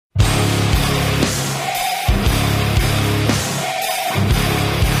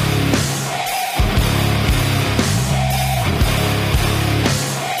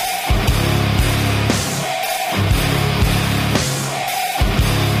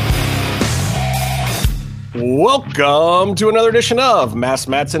Welcome to another edition of Mass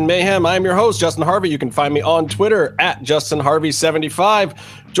Mats and Mayhem. I'm your host, Justin Harvey. You can find me on Twitter at JustinHarvey75.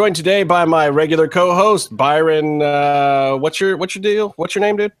 Joined today by my regular co-host, Byron. What's your deal? What's your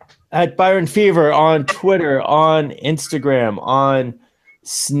name, dude? At Byron Fever on Twitter, on Instagram, on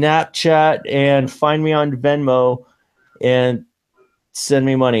Snapchat, and find me on Venmo and send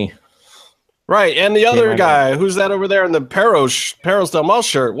me money. Right, and the other guy, who's that over there in the Peros Del Mal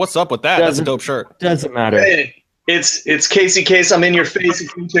shirt? What's up with that? That's a dope shirt. Doesn't matter. Hey, it's Casey Case. I'm in your face.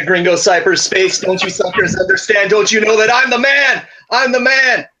 It's into Gringo Cyberspace. Don't you suckers understand? Don't you know that I'm the man? I'm the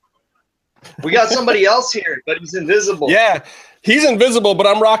man. We got somebody else here, but he's invisible. Yeah, he's invisible, but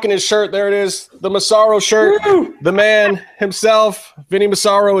I'm rocking his shirt. There it is, the Massaro shirt. Woo! The man himself, Vinnie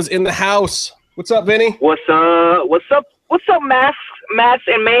Massaro, is in the house. What's up, Vinnie? What's up? What's up, Mats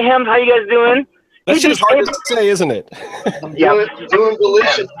and Mayhem? How you guys doing? That's just hard to say, isn't it? I'm doing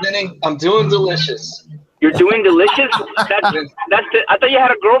delicious, Vinny. I'm doing delicious. You're doing delicious? I thought you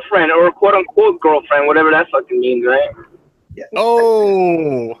had a girlfriend or a quote-unquote girlfriend, whatever that fucking means, right? Yeah.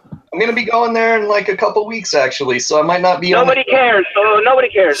 Oh. I'm going to be going there in like a couple weeks, actually, so I might not be Nobody cares.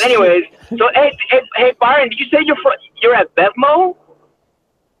 Anyways, so, hey, Byron, did you say you're at Venmo?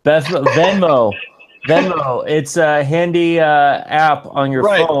 Venmo. It's a handy app on your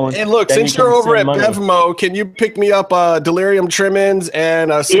phone. And look, since you're over at Venmo, can you pick me up Delirium Trimmins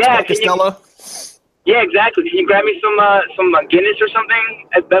and a six-pack Costella? Yeah, exactly. Can you grab me some Guinness or something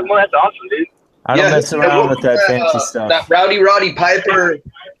at Venmo? That's awesome, dude. I don't mess around with that fancy stuff. That Roddy Piper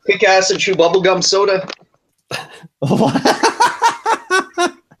kick-ass and chew bubblegum soda.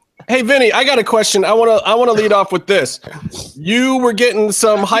 Hey, Vinny, I got a question. I want to lead off with this. You were getting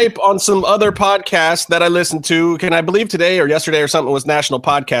some hype on some other podcasts that I listened to. Can I believe today or yesterday or something was National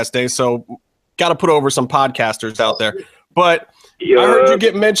Podcast Day, so got to put over some podcasters out there. But I heard you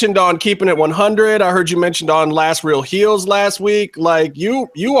get mentioned on Keeping It 100. I heard you mentioned on Last Real Heels last week. Like, you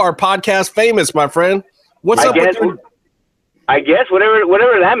are podcast famous, my friend. What's up with you? I guess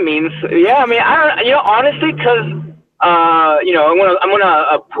whatever that means. Yeah, I mean, I don't, honestly, because I'm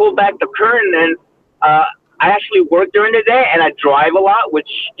gonna pull back the curtain, and I actually work during the day, and I drive a lot, which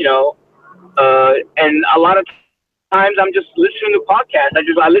and a lot of times I'm just listening to podcasts.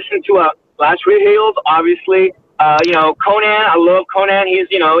 I listen to Last Real Heels, obviously. Konnan, I love Konnan. He's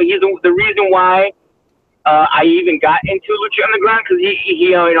the reason why I even got into Lucha Underground, because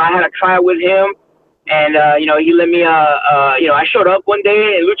he I had a trial with him. And, he let me, I showed up one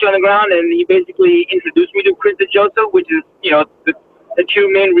day in Lucha Underground, and he basically introduced me to Chris DeJoseph, which is, the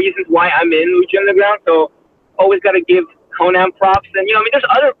two main reasons why I'm in Lucha Underground. So always got to give Konnan props. And, there's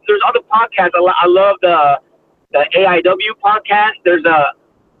other podcasts. I love the AIW podcast. There's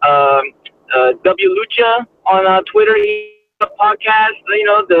W Lucha on Twitter. He has a podcast.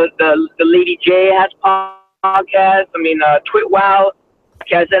 The Lady J has podcast. I mean, TwitWow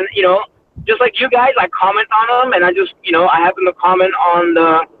podcast. And, just like you guys, I comment on them, and I just, I happen to comment on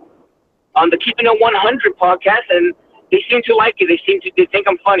the Keeping It 100 podcast, and they seem to like it. They think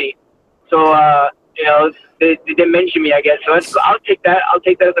I'm funny. So, they mention me, I guess. So I'll take that. I'll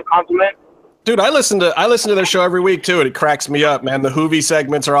take that as a compliment. Dude, I listen to their show every week too, and it cracks me up, man. The Hoovy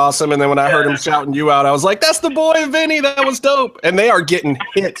segments are awesome, and then when I heard him shouting you out, I was like, "That's the boy, Vinny. That was dope." And they are getting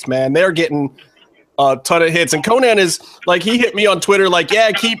hits, man. They are getting a ton of hits. And Konnan is like, he hit me on Twitter like,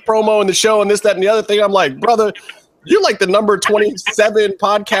 yeah, keep promoing the show and this, that, and the other thing. I'm like, brother, you're like the number 27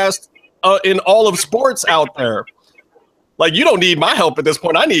 podcast in all of sports out there. Like, you don't need my help at this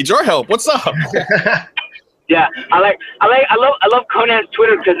point. I need your help. What's up? Yeah, I love Konnan's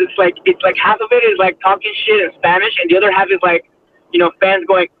Twitter, because it's like half of it is like talking shit in Spanish, and the other half is like, fans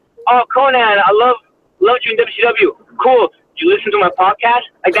going, "Oh, Konnan, I loved you in WCW. Cool. You listen to my podcast?"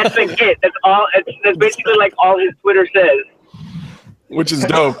 Like, that's like it. That's all. That's basically like all his Twitter says. Which is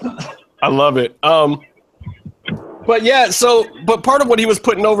dope. I love it. But yeah, but part of what he was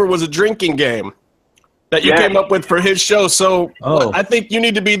putting over was a drinking game that you came up with for his show. So I think you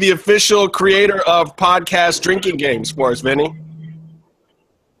need to be the official creator of podcast drinking games for us, Vinny.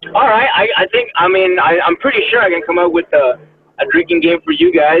 All right. I'm pretty sure I can come up with a drinking game for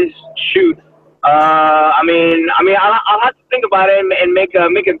you guys. Shoot. I'll have to think about it and make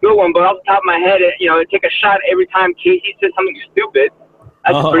a good one. But off the top of my head, take a shot every time Casey says something stupid.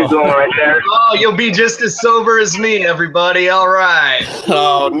 That's a pretty good one right there. Oh, you'll be just as sober as me, everybody. All right.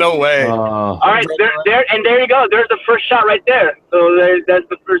 Oh, no way. All right, there you go. There's the first shot right there. So that's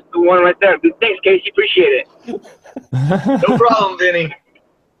the first one right there. Thanks, Casey. Appreciate it. No problem, Vinny.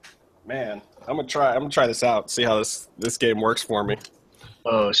 Man, I'm gonna try this out. See how this game works for me.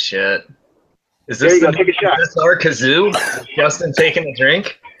 Oh shit. Is there this you go. Take a shot. Is this our kazoo? Justin taking a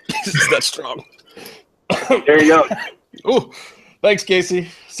drink? That's strong. There you go. Ooh, thanks, Casey.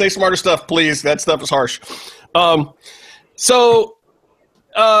 Say smarter stuff, please. That stuff is harsh. So,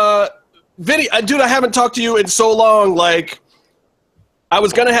 Vinny, dude, I haven't talked to you in so long. Like, I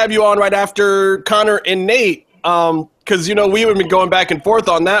was going to have you on right after Conor and Nate, because, you know, we would be going back and forth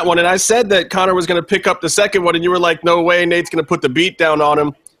on that one, and I said that Conor was going to pick up the second one, and you were like, no way, Nate's going to put the beat down on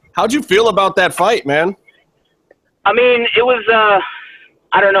him. How'd you feel about that fight, man? I mean, it was,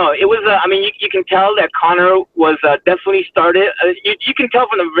 I don't know. It was, I mean, you can tell that Conor was definitely started. You can tell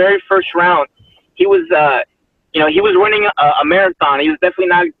from the very first round, he was, you know, he was running a marathon. He was definitely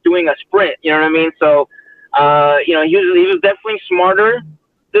not doing a sprint. You know what I mean? So, you know, he was definitely smarter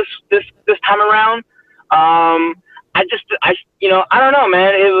this time around. You know, I don't know,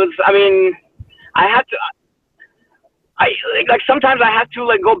 man. It was, I mean, like sometimes I have to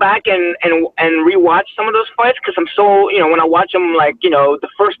like go back and rewatch some of those fights because I'm so, you know, when I watch them like, you know, the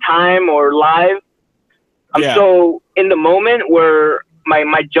first time or live, I'm so in the moment where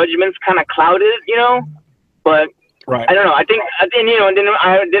my judgment's kind of clouded, you know. But right. I don't know. I think you know, and then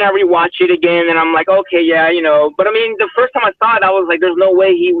I rewatch it again, and I'm like, okay, yeah, you know. But I mean, the first time I saw it, I was like, there's no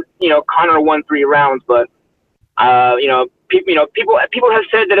way you know, Conor won 3 rounds. But you know, people have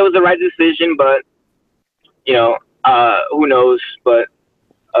said that it was the right decision, but you know, who knows? But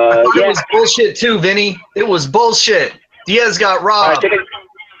I thought it was bullshit too, Vinny. It was bullshit. Diaz got robbed. Right,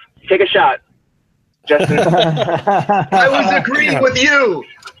 take a shot, Justin. I was agreeing with you.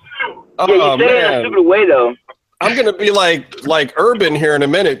 Yeah, you say it in a stupid way, though. I'm gonna be like Urban here in a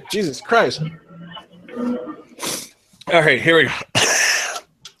minute. Jesus Christ! All right, here we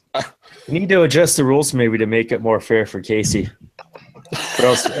go. We need to adjust the rules maybe to make it more fair for Casey. Or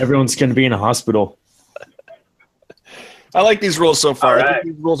else everyone's gonna be in a hospital. I like these rules so far. Right. I think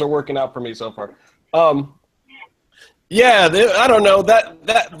these rules are working out for me so far. Yeah, I don't know.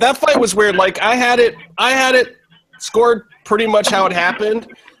 That fight was weird. Like I had it scored pretty much how it happened.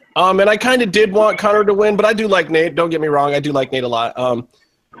 And I kind of did want Conor to win, but I do like Nate. Don't get me wrong, I do like Nate a lot.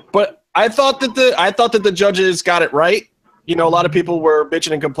 But I thought that the judges got it right. You know, a lot of people were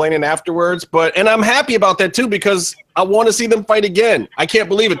bitching and complaining afterwards, and I'm happy about that too because I want to see them fight again. I can't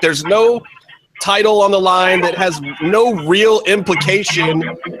believe it. There's no title on the line that has no real implication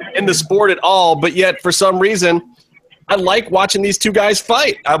in the sport at all, but yet for some reason I like watching these two guys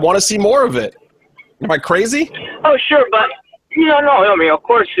fight. I want to see more of it. Am I crazy? Oh, sure, but you know, no, I mean, of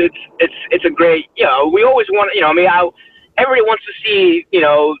course, it's a great, you know, we always want, you know, I mean, everybody wants to see, you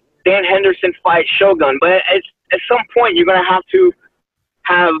know, Dan Henderson fight Shogun, but at some point you're going to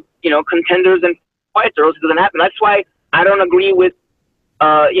have, you know, contenders and fights or else it doesn't happen. That's why I don't agree with,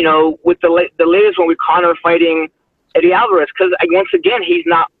 you know, with the latest one with Conor fighting Eddie Alvarez because, once again, he's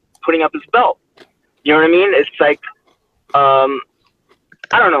not putting up his belt. You know what I mean? It's like,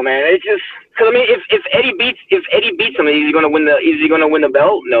 I don't know, man. It's just because I mean, if Eddie beats him, is he going to win the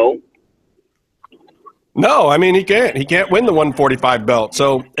belt? No. No, I mean he can't win the 145 belt.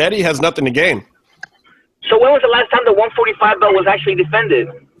 So Eddie has nothing to gain. So when was the last time the 145 belt was actually defended?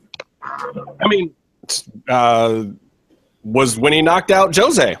 I mean, was when he knocked out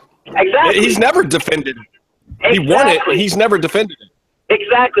Jose. Exactly. He's never defended it. Exactly. He won it. He's never defended it.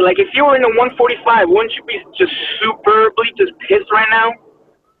 Exactly. Like if you were in the 145, wouldn't you be just superbly just pissed right now?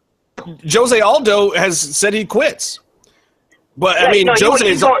 Jose Aldo has said he quits. But, yeah, I mean, no,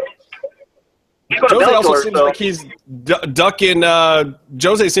 Jose also seems like he's ducking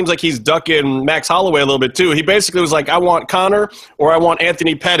Jose seems like he's ducking Max Holloway a little bit, too. He basically was like, I want Conor or I want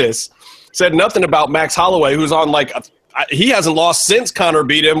Anthony Pettis. Said nothing about Max Holloway, who's on, like, he hasn't lost since Conor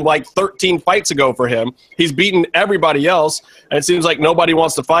beat him, like, 13 fights ago for him. He's beaten everybody else, and it seems like nobody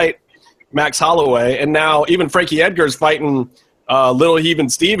wants to fight Max Holloway. And now even Frankie Edgar's fighting Little Heaven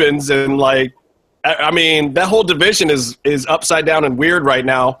Stevens, and like, I mean, that whole division is upside down and weird right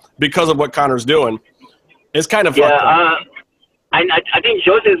now because of what Conor's doing. It's kind of fucked up. I think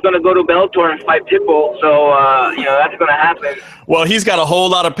Jose is going to go to Bellator and fight Pitbull, so you know that's going to happen. Well, he's got a whole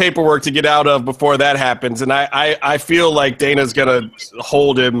lot of paperwork to get out of before that happens, and I feel like Dana's going to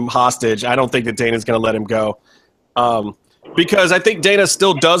hold him hostage. I don't think that Dana's going to let him go. Because I think Dana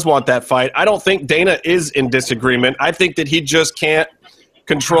still does want that fight. I don't think Dana is in disagreement. I think that he just can't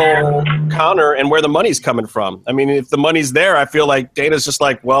control Conor and where the money's coming from. I mean, if the money's there, I feel like Dana's just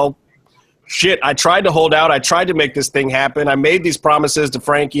like, well, shit, I tried to hold out. I tried to make this thing happen. I made these promises to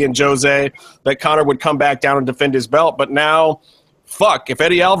Frankie and Jose that Conor would come back down and defend his belt. But now, fuck, if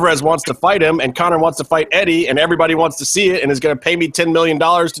Eddie Alvarez wants to fight him and Conor wants to fight Eddie and everybody wants to see it and is going to pay me $10 million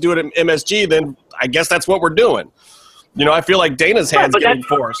to do it at MSG, then I guess that's what we're doing. You know, I feel like Dana's hands getting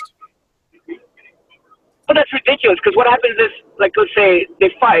forced. But that's ridiculous, because what happens is, like, let's say they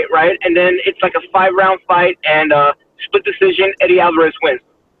fight, right? And then it's like a 5-round fight and split decision, Eddie Alvarez wins.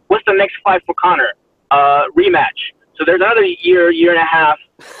 What's the next fight for Conor? Rematch. So there's another year and a half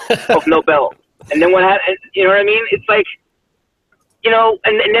of no belt. And then what happens, you know what I mean? It's like, you know,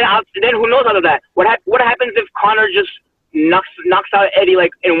 and then who knows out of that? What happens if Conor just knocks out Eddie,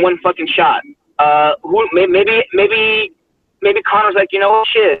 like, in one fucking shot? Maybe Conor's like, you know,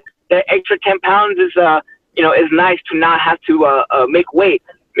 shit, that extra 10 pounds is, you know, is nice to not have to make weight.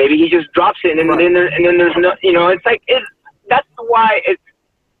 Maybe he just drops it, and then there's no, you know, it's like, that's why it's,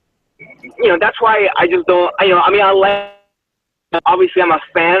 you know, that's why I just don't, you know, I mean, obviously I'm a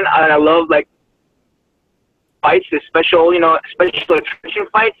fan, and I love, like, fights, special attraction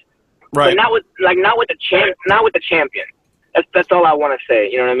fights, right? But not with the champion. That's all I want to say.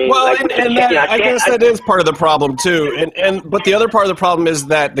 You know what I mean? Well, like, I guess that is part of the problem too. But the other part of the problem is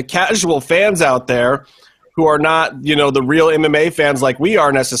that the casual fans out there, who are not, you know, the real MMA fans like we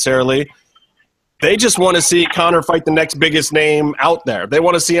are necessarily, they just want to see Conor fight the next biggest name out there. They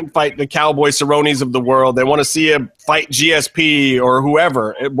want to see him fight the Cowboy Cerrones of the world. They want to see him fight GSP or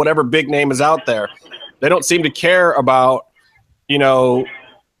whoever, whatever big name is out there. They don't seem to care about, you know,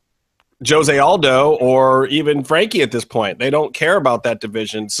 Jose Aldo or even Frankie at this point. They don't care about that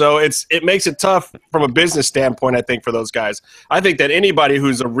division. So it makes it tough from a business standpoint, I think, for those guys. I think that anybody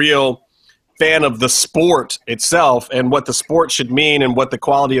who's a real fan of the sport itself and what the sport should mean and what the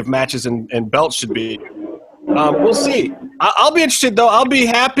quality of matches and belts should be, we'll see. I'll be interested, though. I'll be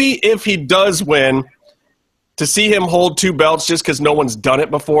happy if he does win, to see him hold 2 belts, just because no one's done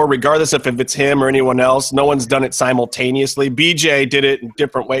it before, regardless if it's him or anyone else. No one's done it simultaneously. BJ did it in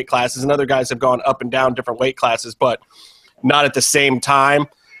different weight classes, and other guys have gone up and down different weight classes, but not at the same time.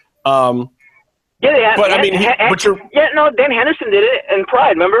 Yeah, but I mean, Dan Henderson did it in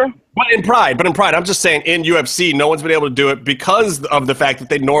Pride, remember? But in Pride, I'm just saying, in UFC, no one's been able to do it because of the fact that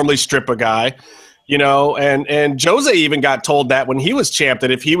they normally strip a guy. You know, and Jose even got told that when he was champ, that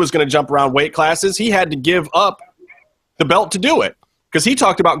if he was going to jump around weight classes, he had to give up the belt to do it, because he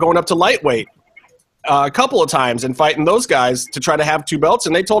talked about going up to lightweight a couple of times and fighting those guys to try to have 2 belts,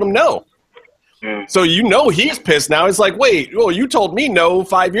 and they told him no. So you know he's pissed now. He's like, wait, well, you told me no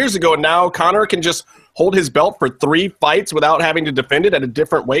 5 years ago, and now Conor can just hold his belt for 3 fights without having to defend it at a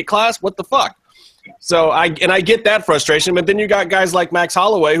different weight class? What the fuck? So I get that frustration, but then you got guys like Max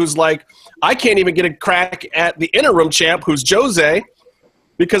Holloway, who's like, I can't even get a crack at the interim champ, who's Jose,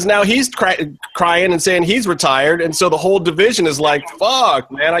 because now he's crying and saying he's retired, and so the whole division is like,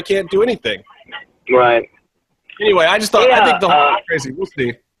 fuck, man, I can't do anything. Right. Anyway, I just thought, I think the whole is crazy. We'll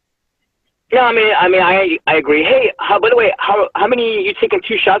see. Yeah, I agree. Hey, by the way, how many, you taking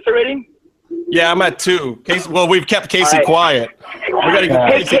 2 shots already? Yeah, I'm at 2. Well, we've kept Casey quiet. We got to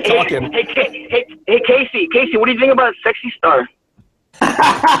get Casey talking. Hey, Casey, what do you think about Sexy Star? I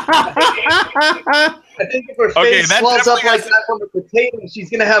think if her face swells up like that from a potato, she's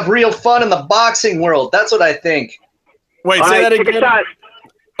going to have real fun in the boxing world. That's what I think. Wait, say that again.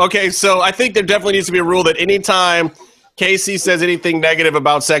 Okay, so I think there definitely needs to be a rule that anytime Casey says anything negative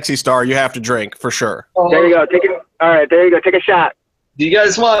about Sexy Star, you have to drink, for sure. There you go. All right, there you go. Take a shot. Do you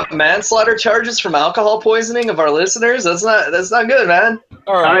guys want manslaughter charges from alcohol poisoning of our listeners? That's not good, man.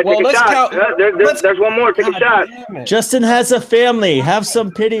 All right, well, let's count. There's one more. Take a shot. Justin has a family. Have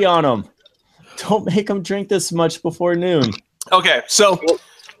some pity on him. Don't make him drink this much before noon. Okay, so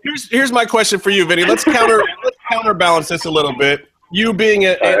here's my question for you, Vinny. Let's counterbalance this a little bit. You being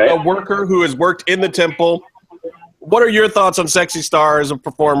a worker who has worked in the temple, what are your thoughts on Sexy Star as a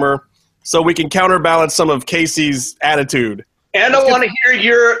performer, so we can counterbalance some of Casey's attitude? And I want to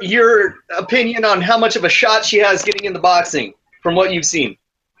hear your opinion on how much of a shot she has getting into boxing from what you've seen.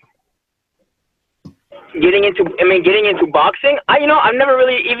 Getting into boxing, I've never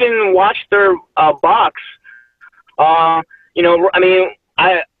really even watched her box. Honestly,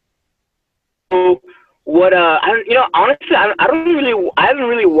 I haven't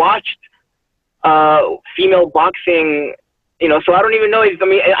really watched female boxing, so I don't even know.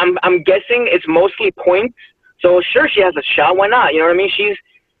 I'm guessing it's mostly points. So sure, she has a shot. Why not? You know what I mean? She's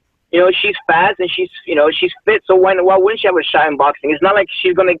fast and she's fit. So why wouldn't she have a shot in boxing? It's not like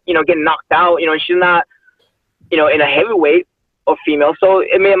she's gonna, get knocked out. She's not, in a heavyweight or female. So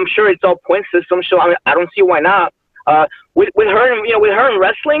I'm sure it's all point system. So I don't see why not. With her, with her in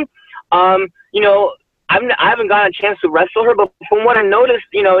wrestling, I haven't gotten a chance to wrestle her, but from what I noticed,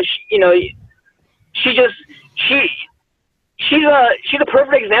 she's a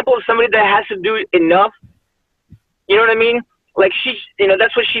perfect example of somebody that has to do enough. You know what I mean? Like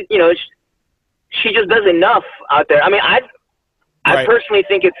that's what she just does enough out there. I personally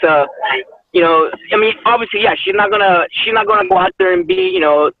think it's you know, I mean, obviously, yeah, she's not gonna go out there and be, you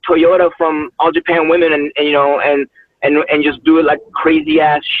know, Toyota from All Japan Women and you know, and just do it like crazy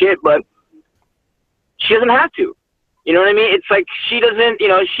ass shit, but she doesn't have to. You know what I mean? It's like she doesn't, you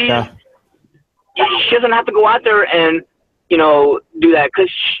know, she doesn't have to go out there and, you know, do that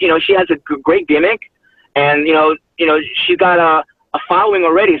because, you know, she has a great gimmick and, you know, she's got a following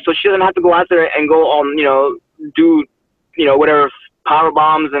already, so she doesn't have to go out there and go on, you know, do, you know, whatever power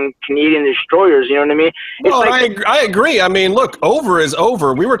bombs and Canadian destroyers. You know what I mean? It's like, I agree. I mean, look, over is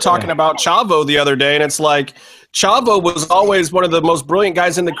over. We were talking about Chavo the other day, and it's like Chavo was always one of the most brilliant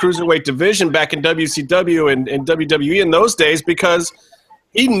guys in the cruiserweight division back in WCW and WWE in those days because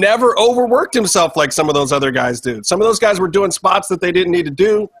he never overworked himself like some of those other guys did. Some of those guys were doing spots that they didn't need to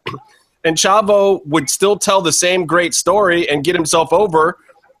do, and Chavo would still tell the same great story and get himself over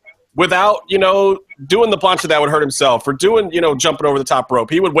without, you know, doing the plancha that would hurt himself or doing, you know, jumping over the top rope.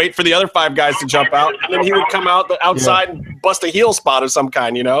 He would wait for the other 5 guys to jump out, and then he would come out the outside and bust a heel spot of some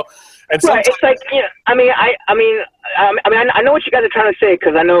kind, you know? And right, it's like, you know, I know what you guys are trying to say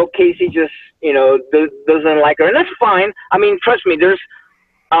because I know Casey just, you know, doesn't like her, and that's fine. I mean, trust me, there's,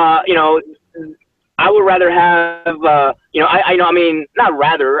 you know, I would rather have, you know, I know, I mean, not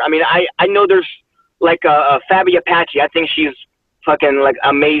rather. I mean, I know there's like a Fabi Apache. I think she's fucking like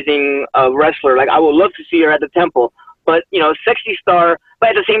amazing wrestler. Like I would love to see her at the Temple, but you know, Sexy Star. But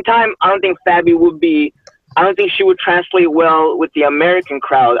at the same time, I don't think Fabi would be. I don't think she would translate well with the American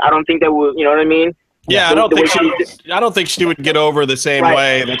crowd. I don't think that would. You know what I mean? Yeah, I don't think she would get over the same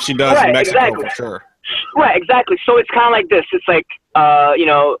way that she does in Mexico for sure. Right, exactly. So it's kind of like this. It's like, you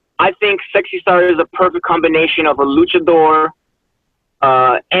know, I think Sexy Star is a perfect combination of a luchador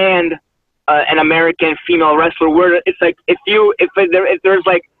and an American female wrestler. Where it's like if there's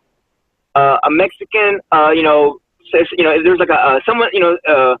like a Mexican, you know, if there's like someone, you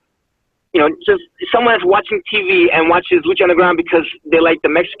know, just someone that's watching TV and watches Lucha Underground because they like the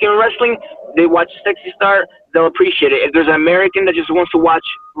Mexican wrestling, they watch Sexy Star, they'll appreciate it. If there's an American that just wants to watch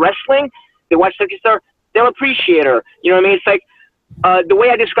wrestling, they watch Sexy Star, they'll appreciate her. You know what I mean? It's like the way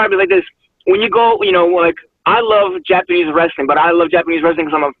I describe it is like this. When you go, you know, like I love Japanese wrestling, but I love Japanese wrestling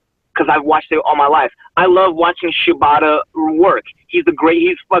because I've watched it all my life. I love watching Shibata work. He's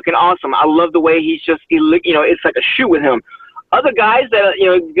fucking awesome. I love the way you know, it's like a shoot with him. Other guys that, you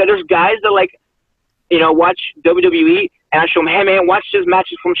know, there's guys that like, you know, watch WWE and I show them, hey man, watch this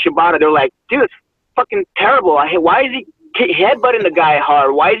matches from Shibata. They're like, dude, it's fucking terrible. Why is he headbutting the guy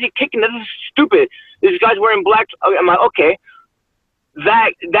hard? Why is he kicking? This is stupid. This guy's wearing black. I'm like, okay,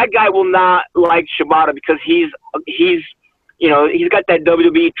 that guy will not like Shibata because he's you know, he's got that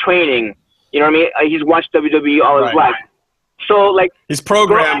WWE training. You know what I mean? He's watched WWE all his life. So like he's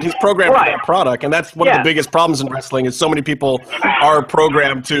programmed for that product, and that's one of the biggest problems in wrestling is so many people are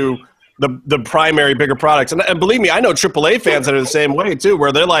programmed to the primary bigger products. And believe me, I know AAA fans that are the same way too,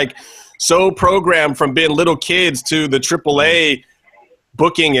 where they're like so programmed from being little kids to the AAA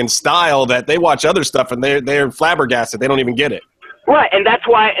booking and style that they watch other stuff and they're flabbergasted. They don't even get it. Right, and that's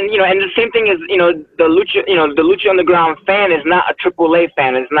why, and you know, and the same thing is, you know, the Lucha Underground fan is not a AAA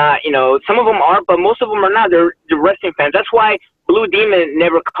fan. It's not, you know, some of them are, but most of them are not. They're wrestling fans. That's why Blue Demon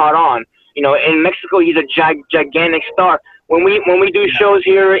never caught on. You know, in Mexico, he's a gigantic star. When we do shows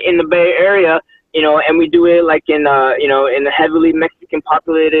here in the Bay Area, you know, and we do it like in you know, in the heavily Mexican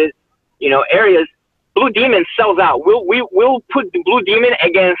populated, you know, areas, Blue Demon sells out. We'll put the Blue Demon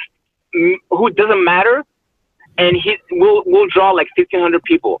against who doesn't matter. And we'll draw like 1,500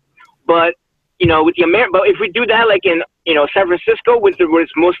 people, but you know, with but if we do that like in, you know, San Francisco, where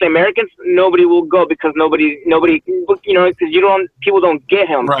it's mostly Americans, nobody will go because nobody, you know, because people don't get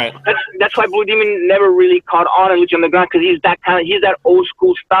him. Right. That's why Blue Demon never really caught on in Lucha Underground because he's that old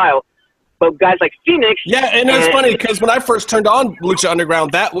school style. But guys like Phoenix, and it's funny because when I first turned on Lucha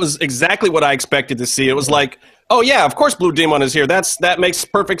Underground, that was exactly what I expected to see. It was like, oh yeah, of course Blue Demon is here. That makes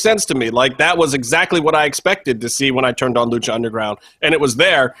perfect sense to me. Like that was exactly what I expected to see when I turned on Lucha Underground, and it was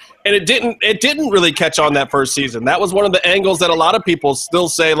there. And it didn't really catch on that first season. That was one of the angles that a lot of people still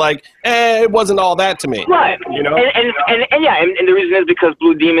say like, it wasn't all that to me. Right. You know. And the reason is because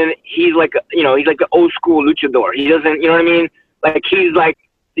Blue Demon, he's like, you know, he's like an old school luchador. He doesn't, you know what I mean? Like he's like,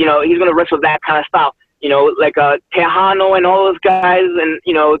 you know, he's gonna wrestle that kind of style. You know, like Tejano and all those guys, and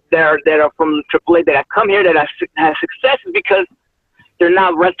you know, that are from AAA that have come here that have success is because they're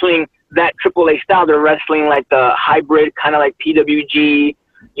not wrestling that AAA style. They're wrestling like the hybrid, kind of like PWG,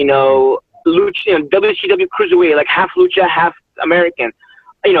 you know, lucha, you know, WCW cruiserweight, like half lucha, half American.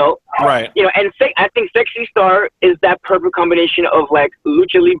 You know, right? You know, and I think Sexy Star is that perfect combination of like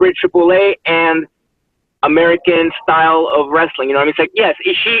lucha libre AAA and American style of wrestling. You know what I mean? It's like, yes,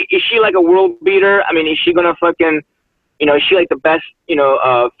 is she like a world beater? I mean, is she gonna fucking, you know, is she like the best, you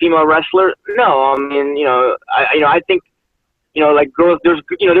know, female wrestler? No, I mean, you know, I think, you know, like girls, there's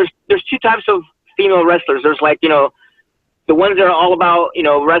two types of female wrestlers. There's like, you know, the ones that are all about, you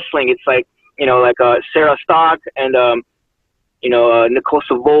know, wrestling. It's like, you know, like Sarah Stock and Nicole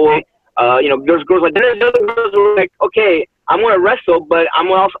Savoy. You know, there's girls like, then there's other girls who are like, okay, I'm gonna wrestle, but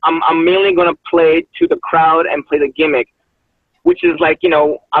I'm mainly gonna play to the crowd and play the gimmick, which is like, you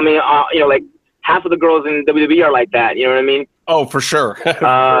know, I mean, you know, like half of the girls in WWE are like that. You know what I mean? Oh, for sure. And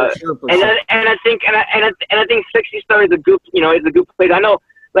I think Sexy Star is a good, you know, is a good place. I know,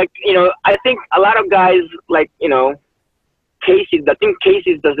 like, you know, I think a lot of guys, like, you know, Casey, I think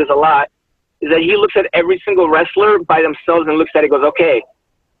Casey does this a lot, is that he looks at every single wrestler by themselves and looks at it and goes, okay,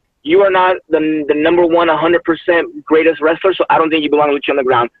 you are not the number one 100% greatest wrestler, so I don't think you belong to Lucha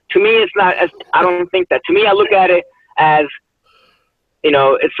Underground. To me, it's not as, I don't think that. To me, I look at it as, you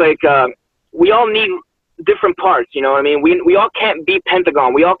know, it's like we all need different parts, you know what I mean? We all can't be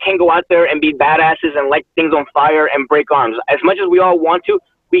Pentagon. We all can't go out there and be badasses and light things on fire and break arms. As much as we all want to,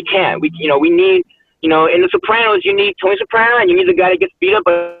 we can't. We need, you know, in The Sopranos, you need Tony Soprano and you need the guy that gets beat up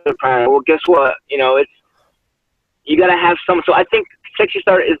by the Soprano. Well, guess what? You know, it's, you got to have some. So I think Sexy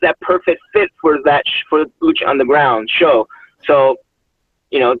Star is that perfect fit for that, for Lucha Underground show. So,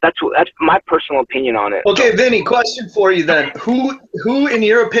 you know, that's my personal opinion on it. Okay, Vinny, question for you then. Who in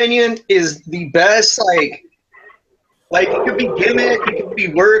your opinion is the best, like it could be gimmick, it could be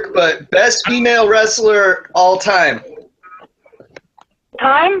work, but best female wrestler all time?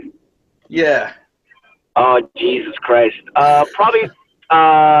 Time? Yeah. Oh, Jesus Christ. Probably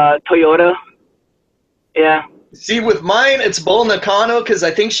Toyota. Yeah. See, with mine, it's Bull Nakano because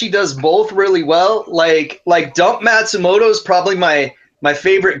I think she does both really well. Like Dump Matsumoto is probably my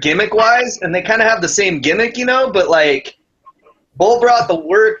favorite gimmick-wise, and they kind of have the same gimmick, you know, but, like, Bull brought the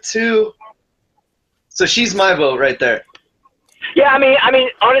work, too. So she's my vote right there. Yeah, I mean,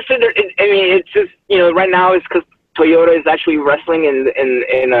 honestly, it's just, you know, right now it's because Toyota is actually wrestling in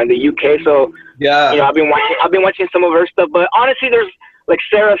the UK, so, yeah, you know, I've been watching some of her stuff, but honestly, there's, like,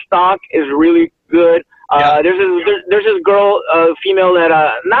 Sarah Stock is really good. Yeah. There's this girl, female that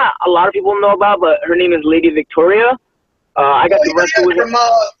not a lot of people know about, but her name is Lady Victoria. I got to wrestle with her. From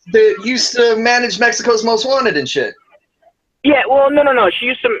that used to manage Mexico's Most Wanted and shit. Yeah, well, no.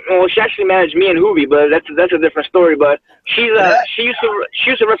 She actually managed me and Hoovy, but that's a different story. But she used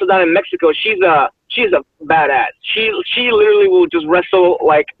to wrestle down in Mexico. She's a badass. She literally will just wrestle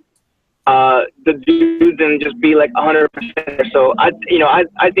like the dudes and just be like 100%. So I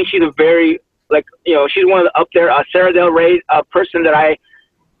think she's a very, like, you know, she's one of the up there. Sarah Del Rey, a person that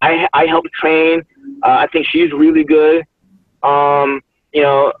I helped train. I think she's really good. You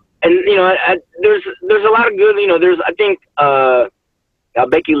know, and you know, there's a lot of good. You know, I think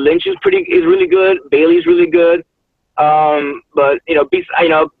Becky Lynch is really good. Bailey's really good. But you know,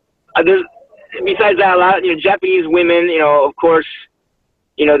 there's besides that, a lot. You know, Japanese women. You know, of course.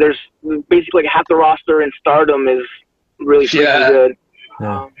 You know, there's basically like half the roster in Stardom is really freaking good.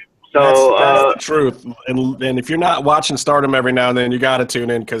 Yeah. So that's the truth. And if you're not watching Stardom every now and then, you got to tune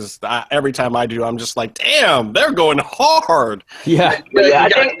in because every time I do, I'm just like, damn, they're going hard. Yeah. I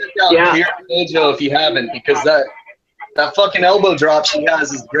think Mojo if you haven't, because that fucking elbow drop she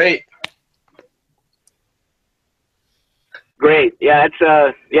has is great. Great. Yeah,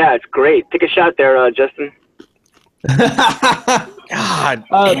 it's great. Take a shot there, Justin. God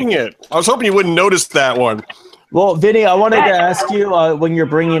dang it. I was hoping you wouldn't notice that one. Well, Vinny, I wanted to ask you when you're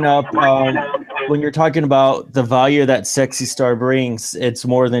bringing up, when you're talking about the value that Sexy Star brings, it's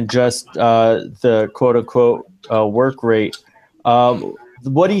more than just the quote unquote work rate.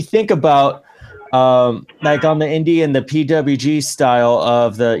 What do you think about like on the indie and the PWG style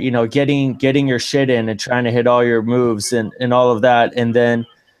of the, you know, getting your shit in and trying to hit all your moves and all of that, and then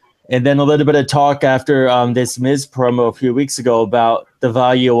a little bit of talk after this Miz promo a few weeks ago about the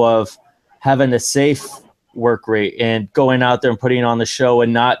value of having a safe work rate and going out there and putting on the show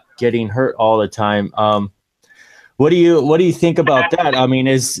and not getting hurt all the time. What do you think about that? I mean,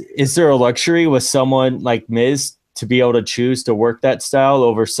 is there a luxury with someone like Miz to be able to choose to work that style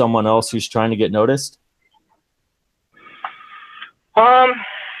over someone else who's trying to get noticed? Well,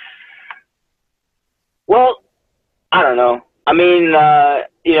 I don't know. I mean,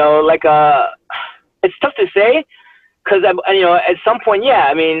 you know, like, it's tough to say because, you know, at some point, yeah,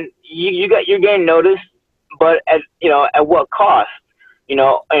 I mean, you're getting noticed, but at what cost? You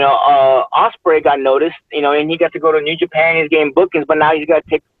know, Ospreay got noticed, you know, and he got to go to New Japan. He's getting bookings, but now he's got to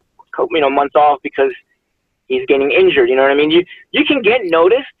take, you know, months off because he's getting injured. You know what I mean? You can get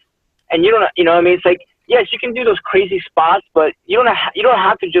noticed, and you don't, you know what I mean? It's like yes, you can do those crazy spots, but you don't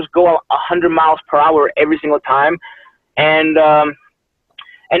have to just go 100 miles per hour every single time. And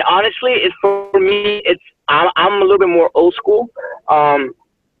honestly, it's for me. I'm a little bit more old school, and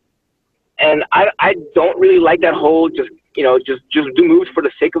I don't really like that whole just do moves for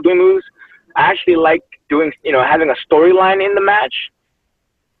the sake of doing moves. I actually like doing having a storyline in the match,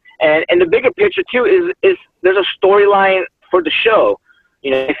 and the bigger picture too is there's a storyline for the show.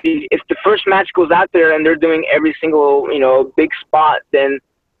 If the first match goes out there and they're doing every single big spot, then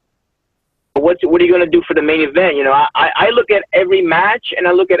what are you going to do for the main event? I look at every match and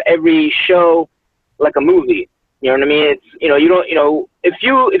I look at every show like a movie. You know what I mean? It's you don't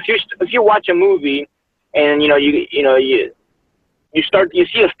if you watch a movie and you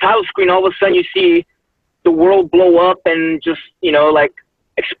see a title screen, all of a sudden you see the world blow up and just like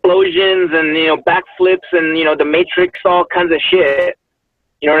explosions and backflips and the Matrix, all kinds of shit.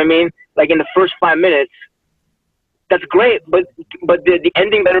 You know what I mean? Like in the first 5 minutes, that's great, but the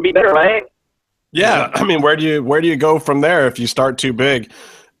ending better be better, right? Yeah, I mean, where do you go from there if you start too big?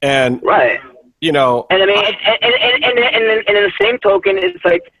 And right, And I mean, and in the same token, it's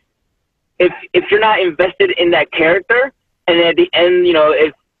like if you're not invested in that character, and at the end,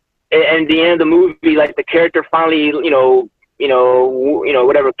 if at the end of the movie, like the character finally,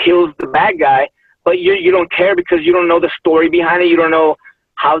 whatever, kills the bad guy, but you don't care because you don't know the story behind it. You don't know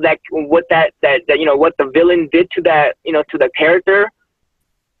how what the villain did to that, to the character,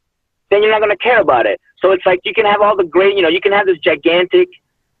 then you're not going to care about it. So it's like you can have all the great, you can have this gigantic,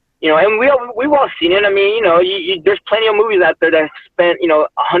 and we've all seen it. I mean, there's plenty of movies out there that spent,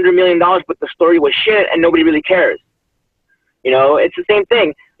 $100 million, but the story was shit and nobody really cares. It's the same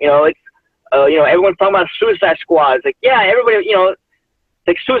thing. It's, everyone's talking about Suicide Squad. It's like, yeah, everybody,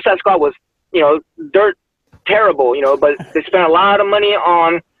 like Suicide Squad was, dirt terrible, but they spent a lot of money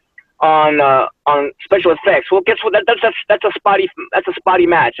on special effects. Well, guess what? That's a spotty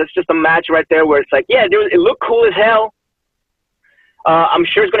match. That's just a match right there where it's like, yeah, dude, it looked cool as hell. I'm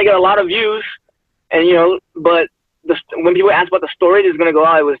sure it's gonna get a lot of views, and but when people ask about the story, it's gonna go,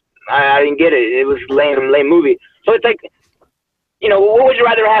 oh, I didn't get it. It was lame movie. So it's like, what would you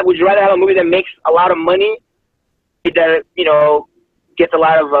rather have? Would you rather have a movie that makes a lot of money, that gets a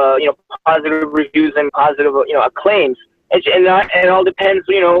lot of positive reviews and positive acclaims? And it all depends,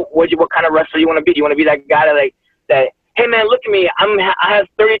 what kind of wrestler you want to be. Do you want to be that guy that hey man, look at me, I have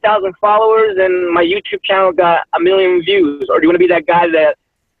 30,000 followers and my YouTube channel got 1 million views? Or do you want to be that guy that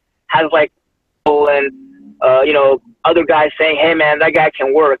has like and other guys saying, hey man, that guy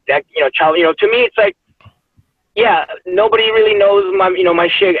can work. That to me it's like, yeah, nobody really knows my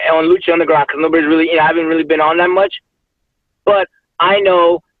shit on Lucha Underground because nobody's really I haven't really been on that much. But I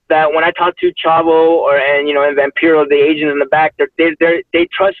know that when I talk to Chavo and Vampiro, the agents in the back, they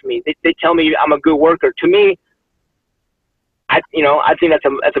trust me. They tell me I'm a good worker. To me, I think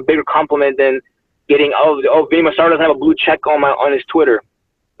that's a bigger compliment than getting Vinnie Massaro doesn't have a blue check on his Twitter.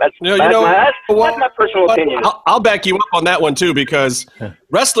 That's my personal opinion. I'll back you up on that one too, because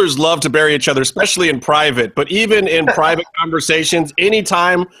wrestlers love to bury each other, especially in private. But even in private conversations,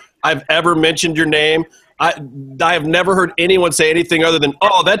 anytime I've ever mentioned your name, I have never heard anyone say anything other than,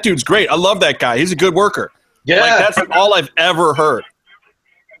 "Oh, that dude's great. I love that guy. He's a good worker." Yeah, that's all I've ever heard.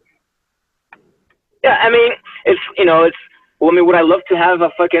 Yeah, I mean, would I love to have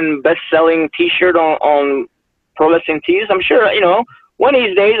a fucking best-selling T-shirt on Pro Wrestling Tees? I'm sure, one of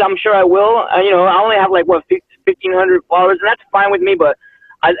these days, I'm sure I will. I only have 1,500 followers, and that's fine with me. But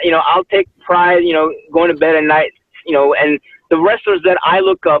I'll take pride, going to bed at night, and the wrestlers that I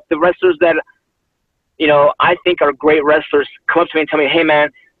look up, the wrestlers that I think are great wrestlers, come up to me and tell me, hey man,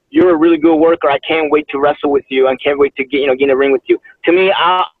 you're a really good worker. I can't wait to wrestle with you. I can't wait to get in the ring with you. To me,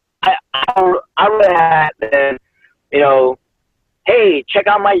 I rather have than, hey, check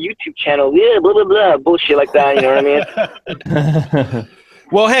out my YouTube channel. Yeah, blah, blah, blah, bullshit like that. You know what I mean?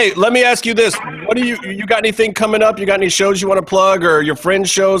 Well, hey, let me ask you this. What do you got anything coming up? You got any shows you want to plug, or your friends'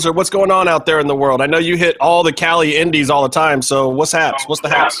 shows, or what's going on out there in the world? I know you hit all the Cali indies all the time, so what's haps? What's the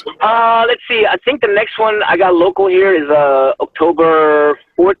haps? Let's see. I think the next one I got local here is October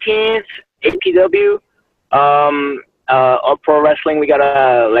 14th, APW. Pro Wrestling, we got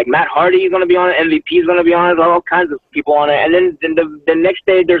Matt Hardy is going to be on it, MVP is going to be on it, all kinds of people on it. And then the next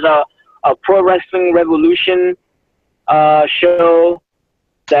day there's a Pro Wrestling Revolution show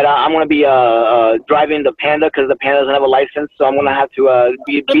that I'm going to be driving the Panda because the Panda doesn't have a license, so I'm going to have to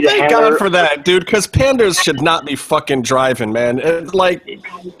be the handler. Thank God for that, dude, because Pandas should not be fucking driving, man.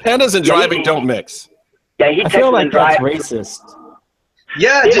 Pandas and driving don't mix. Yeah, I feel like that's racist.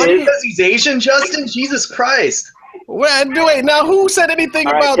 Yeah, just because he's Asian, Justin? Jesus Christ. Wait, now who said anything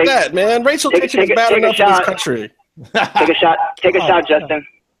about that, man? Racial tension is bad enough in this country. Take a shot. Take a shot, Justin.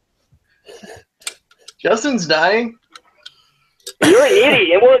 Justin's dying. You're an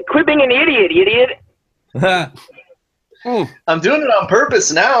idiot. Well, quit being an idiot. I'm doing it on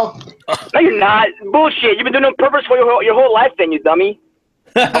purpose now. No, you're not. Bullshit. You've been doing it on purpose for your whole life, then, you dummy.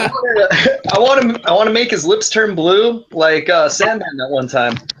 I want to make his lips turn blue like Sandman that one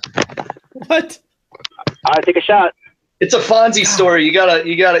time. What? All right, take a shot. It's a Fonzie story. You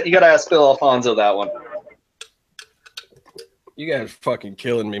gotta ask Bill Alfonso that one. You guys are fucking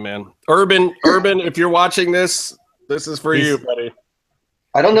killing me, man. Urban, if you're watching this is for you, buddy.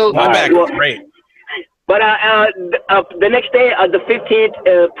 I don't know. My back is great. But the next day, the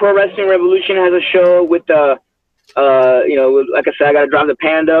 15th, Pro Wrestling Revolution has a show with like I said, I got to drive the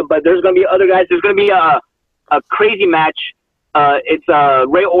Panda. But there's going to be other guys. There's going to be a crazy match. It's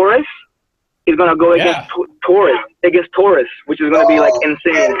Ray Orris. He's going to go against Taurus, which is going to be like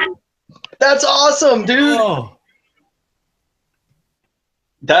insane. That's awesome, dude. Oh.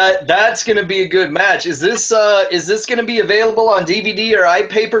 That's going to be a good match. Is this going to be available on DVD or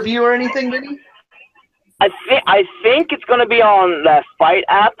iPay-per-view or anything, Vinny? I think it's going to be on the Fight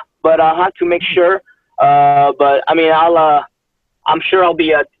app, but I'll have to make sure. But I mean, I'm sure I'll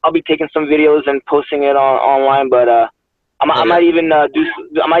be taking some videos and posting it online. But I might even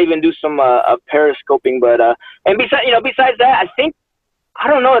do some periscoping. But and besides that, I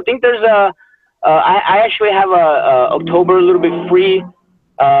don't know. I think there's I actually have October a little bit free,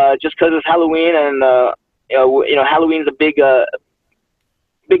 just because it's Halloween, and Halloween's a big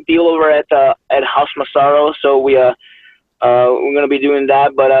deal over at House Massaro. So we're gonna be doing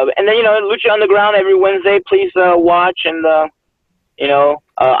that. But and then Lucha Underground every Wednesday. Please watch, and I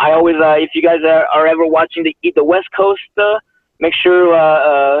always if you guys are ever watching the West Coast, make sure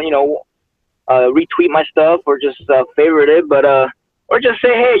retweet my stuff or just favorite it. But or just say,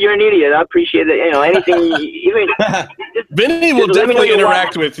 hey, you're an idiot. I appreciate it. Anything. Even Vinny will definitely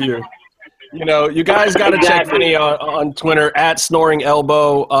interact with you. You guys got to check Vinny on Twitter at Snoring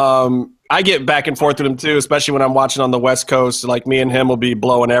Elbow. I get back and forth with him too, especially when I'm watching on the West Coast. Like me and him will be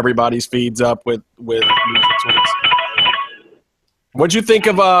blowing everybody's feeds up with tweets. What'd you think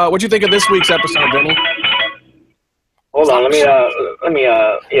of this week's episode, Vinny? Hold on, let me.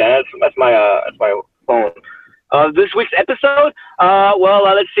 Yeah, that's my phone. This week's episode.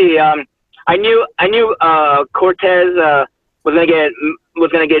 Let's see. I knew Cortez was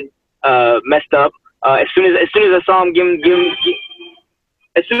gonna get messed up. As soon as I saw him giving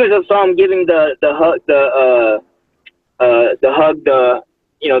the hug, the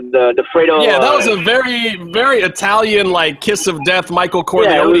Fredo. Yeah, that was a very, very Italian like kiss of death, Michael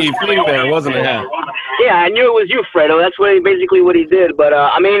Corleone thing there, wasn't it? Yeah, I knew it was you, Fredo. That's basically what he did. But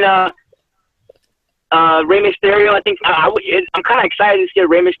Rey Mysterio. I think I'm kind of excited to see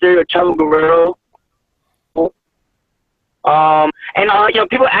Rey Mysterio, Chavo Guerrero.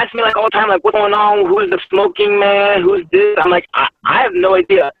 People ask me like all the time, like, what's going on? Who's the smoking man? Who's this? I'm like, I have no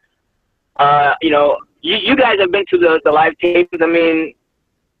idea. You guys have been to the live tapes. I mean,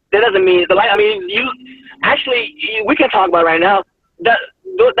 that doesn't mean the live. I mean, we can talk about it right now. That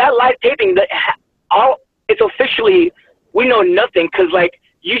live taping, it's officially, we know nothing because like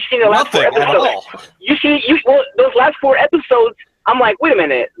you've seen the last 4 episodes. Those last 4 episodes. I'm like, wait a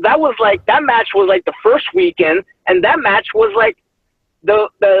minute. That match was like the first weekend, and that match was like the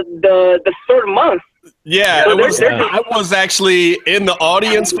 3rd month. Yeah, so I was actually in the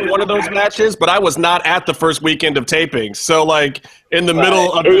audience for one of those matches, but I was not at the first weekend of taping. So, like, in the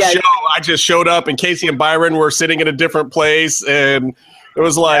middle of the show, I just showed up, and Casey and Byron were sitting in a different place, and it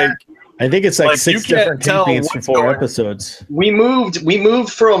was like... I think it's like 6 different tapings for 4 episodes. We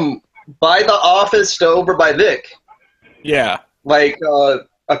moved from by the office to over by Vic. Yeah. Like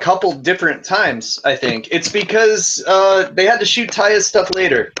a couple different times, I think. It's because they had to shoot Taya's stuff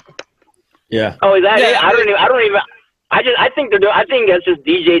later. Yeah. Oh, is that it? I think that's just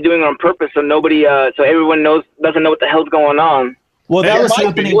DJ doing it on purpose, so nobody, so everyone doesn't know what the hell's going on. Well, that was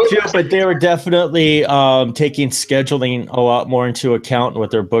happening too, but they were definitely taking scheduling a lot more into account with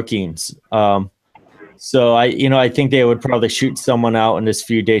their bookings. So I think they would probably shoot someone out in as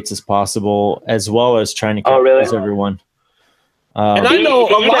few dates as possible, as well as trying to confuse everyone. And I know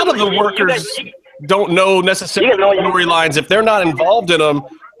a lot of the workers don't know necessarily storylines. If they're not involved in them,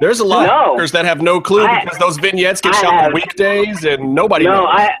 there's a lot of workers that have no clue because those vignettes get shot on weekdays and nobody knows.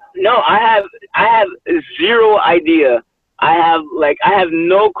 I have zero idea. I have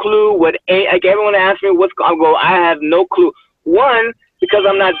no clue what like everyone asks me what's going on. I have no clue. One, because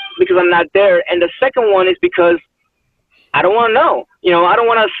I'm not there, and the second one is because I don't want to know. I don't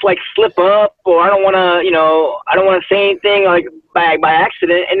want to like slip up, or I don't want to, I don't want to say anything like by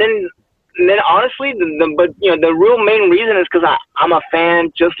accident. And then honestly, the real main reason is because I'm a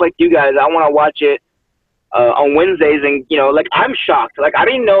fan just like you guys. I want to watch it on Wednesdays, and like I'm shocked. Like I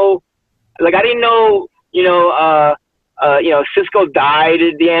didn't know, Cisco died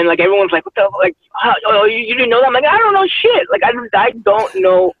at the end. Like everyone's like, what the, like, oh, you didn't know that? I'm like, I don't know shit. Like I don't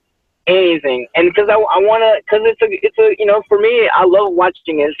know anything. And because I want to, because it's a for me, I love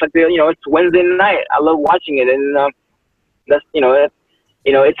watching it. It's like it's Wednesday night. I love watching it, and that's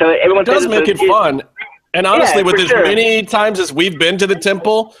it's everyone. It does make it fun. And honestly, with as many times as we've been to the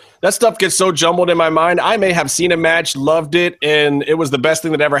temple, that stuff gets so jumbled in my mind. I may have seen a match, loved it, and it was the best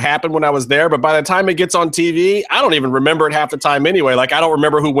thing that ever happened when I was there. But by the time it gets on TV, I don't even remember it half the time anyway. Like, I don't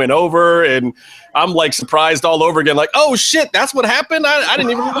remember who went over, and I'm, like, surprised all over again. Like, oh, shit, that's what happened? I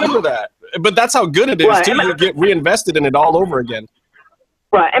didn't even remember that. But that's how good it is, right, too. You get reinvested in it all over again.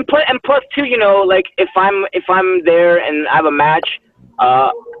 Right, and plus too, like, if I'm there and I have a match,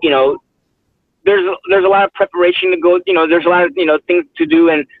 there's a lot of preparation to go, there's a lot of, things to do.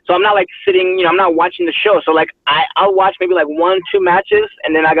 And so I'm not like sitting, I'm not watching the show. So like I'll watch maybe like 1-2 matches,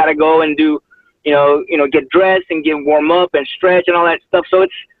 and then I got to go and do, get dressed and get warm up and stretch and all that stuff. So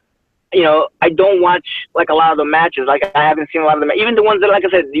it's, I don't watch like a lot of the matches. Like I haven't seen a lot of them. Even the ones that, like I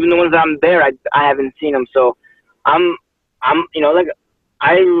said, even the ones that I'm there, I haven't seen them. So I'm, like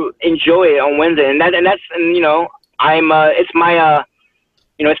I enjoy it on Wednesday, and that's it's my,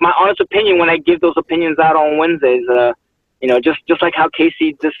 it's my honest opinion when I give those opinions out on Wednesdays. Just like how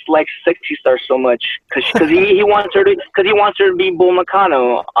Casey dislikes Sexy Star so much, because he wants her to be Bull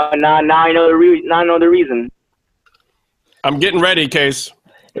Nakano. Now I know the reason. I'm getting ready, Case.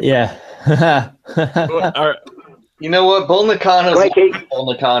 Yeah. All right. You know what? Bull Nakano's not Bull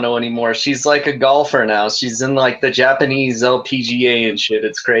Nakano anymore. She's like a golfer now. She's in like the Japanese LPGA and shit.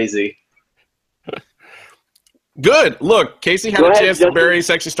 It's crazy. Good. Look, Casey had a chance to bury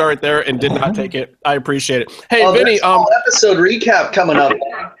Sexy Star right there and did not take it. I appreciate it. Hey, Vinny. Episode recap coming up.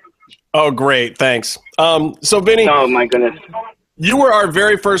 Oh, great. Thanks. So, Vinny. Oh, my goodness. You were our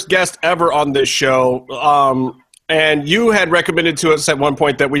very first guest ever on this show, and you had recommended to us at one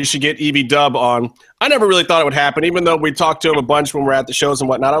point that we should get EV Dub on. I never really thought it would happen, even though we talked to him a bunch when we're at the shows and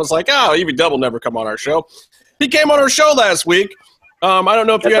whatnot. I was like, oh, EV Dub will never come on our show. He came on our show last week. I don't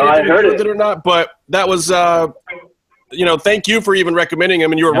know if you had anything to do with it or not, but that was, thank you for even recommending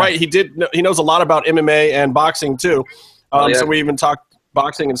him. And you were right. He knows a lot about MMA and boxing too. So we even talked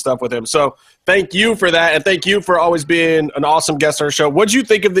boxing and stuff with him. So thank you for that. And thank you for always being an awesome guest on our show. What'd you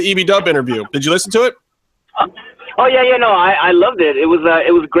think of the EB Dub interview? Did you listen to it? Oh yeah. No, I loved it. It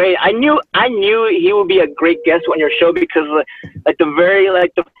was great. I knew he would be a great guest on your show because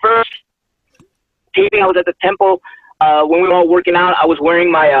the first taping I was at the temple, when we were all working out, I was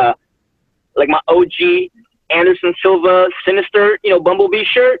wearing my my OG Anderson Silva Sinister, Bumblebee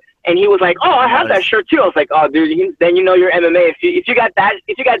shirt, and he was like, "Oh, I have that shirt too." I was like, "Oh, dude, then you know you're MMA. If you got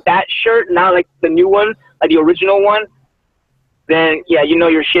that shirt, not like the new one, like the original one, then yeah, you know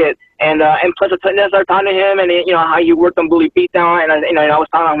your shit." And plus, I started talking to him, and how he worked on Bully Beatdown, and I was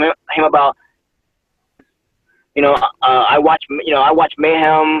talking to him about, I watch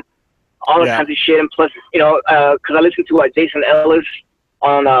Mayhem. All kinds of shit, and plus, because I listen to Jason Ellis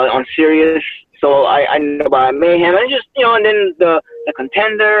on Sirius, so I know about Mayhem, and just and then the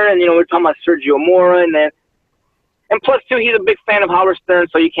Contender, and we're talking about Sergio Mora, and plus too, he's a big fan of Howard Stern,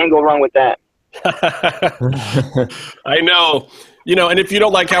 so you can't go wrong with that. I know, and if you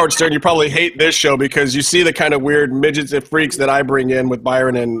don't like Howard Stern, you probably hate this show because you see the kind of weird midgets and freaks that I bring in with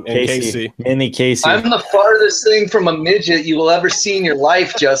Byron and Casey. Casey. I'm the farthest thing from a midget you will ever see in your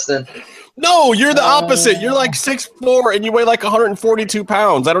life, Justin. No, you're the opposite. You're like 6'4" and you weigh like 142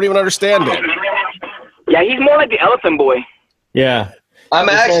 pounds. I don't even understand it. Yeah, he's more like the Elephant Boy. Yeah. I'm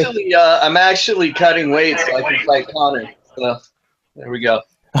actually cutting weights so I can fight Konnan. So there we go.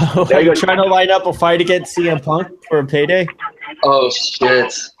 Oh, are you trying to line up a fight against CM Punk for a payday? Oh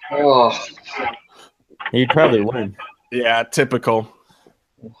shit. Oh. You'd probably win. Yeah, typical.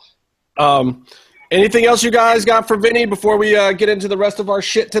 Anything else you guys got for Vinny before we get into the rest of our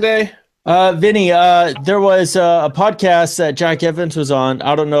shit today? Vinny, there was a podcast that Jack Evans was on.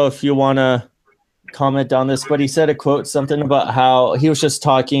 I don't know if you want to comment on this, but he said a quote, something about how he was just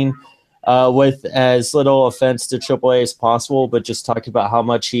talking with as little offense to AAA as possible, but just talking about how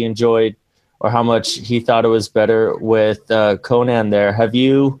much he enjoyed or how much he thought it was better with Konnan there.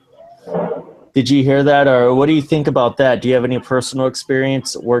 Did you hear that, or what do you think about that? Do you have any personal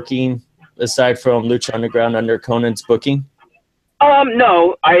experience working aside from Lucha Underground under Konnan's booking?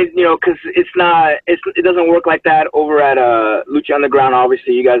 No, because it doesn't work like that over at Lucha Underground.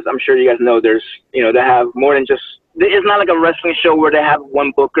 Obviously, I'm sure you guys know there's, they have more than just. It's not like a wrestling show where they have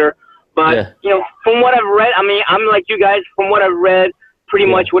one booker. But from what I've read, I mean, I'm like you guys. From what I've read, pretty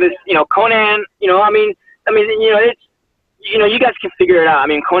much what is, Konnan. It's, you guys can figure it out. I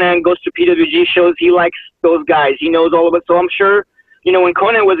mean, Konnan goes to PWG shows. He likes those guys. He knows all of it. So I'm sure, when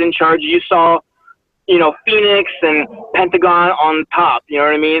Konnan was in charge, you saw. Phoenix and Pentagon on top, you know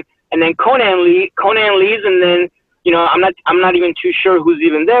what I mean? And then Konnan leaves, and then, I'm not even too sure who's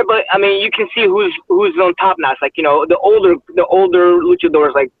even there, but I mean, you can see who's on top now. It's like, the older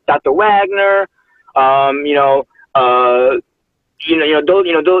luchadors like Dr. Wagner, those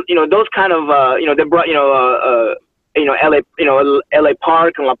kind of, they brought, LA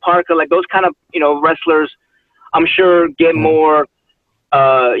Park and La Parca, like those kind of, wrestlers, I'm sure get more,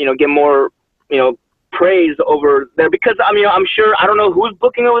 praise over there, because I'm sure, I don't know who's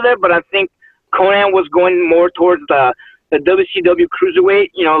booking over there, but I think Konnan was going more towards the WCW cruiserweight,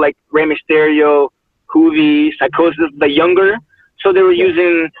 like Rey Mysterio, Hoovy, Psychosis, the younger. So they were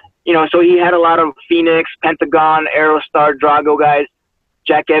using, so he had a lot of Phoenix, Pentagon, Aerostar, Drago guys,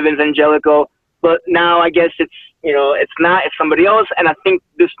 Jack Evans, Angelico. But now I guess it's somebody else. And I think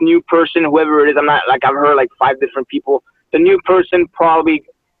this new person, whoever it is, I've heard like 5 different people. The new person probably,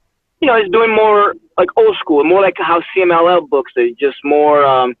 is doing more like old school, more like how CMLL books it, just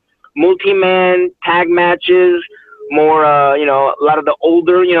more multi-man tag matches, more a lot of the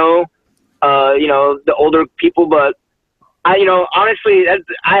older, the older people. But I, honestly,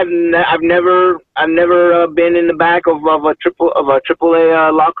 I've never been in the back of a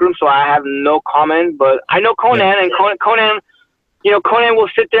AAA locker room, so I have no comment. But I know Konnan, and Konnan will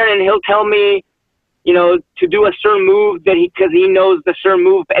sit there and he'll tell me, to do a certain move because he knows the certain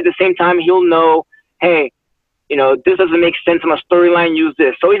move. At the same time, he'll know, hey, this doesn't make sense on a storyline. Use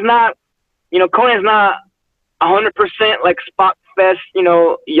this. So he's not, Konnan's not 100% like Spot Fest,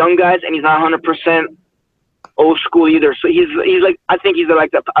 young guys, and he's not 100% old school either. So he's like, I think he's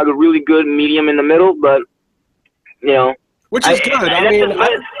like a really good medium in the middle, but which is good.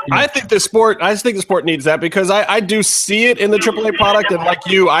 I think the sport needs that, because I do see it in the AAA product, and like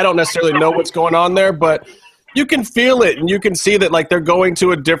you, I don't necessarily know what's going on there, but you can feel it and you can see that like they're going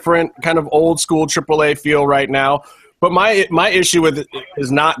to a different kind of old school AAA feel right now. But my issue with it is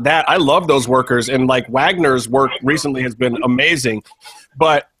not that. I love those workers, and like Wagner's work recently has been amazing.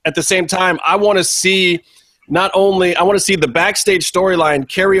 But at the same time, I want to see the backstage storyline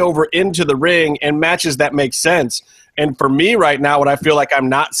carry over into the ring and matches that make sense. And for me right now, what I feel like I'm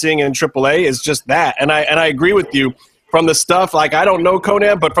not seeing in AAA is just that. And I agree with you from the stuff, like I don't know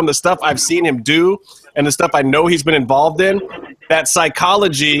Konnan, but from the stuff I've seen him do and the stuff I know he's been involved in, that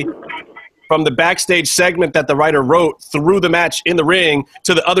psychology from the backstage segment that the writer wrote through the match in the ring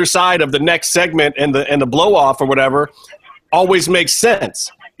to the other side of the next segment and the blow off or whatever always makes sense,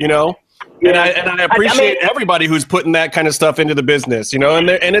 Yeah. And I appreciate everybody who's putting that kind of stuff into the business, and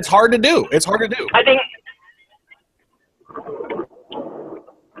it's hard to do. It's hard to do. I think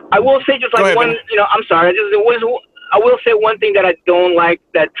I will say just like ahead, one, man. I'm sorry. I will say one thing that I don't like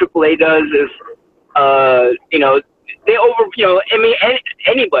that AAA does is, they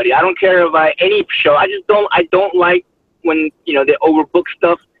anybody. I don't care about any show. I don't like when, they overbook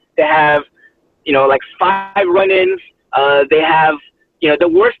stuff. They have, like 5 run-ins. They have, the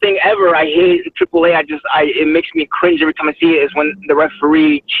worst thing ever I hate in AAA. It makes me cringe every time I see it is when the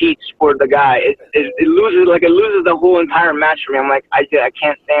referee cheats for the guy. It loses the whole entire match for me. I'm like, I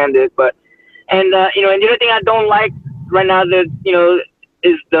can't stand it. But, and the other thing I don't like right now that,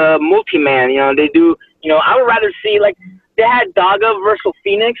 is the multi-man. They do, I would rather see, like, they had Daga versus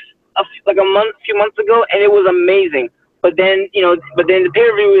Phoenix a few months ago, and it was amazing. But then, the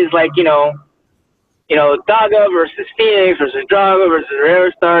pay-per-view is like, Daga versus Phoenix versus Drago versus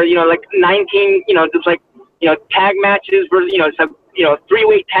Aerostar, like 19, just like, tag matches versus, it's like,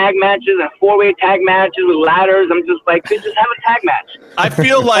 3-way tag matches and 4-way tag matches with ladders. I'm just like, just have a tag match. I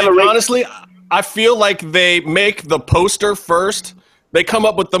feel like, honestly, they make the poster first. They come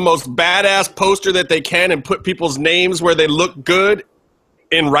up with the most badass poster that they can and put people's names where they look good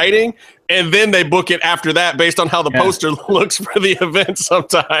in writing, and then they book it after that based on how the poster looks for the event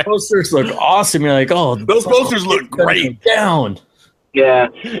sometimes. Posters look awesome. You're like, oh, those posters look great. Down. Yeah.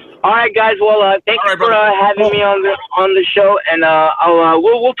 All right, guys. Well, thank you for having me on the show, and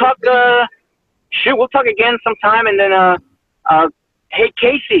we'll talk. We'll talk again sometime, and then hey,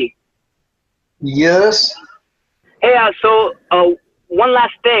 Casey. Yes. Hey, so one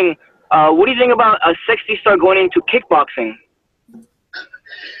last thing. What do you think about a sexy star going into kickboxing?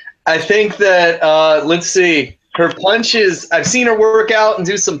 I think that, let's see. Her punches, I've seen her work out and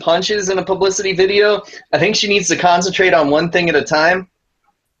do some punches in a publicity video. I think she needs to concentrate on one thing at a time.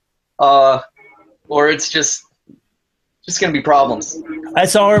 Or it's just going to be problems. I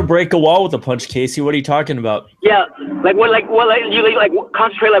saw her break a wall with a punch, Casey. What are you talking about? Yeah, like what? Like you like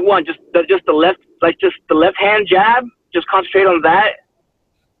concentrate like one, just the left hand jab. Just concentrate on that.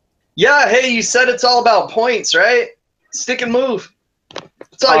 Yeah. Hey, you said it's all about points, right? Stick and move.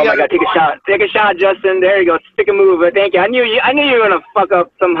 That's all Oh you my God, take a shot. Take a shot, Justin. There you go. Stick and move. Thank you. I knew you were gonna fuck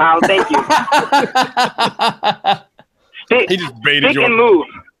up somehow. Thank you. He just baited you. Stick and move.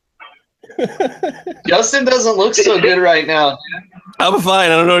 Justin doesn't look so good right now. I'm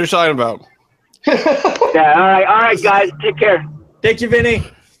fine. I don't know what you're talking about. Yeah. All right, guys. Take care. Thank you, Vinny.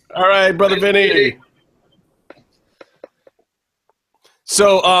 All right, brother Vinny.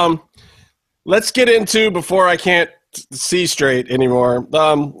 So, let's get into, before I can't see straight anymore,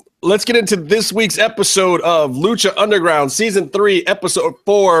 let's get into this week's episode of Lucha Underground, Season 3, Episode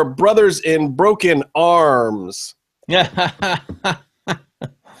 4, Brothers in Broken Arms. Why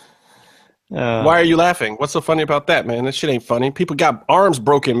are you laughing? What's so funny about that, man? That shit ain't funny. People got arms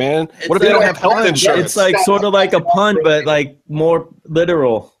broken, man. What if they don't have health insurance? It's like sort of like a pun, but like more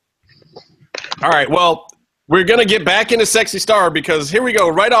literal. All right, well, we're going to get back into Sexy Star because here we go,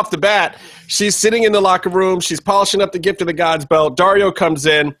 right off the bat. She's sitting in the locker room. She's polishing up the Gift of the Gods belt. Dario comes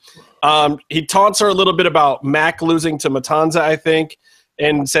in. He taunts her a little bit about Mac losing to Matanza, I think,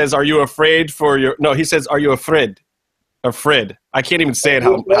 and says, "Are you afraid for your—" No, he says, "Are you afraid?" Afraid. I can't even say it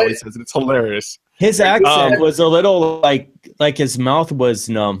how he says it. It's hilarious. His accent was a little like his mouth was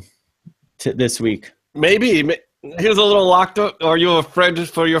numb this week. Maybe he was a little locked up. Are you afraid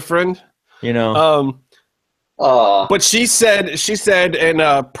for your friend? You know. But she said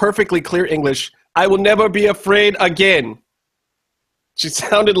in perfectly clear English, "I will never be afraid again." She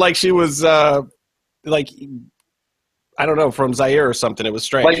sounded like she was like, I don't know, from Zaire or something. It was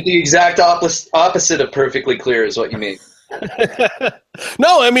strange. Like the exact opposite of perfectly clear is what you mean.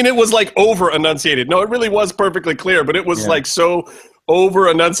 No, I mean, it was like over enunciated. No, it really was perfectly clear, but it was like so over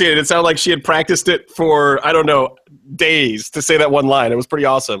enunciated. It sounded like she had practiced it for, I don't know, days to say that one line. It was pretty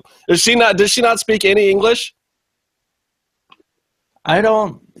awesome. Does she not speak any English?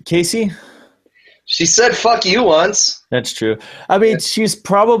 Casey? She said "fuck you" once. That's true. I mean, she's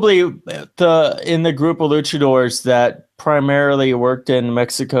probably in the group of luchadors that primarily worked in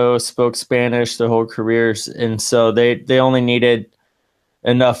Mexico, spoke Spanish their whole careers, and so they only needed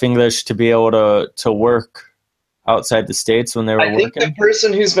enough English to be able to work outside the States when they were working. I think the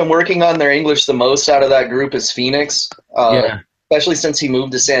person who's been working on their English the most out of that group is Phoenix, especially since he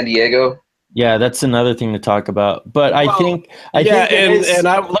moved to San Diego. Yeah, that's another thing to talk about. But I think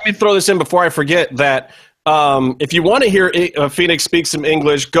let me throw this in before I forget that if you want to hear Phoenix speak some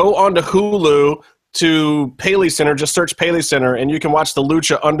English, go on to Hulu to Paley Center. Just search Paley Center, and you can watch the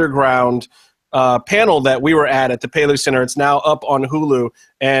Lucha Underground panel that we were at the Paley Center. It's now up on Hulu,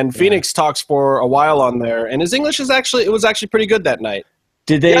 and Phoenix talks for a while on there. And his English was actually pretty good that night.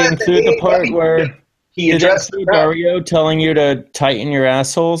 Did they include the part where he addressed Dario telling you to tighten your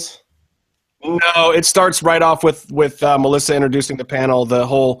assholes? No, it starts right off with Melissa introducing the panel. The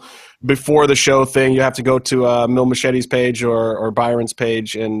whole before the show thing, you have to go to Mil Machete's page or Byron's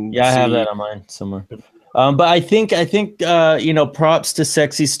page, and I have that on mine somewhere. But I think props to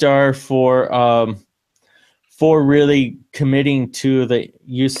Sexy Star for really committing to the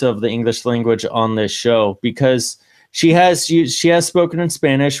use of the English language on this show, because she has spoken in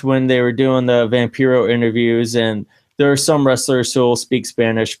Spanish when they were doing the Vampiro interviews, and there are some wrestlers who will speak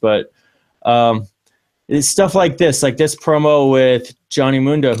Spanish, but it's stuff like this promo with Johnny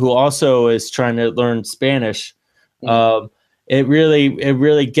Mundo, who also is trying to learn Spanish. It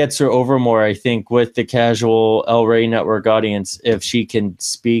really gets her over more, I think, with the casual El Rey Network audience if she can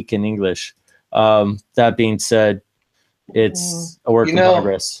speak in English. That being said, it's a work in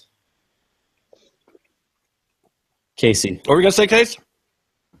progress. Casey. What were we going to say, Case?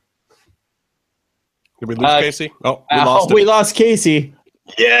 Did we lose Casey? Oh, we lost him. We lost Casey.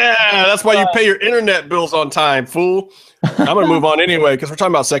 Yeah, that's why you pay your internet bills on time, fool. I'm going to move on anyway because we're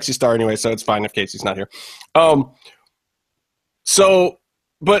talking about Sexy Star anyway, so it's fine if Casey's not here.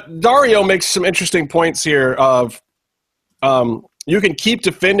 But Dario makes some interesting points here of you can keep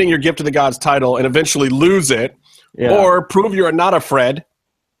defending your Gift of the Gods title and eventually lose it, or prove you're not a Fred.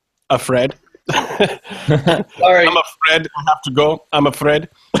 A Fred. Sorry. I'm a Fred. I have to go. I'm a Fred.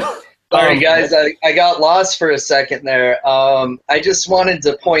 Sorry, guys. I got lost for a second there. I just wanted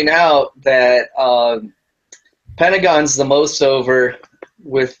to point out that Pentagon's the most over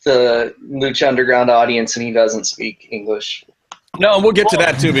with the Lucha Underground audience, and he doesn't speak English. No, we'll get to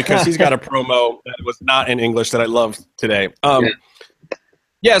that too because he's got a promo that was not in English that I loved today.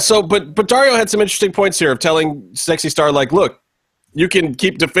 Yeah. So, but Dario had some interesting points here of telling Sexy Star, like, look, you can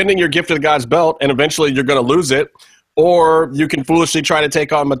keep defending your Gift of the Gods belt, and eventually you're going to lose it, or you can foolishly try to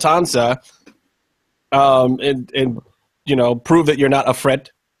take on Matanza, and prove that you're not a threat.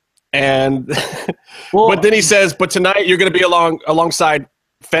 And but then he says, but tonight you're going to be alongside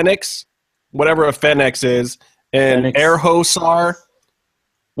Phoenix, whatever a Phoenix is, and Erhosar.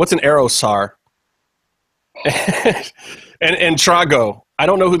 What's an Erhosar? and Trago. I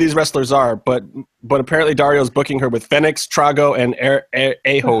don't know who these wrestlers are, but apparently Dario's booking her with Phoenix, Trago, and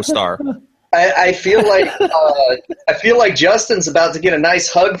Erhosar. I feel like Justin's about to get a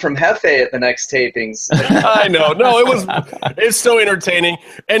nice hug from Hefe at the next tapings. I know. No, it's so entertaining.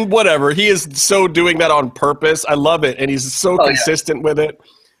 And whatever. He is so doing that on purpose. I love it. And he's so consistent with it.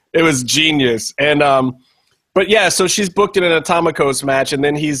 It was genius. And but yeah, so she's booked in an Atomicos match, and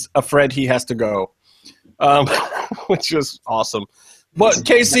then he's afraid he has to go. Which is awesome. But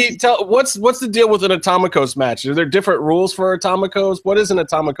Casey, what's the deal with an Atomicos match? Are there different rules for Atomicos? What is an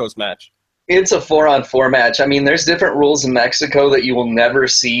Atomicos match? It's a 4-on-4 match. I mean, there's different rules in Mexico that you will never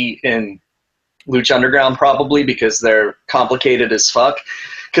see in Lucha Underground probably because they're complicated as fuck.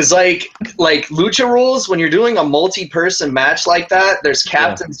 Because like Lucha rules, when you're doing a multi-person match like that, there's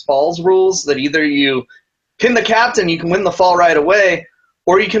captain's falls rules that either you pin the captain, you can win the fall right away,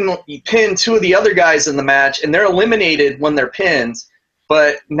 or you can pin two of the other guys in the match, and they're eliminated when they're pinned.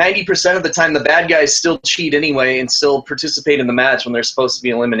 But 90% of the time, the bad guys still cheat anyway and still participate in the match when they're supposed to be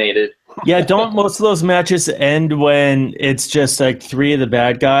eliminated. Yeah, don't most of those matches end when it's just like three of the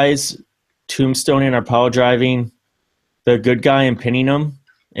bad guys tombstoning or power driving the good guy and pinning him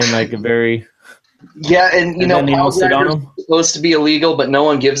in like a very... Yeah, and pile drivers are supposed to be illegal, but no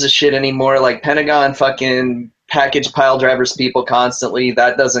one gives a shit anymore. Like Pentagon fucking package pile drivers people constantly.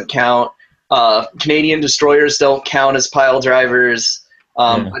 That doesn't count. Canadian destroyers don't count as pile drivers.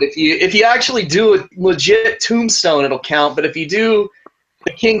 But if you actually do a legit tombstone, it'll count. But if you do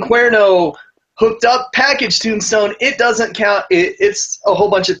the King Cuerno hooked up package tombstone, it doesn't count. It's a whole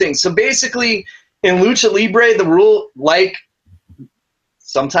bunch of things. So basically, in Lucha Libre, the rule, like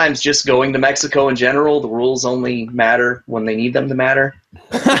sometimes just going to Mexico in general, the rules only matter when they need them to matter.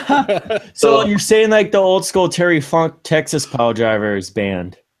 So you're saying like the old school Terry Funk Texas pile driver is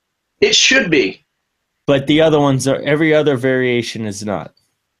banned? It should be. But the other ones are, every other variation is not.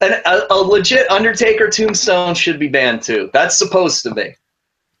 And a legit Undertaker tombstone should be banned too. That's supposed to be.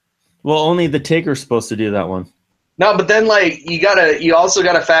 Well, only the Taker's supposed to do that one. No, but then like you also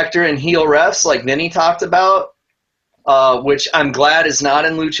gotta factor in heel refs like Vinny talked about, which I'm glad is not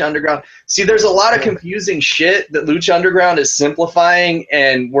in Lucha Underground. See, there's a lot of confusing shit that Lucha Underground is simplifying,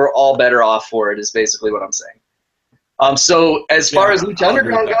 and we're all better off for it. Is basically what I'm saying. So as far as Lucha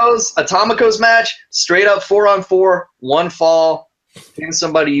Underground goes, Atomicos match, straight up 4-on-4, one fall, pin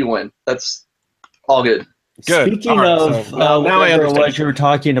somebody, you win. That's all good. Good. Speaking of now I understand what you were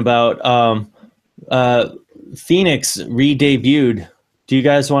talking about, Phoenix re-debuted. Do you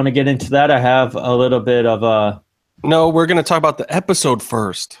guys want to get into that? I have a little bit of a... No, we're going to talk about the episode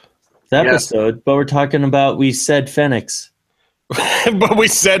first. But we're talking about We Said Phoenix. But we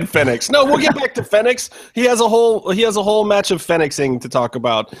said Phoenix. No, we'll get back to Phoenix. He has a whole match of Phoenixing to talk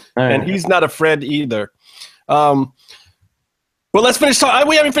about, and he's not a Fred either. Well, let's finish talking.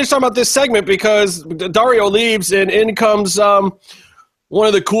 We haven't finished talking about this segment because Dario leaves, and in comes one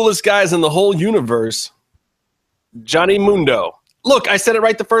of the coolest guys in the whole universe, Johnny Mundo. Look, I said it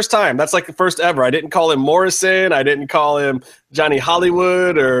right the first time. That's like the first ever. I didn't call him Morrison. I didn't call him Johnny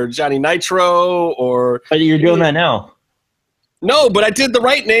Hollywood or Johnny Nitro or. But you're doing that now. No, but I did the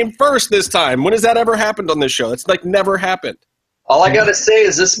right name first this time. When has that ever happened on this show? It's like never happened. All I got to say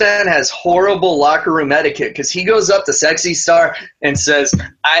is this man has horrible locker room etiquette because he goes up to Sexy Star and says,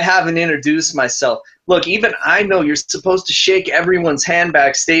 I haven't introduced myself. Look, even I know you're supposed to shake everyone's hand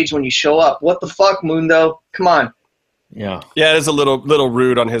backstage when you show up. What the fuck, Mundo? Come on. Yeah. Yeah, it is a little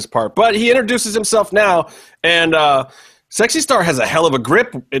rude on his part. But he introduces himself now, and Sexy Star has a hell of a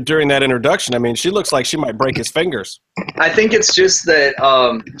grip during that introduction. I mean, she looks like she might break his fingers. I think it's just that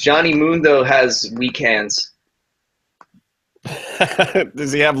Johnny Mundo has weak hands.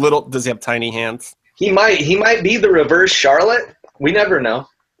 Does he have tiny hands? He might be the reverse Charlotte. We never know.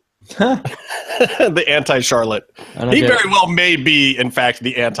 The anti-Charlotte. He very well may be, in fact,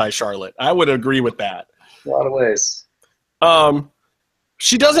 the anti-Charlotte. I would agree with that. A lot of ways.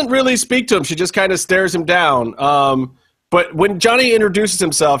 She doesn't really speak to him. She just kind of stares him down. But when Johnny introduces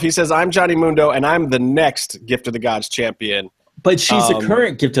himself, he says, I'm Johnny Mundo, and I'm the next Gift of the Gods champion. But she's the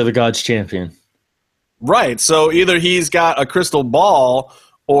current Gift of the Gods champion. Right. So either he's got a crystal ball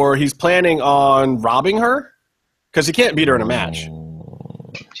or he's planning on robbing her because he can't beat her in a match.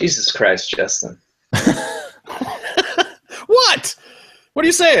 Jesus Christ, Justin. What? What are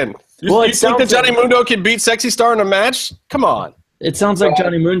you saying? You think that Johnny Mundo can beat Sexy Star in a match? Come on. It sounds like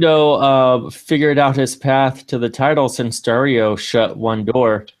Johnny Mundo figured out his path to the title since Dario shut one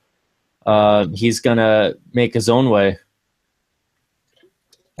door. He's going to make his own way.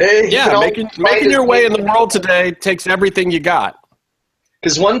 Hey, yeah, making your way in the world today takes everything you got.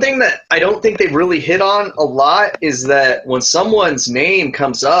 Because one thing that I don't think they've really hit on a lot is that when someone's name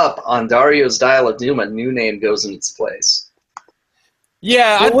comes up on Dario's Dial of Doom, a new name goes in its place.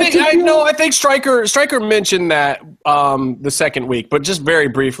 Yeah, I think Stryker mentioned that the second week, but just very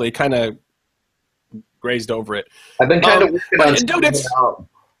briefly, kind of grazed over it. I've been kind of working on dude,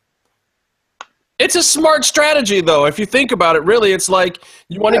 it's a smart strategy, though. If you think about it, really, it's like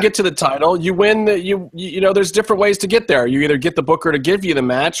you want to get to the title. You win. You know, there's different ways to get there. You either get the booker to give you the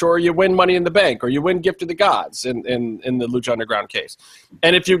match, or you win Money in the Bank, or you win Gift of the Gods in the Lucha Underground case.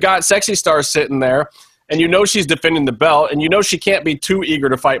 And if you've got Sexy Star sitting there, and you know she's defending the belt, and you know she can't be too eager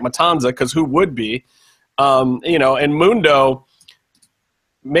to fight Matanza, because who would be? You know, and Mundo,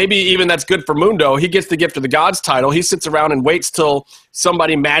 maybe even that's good for Mundo. He gets the Gift of the Gods title. He sits around and waits till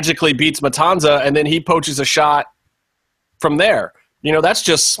somebody magically beats Matanza, and then he poaches a shot from there. You know, that's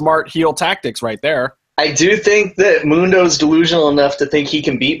just smart heel tactics right there. I do think that Mundo's delusional enough to think he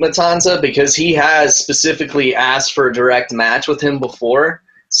can beat Matanza because he has specifically asked for a direct match with him before.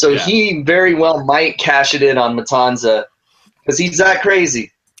 So he very well might cash it in on Matanza because he's that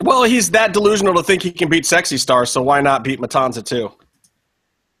crazy. Well, he's that delusional to think he can beat Sexy Star, so why not beat Matanza too?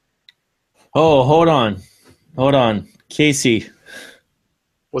 Oh, hold on. Casey.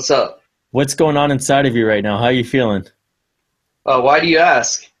 What's up? What's going on inside of you right now? How are you feeling? Why do you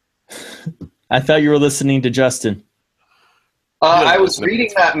ask? I thought you were listening to Justin. I was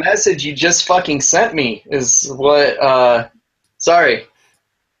reading that message you just fucking sent me is what, sorry.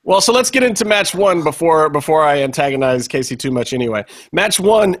 Well, so let's get into match one before I antagonize Casey too much anyway. Match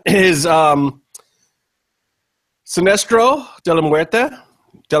one is Sinestro de la Muerte?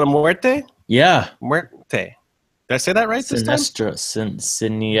 Yeah. Muerte. Did I say that right this time?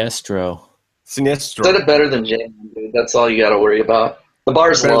 Sinestro. Said it better than J-Man, dude. That's all you got to worry about. The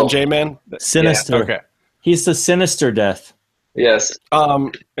bar's better low. Than J-Man? Sinister. Yeah, okay. He's the sinister death. Yes.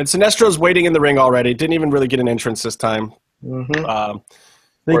 And Sinestro's waiting in the ring already. Didn't even really get an entrance this time. Mm-hmm.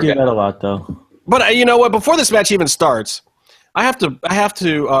 They do that a lot, though. But you know what? Before this match even starts, I have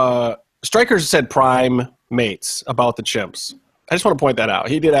to. Stryker said prime mates about the chimps. I just want to point that out.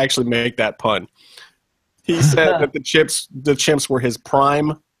 He did actually make that pun. He said that the chimps were his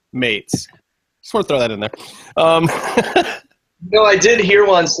prime mates. Just want to throw that in there. No, I did hear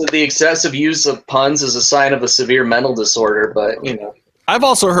once that the excessive use of puns is a sign of a severe mental disorder, but you know. I've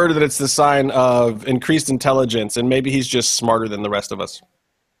also heard that it's the sign of increased intelligence, and maybe he's just smarter than the rest of us.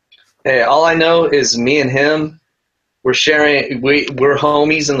 Hey, all I know is me and him, we're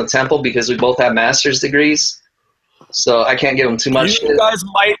homies in the temple because we both have master's degrees. So I can't give him too much shit. You guys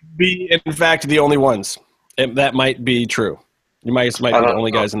might be, in fact, the only ones. That might be true. You might be the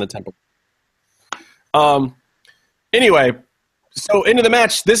only guys in the temple. Anyway, so into the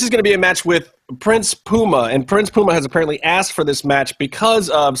match. This is going to be a match with Prince Puma, and Prince Puma has apparently asked for this match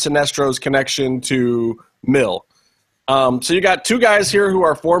because of Sinestro's connection to Mill. So you got two guys here who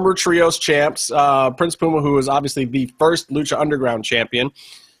are former trios champs. Prince Puma, who is obviously the first Lucha Underground champion.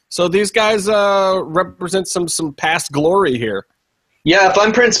 So these guys represent some past glory here. Yeah, if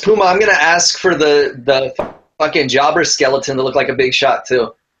I'm Prince Puma, I'm going to ask for the fucking jobber skeleton to look like a big shot,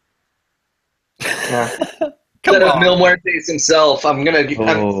 too. Yeah. Instead of Mil Muertes himself, I'm going to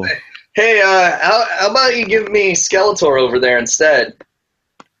say, hey, how about you give me Skeletor over there instead?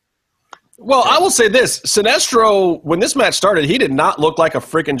 Well, I will say this. Sinestro, when this match started, he did not look like a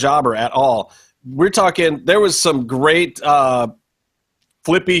freaking jobber at all. We're talking, there was some great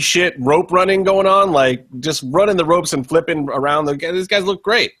flippy shit rope running going on, like just running the ropes and flipping around. These guys look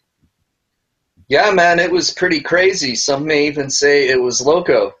great. Yeah, man, it was pretty crazy. Some may even say it was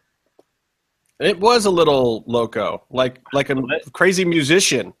loco. It was a little loco, like a crazy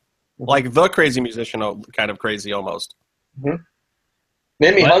musician, like the crazy musician, kind of crazy almost. Mm-hmm.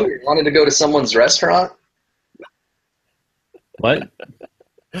 Made me hungry. Wanted to go to someone's restaurant. What?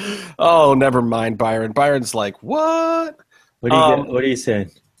 Oh, never mind, Byron. Byron's like, what? What are you saying?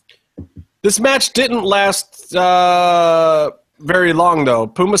 This match didn't last very long, though.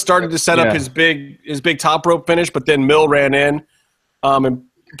 Puma started to set up his big top rope finish, but then Mill ran in, and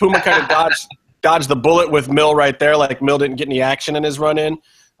Puma kind of dodged the bullet with Mill right there. Like Mill didn't get any action in his run in,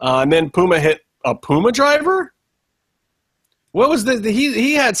 and then Puma hit a Puma driver? What was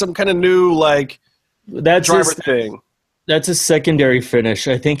he had some kind of new driver thing. That's a secondary finish.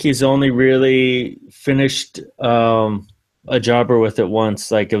 I think he's only really finished a jobber with it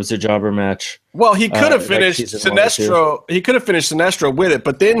once. Like it was a jobber match. Well, he could have finished Sinestro. He could have finished Sinestro with it,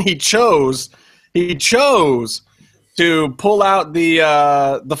 but then he chose to pull out the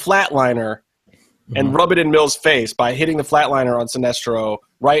flatliner and rub it in Mill's face by hitting the flatliner on Sinestro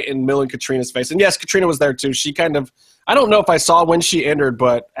right in Mill and Katrina's face. And yes, Katrina was there too. She kind of, I don't know if I saw when she entered,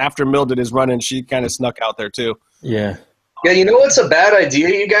 but after Mill did his run-in, she kind of snuck out there too. Yeah. Yeah, you know what's a bad idea,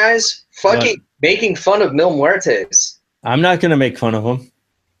 you guys? Fucking making fun of Mil Muertes. I'm not going to make fun of him.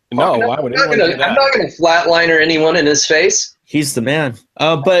 No, why would anyone do that? I'm not going to flatliner anyone in his face. He's the man.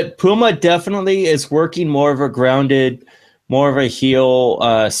 But Puma definitely is working more of a grounded, more of a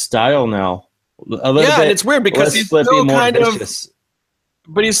heel style now. A little bit, and it's weird because he's still kind vicious.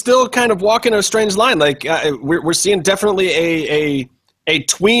 But he's still kind of walking a strange line. Like we're seeing definitely a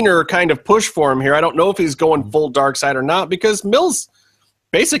tweener kind of push for him here. I don't know if he's going full dark side or not because Mill's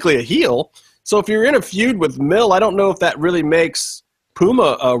basically a heel. So if you're in a feud with Mill, I don't know if that really makes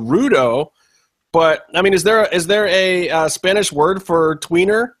Puma a rudo. But I mean, is there a Spanish word for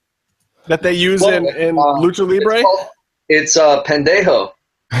tweener that they use in Lucha Libre? It's pendejo.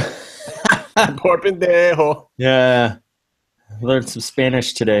 Por pendejo. Yeah, I learned some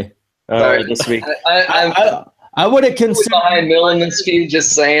Spanish today. This week. I would have considered behind Mill in this feud.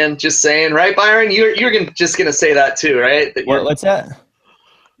 Just saying, right, Byron? You're just gonna say that too, right? What's that?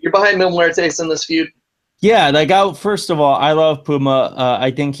 You're behind Mil Muertes in this feud. Yeah, first of all, I love Puma.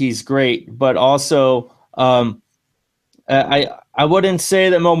 I think he's great, but also, I wouldn't say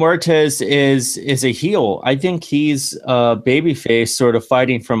that Mil Muertes is a heel. I think he's a babyface, sort of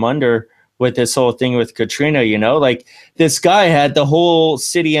fighting from under with this whole thing with Katrina. You know, like this guy had the whole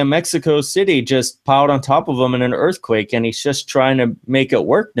city of Mexico City just piled on top of him in an earthquake, and he's just trying to make it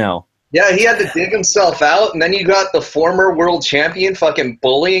work now. Yeah, he had to dig himself out, and then you got the former world champion fucking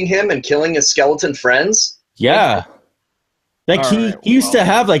bullying him and killing his skeleton friends. Yeah. Like he used to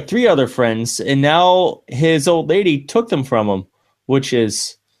have like 3 other friends, and now his old lady took them from him, which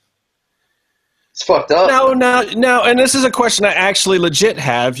is... It's fucked up. No, and this is a question I actually legit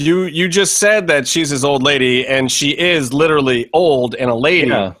have. You just said that she's his old lady, and she is literally old and a lady.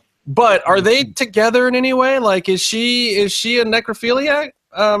 Yeah. But are they together in any way? Like, is she a necrophiliac?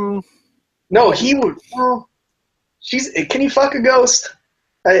 No, he would. Well, can he fuck a ghost?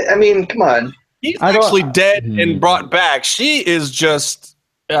 I mean, come on. He's actually dead and brought back. She is just.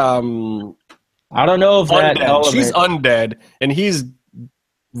 I don't know if undead. that element. She's undead, and he's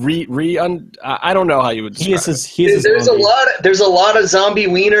I don't know how you would describe it. There's a lot of zombie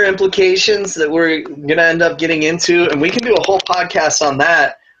wiener implications that we're gonna end up getting into, and we can do a whole podcast on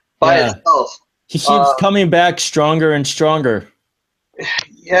that by itself. He keeps coming back stronger and stronger.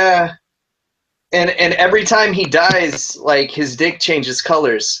 Yeah. And every time he dies, like, his dick changes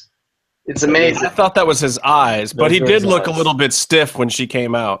colors. It's amazing. I thought that was his eyes, but he did look a little bit stiff when she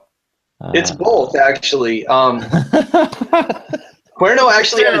came out. It's both, actually. Cuerno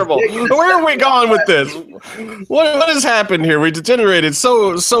actually terrible. Where are we going with this? What has happened here? We degenerated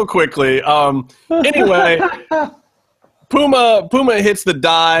so quickly. Anyway, Puma hits the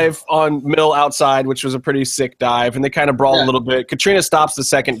dive on Mill outside, which was a pretty sick dive, and they kind of brawl a little bit. Katrina stops the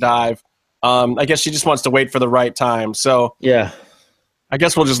second dive. I guess she just wants to wait for the right time. So yeah, I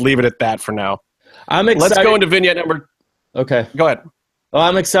guess we'll just leave it at that for now. I'm excited. Let's go into vignette number. Okay, go ahead. Well,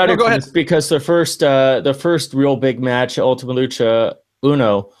 I'm excited go ahead. because the first real big match, Ultima Lucha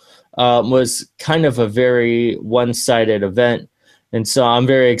Uno, was kind of a very one-sided event, and so I'm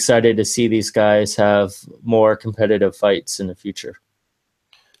very excited to see these guys have more competitive fights in the future.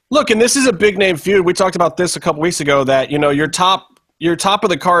 Look, and this is a big name feud. We talked about this a couple weeks ago. That your top of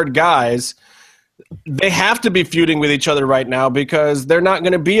the card guys, they have to be feuding with each other right now because they're not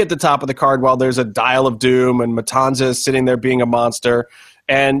going to be at the top of the card while there's a Dial of Doom and Matanza sitting there being a monster.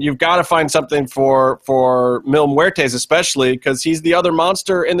 And you've got to find something for Mil Muertes, especially because he's the other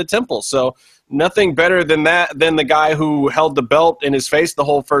monster in the temple. So nothing better than the guy who held the belt in his face the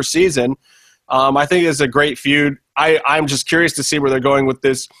whole first season. I think it's a great feud. I'm just curious to see where they're going with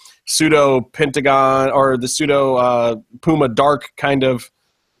this pseudo Pentagon or the pseudo Puma Dark kind of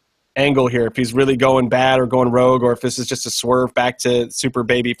angle here. If he's really going bad or going rogue, or if this is just a swerve back to super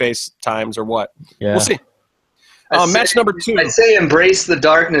babyface times or what. Yeah. We'll see. Match number 2. I'd say embrace the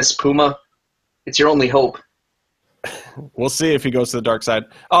darkness, Puma. It's your only hope. We'll see if he goes to the dark side.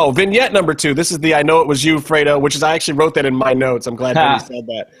 Oh, vignette number 2. This is the I Know It Was You, Fredo, which is I actually wrote that in my notes. I'm glad that you said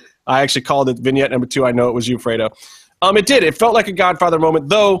that. I actually called it vignette number 2, I Know It Was You, Fredo. It did. It felt like a Godfather moment,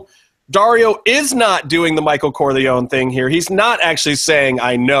 though Dario is not doing the Michael Corleone thing here. He's not actually saying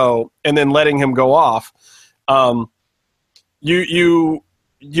 "I know" and then letting him go off. You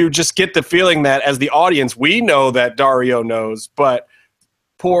just get the feeling that as the audience, we know that Dario knows, but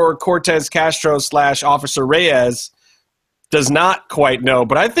poor Cortez Castro / Officer Reyes does not quite know.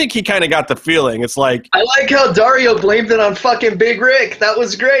 But I think he kind of got the feeling. It's like, I like how Dario blamed it on fucking Big Rick. That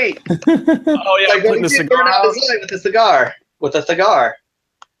was great. oh yeah, Like when he did burn out his eye with a cigar.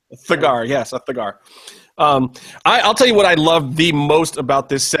 Cigar, yes, a cigar. I'll tell you what I loved the most about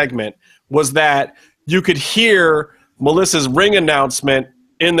this segment was that you could hear Melissa's ring announcement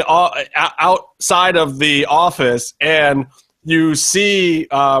in the outside of the office, and you see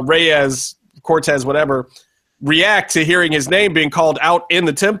Reyes, Cortez, whatever, react to hearing his name being called out in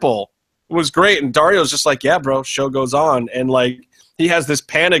the temple. It was great, and Dario's just like, yeah, bro, show goes on, and like he has this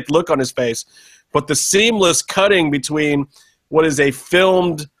panicked look on his face, but the seamless cutting between what is a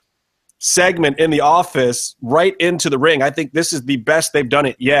filmed segment in the office right into the ring. I think this is the best they've done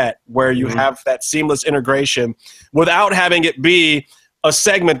it yet, where you have that seamless integration without having it be a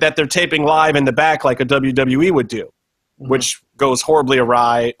segment that they're taping live in the back like a WWE would do, which goes horribly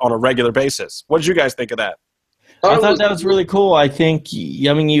awry on a regular basis. What did you guys think of that? I thought that was really cool. I think,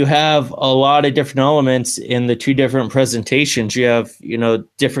 I mean, you have a lot of different elements in the two different presentations. You have,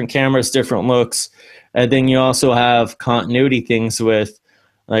 different cameras, different looks, and then you also have continuity things with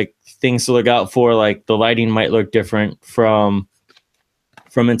like things to look out for, like the lighting might look different from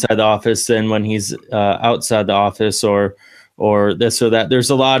inside the office than when he's outside the office, or this or that. There's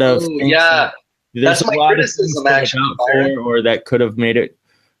a lot of that's my criticism actually, or that could have made it,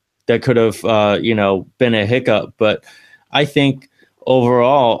 that could have been a hiccup. But I think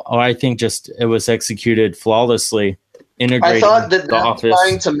overall, I think just it was executed flawlessly. I thought that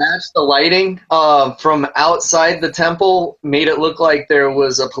trying to match the lighting from outside the temple made it look like there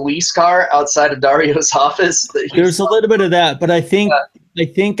was a police car outside of Dario's office. There's a little bit of that, but I think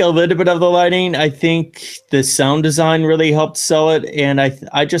a little bit of the lighting. I think the sound design really helped sell it, and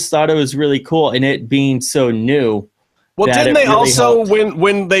I just thought it was really cool, and it being so new. Well, didn't they really also, helped.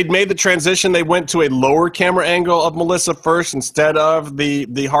 when they made the transition, they went to a lower camera angle of Melissa first instead of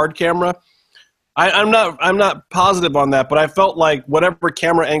the hard camera? I'm not positive on that, but I felt like whatever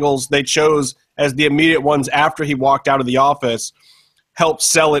camera angles they chose as the immediate ones after he walked out of the office helped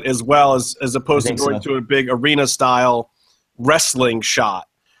sell it as well, as opposed to going to a big arena-style wrestling shot.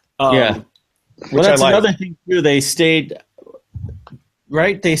 Well, that's another thing, too. They stayed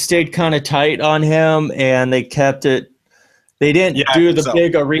kind of tight on him, and they kept it. They didn't do the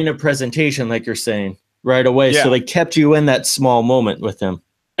big arena presentation like you're saying right away, so they kept you in that small moment with him.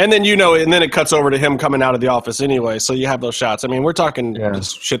 And then and then it cuts over to him coming out of the office anyway, so you have those shots. I mean, we're talking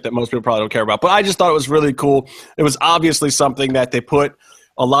just shit that most people probably don't care about. But I just thought it was really cool. It was obviously something that they put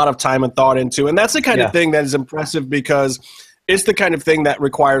a lot of time and thought into. And that's the kind of thing that is impressive because it's the kind of thing that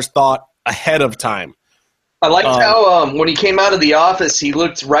requires thought ahead of time. I liked how when he came out of the office, he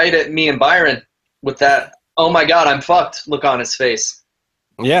looked right at me and Byron with that, oh my God, I'm fucked look on his face.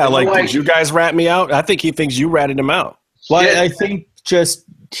 Yeah, did you guys rat me out? I think he thinks you ratted him out. Well, I think just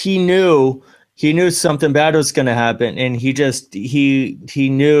he knew something bad was going to happen, and he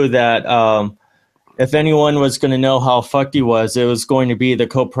knew that if anyone was going to know how fucked he was, it was going to be the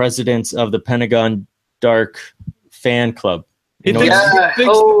co-presidents of the Pentagon Dark fan club. He thinks the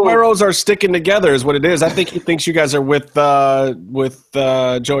Guerreros are sticking together is what it is. I think he thinks you guys are with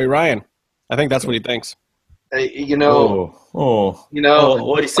Joey Ryan. I think that's what he thinks. What are you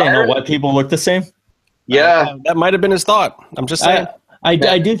saying? White people look the same? Yeah, that might have been his thought. I'm just saying.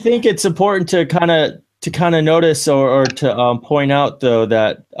 I do think it's important to kind of notice or to point out though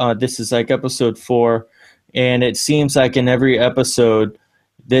that this is like episode 4, and it seems like in every episode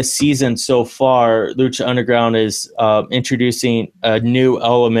this season so far, Lucha Underground is introducing a new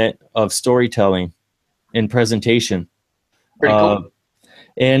element of storytelling in presentation. Pretty cool.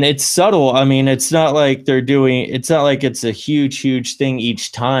 And it's subtle. I mean, it's not like it's a huge thing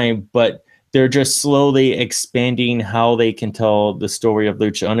each time, but they're just slowly expanding how they can tell the story of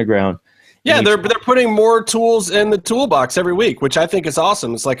Lucha Underground. Yeah, they're putting more tools in the toolbox every week, which I think is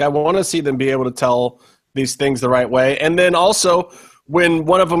awesome. It's like I want to see them be able to tell these things the right way. And then also when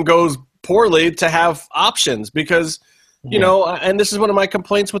one of them goes poorly, to have options because, and this is one of my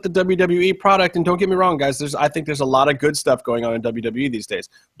complaints with the WWE product. And don't get me wrong, guys, I think there's a lot of good stuff going on in WWE these days.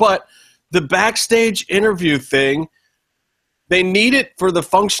 But the backstage interview thing, they need it for the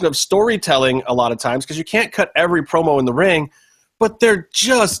function of storytelling a lot of times because you can't cut every promo in the ring, but they're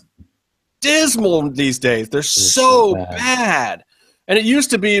just dismal these days. They're so bad. And it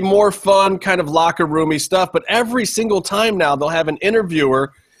used to be more fun, kind of locker roomy stuff, but every single time now they'll have an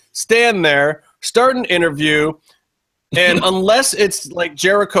interviewer stand there, start an interview, and unless it's like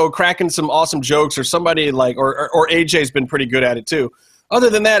Jericho cracking some awesome jokes or somebody like, or AJ's been pretty good at it too. Other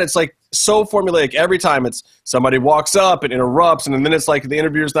than that, it's like so formulaic. Every time it's somebody walks up and interrupts, and then it's like the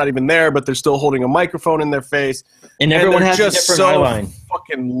interviewer's not even there, but they're still holding a microphone in their face. And everyone has a different eye line.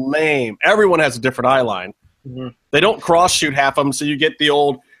 Fucking lame. Everyone has a different eye line. Mm-hmm. They don't cross shoot half of them, so you get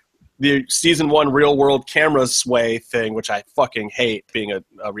the season 1 real world camera sway thing, which I fucking hate being a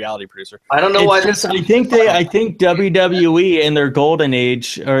reality producer. I don't know why. I think WWE in their golden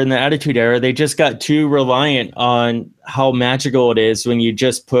age or in the Attitude Era, they just got too reliant on how magical it is when you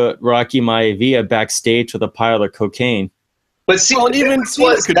just put Rocky Maivia backstage with a pile of cocaine. But see, even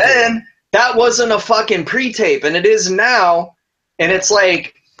was then that wasn't a fucking pre-tape, and it is now, and it's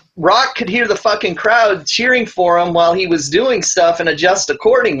like Rock could hear the fucking crowd cheering for him while he was doing stuff and adjust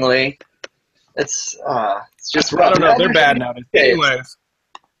accordingly. It's just rough. I don't know. They're bad now. Anyway,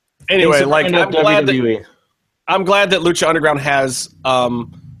 like I'm glad that Lucha Underground has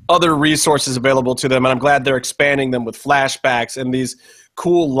other resources available to them, and I'm glad they're expanding them with flashbacks and these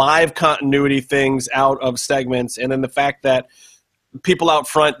cool live continuity things out of segments, and then the fact that people out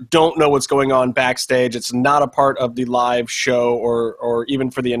front don't know what's going on backstage. It's not a part of the live show or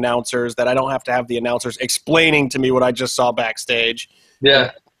even for the announcers, that I don't have to have the announcers explaining to me what I just saw backstage.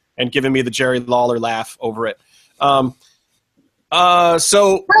 Yeah. And giving me the Jerry Lawler laugh over it. So let's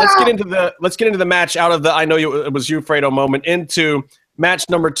get into the match out of the it was you, Fredo moment into match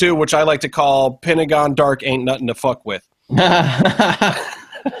number 2, which I like to call Pentagon Dark Ain't Nothing to Fuck With.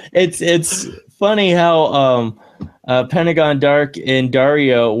 It's funny how Pentagon Dark and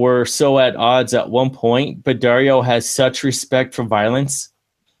Dario were so at odds at one point, but Dario has such respect for violence.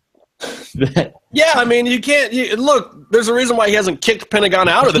 Yeah, I mean, you can't look. There's a reason why he hasn't kicked Pentagon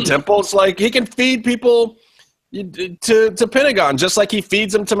out of the temple. It's like he can feed people to Pentagon, just like he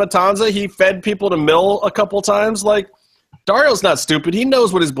feeds them to Matanza. He fed people to Mill a couple times. Like, Dario's not stupid. He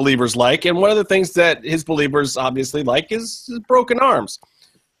knows what his believers like, and one of the things that his believers obviously like is broken arms.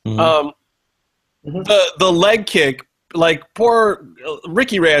 Mm-hmm. The leg kick, like, poor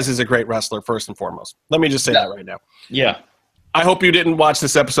Ricky Reyes is a great wrestler, first and foremost. Let me just say that right now. Yeah. I hope you didn't watch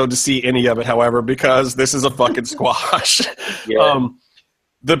this episode to see any of it, however, because this is a fucking squash. Yeah.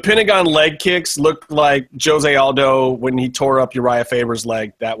 The Pentagon leg kicks looked like Jose Aldo when he tore up Uriah Faber's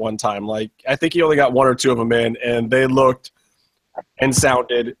leg that one time. Like, I think he only got 1 or 2 of them in, and they looked and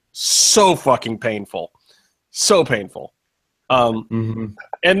sounded so fucking painful. So painful. And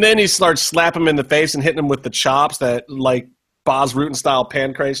then he starts slapping him in the face and hitting him with the chops, that, like, Bas Rutten style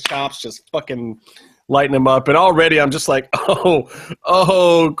pancrase chops, just fucking lighting him up. And already I'm just like,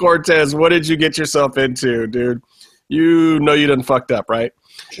 oh, Cortez, what did you get yourself into, dude? You know you done fucked up, right?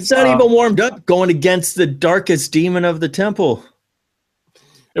 He's not even warmed up going against the darkest demon of the temple.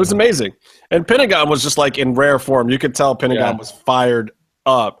 It was amazing. And Pentagon was just like in rare form. You could tell Pentagon was fired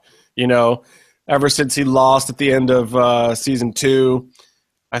up, you know, ever since he lost at the end of season 2.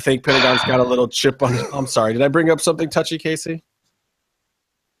 I think Pentagon's got a little chip on. I'm sorry. Did I bring up something touchy, Casey?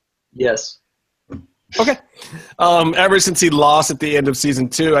 Yes. Okay. Ever since he lost at the end of season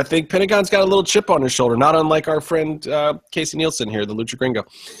 2, I think Pentagon's got a little chip on his shoulder, not unlike our friend Casey Nielsen here, the Lucha Gringo.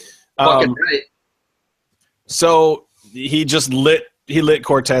 Fucking right. So he just lit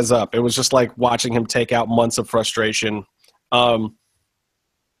Cortez up. It was just like watching him take out months of frustration. And,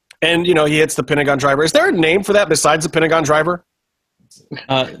 you know, he hits the Pentagon driver. Is there a name for that besides the Pentagon driver?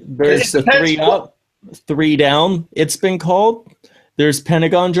 There's the 3 up, 3 down, it's been called. There's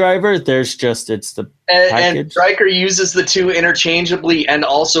Pentagon driver. There's just it's the package. And Stryker uses the 2 interchangeably and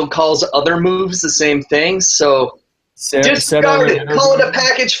also calls other moves the same thing. So discard it. Call it a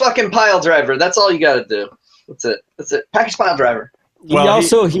package fucking pile driver. That's all you got to do. That's it. Package pile driver. He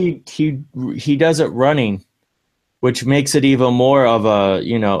does it running, which makes it even more of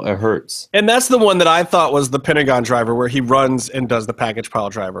a hurts. And that's the one that I thought was the Pentagon driver, where he runs and does the package pile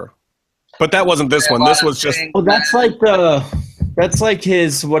driver. But that wasn't this one. This was just. Well, that's like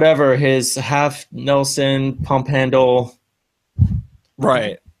his half Nelson pump handle.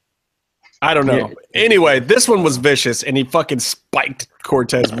 Right. I don't know. Yeah. Anyway, this one was vicious, and he fucking spiked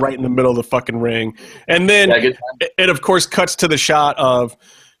Cortez right in the middle of the fucking ring. And then it of course cuts to the shot of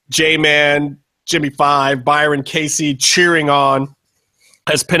J-Man, Jimmy 5, Byron, Casey cheering on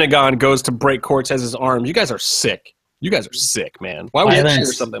as Pentagon goes to break Cortez's arm. You guys are sick. Man. Why would you cheer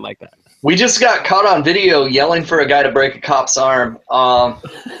something like that? We just got caught on video yelling for a guy to break a cop's arm.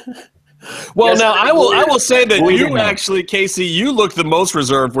 Well, now I will say that you actually, Casey, you looked the most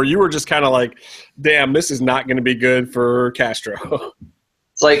reserved, where you were just kind of like, damn, this is not going to be good for Castro.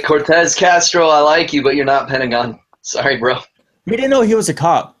 It's like, Cortez Castro, I like you, but you're not Pentagon. Sorry, bro. We didn't know he was a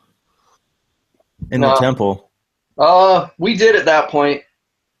cop. in the temple. We did at that point.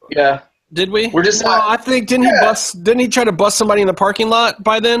 Yeah. Did we? We're just I think didn't he try to bust somebody in the parking lot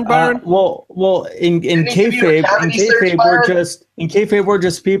by then, Byron? In kayfabe we're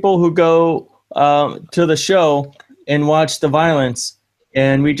just people who go to the show and watch the violence,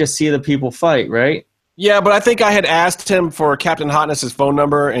 and we just see the people fight, right? Yeah, but I think I had asked him for Captain Hotness's phone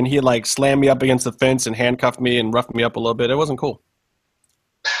number, and he like slammed me up against the fence and handcuffed me and roughed me up a little bit. It wasn't cool.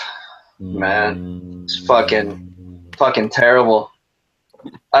 Man, it's fucking terrible.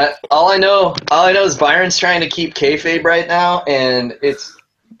 All I know is Byron's trying to keep kayfabe right now, and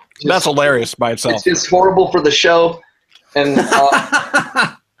that's hilarious by itself. It's just horrible for the show and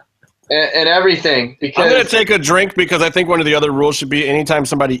and everything. Because I'm gonna take a drink because I think one of the other rules should be anytime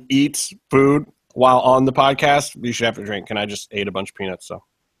somebody eats food while on the podcast, you should have to drink. And I just ate a bunch of peanuts, so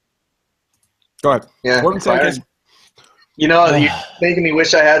go ahead. Yeah, what Byron, you're making me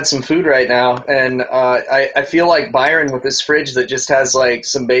wish I had some food right now, and I feel like Byron with this fridge that just has like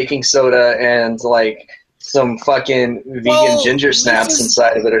some baking soda and like some fucking vegan ginger snaps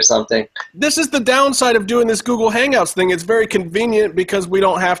inside of it or something. This is the downside of doing this Google Hangouts thing. It's very convenient because we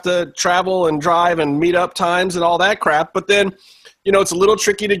don't have to travel and drive and meet up times and all that crap. But then, it's a little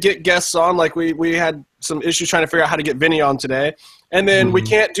tricky to get guests on. Like we had some issues trying to figure out how to get Vinny on today. And then we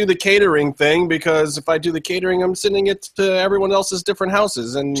can't do the catering thing because if I do the catering, I'm sending it to everyone else's different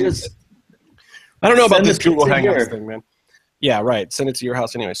houses. And I don't know about this Google Hangouts thing, man. Yeah, right. Send it to your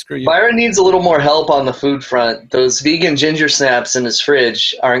house anyway. Screw you. Byron needs a little more help on the food front. Those vegan ginger snaps in his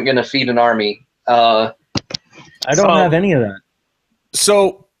fridge aren't going to feed an army. I don't have any of that.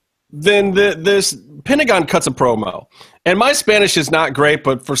 So then this Pentagon cuts a promo. And my Spanish is not great,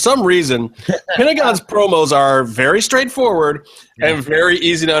 but for some reason, Pentagon's promos are very straightforward and very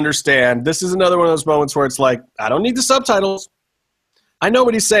easy to understand. This is another one of those moments where it's like, I don't need the subtitles. I know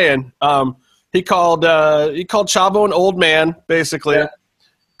what he's saying. He called Chavo an old man, basically. Yeah.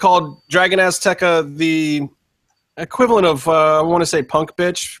 Called Dragon Azteca the equivalent of, I want to say punk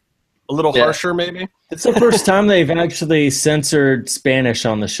bitch, a little harsher maybe. It's the first time they've actually censored Spanish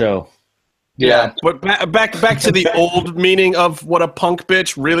on the show. Yeah, but back to the old meaning of what a punk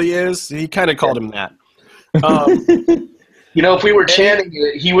bitch really is. He kind of called him that. If we were chanting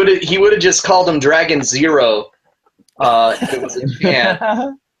it, he would have just called him Dragon Zero. If it was a chant.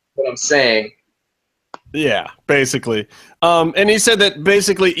 What I'm saying. Yeah, basically. And he said that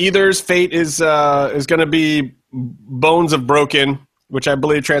basically either's fate is going to be bones of broken, which I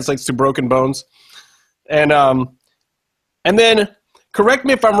believe translates to broken bones. And then correct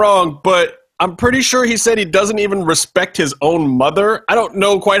me if I'm wrong, but I'm pretty sure he said he doesn't even respect his own mother. I don't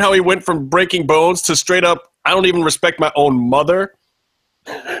know quite how he went from breaking bones to straight up, I don't even respect my own mother.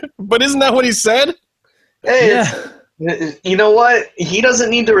 But isn't that what he said? Hey, you know what? He doesn't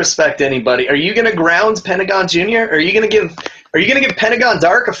need to respect anybody. Are you going to ground Pentagon Jr.? Are you going to give Pentagon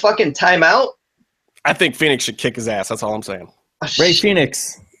Dark a fucking timeout? I think Phoenix should kick his ass. That's all I'm saying. Ray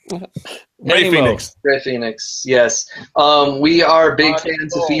Phoenix. Ray Phoenix, yes. We are big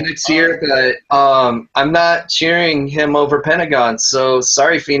fans of Phoenix here, but I'm not cheering him over Pentagon, so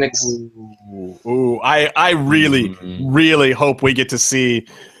sorry, Phoenix. I really, really hope we get to see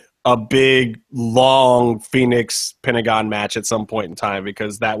a big, long Phoenix-Pentagon match at some point in time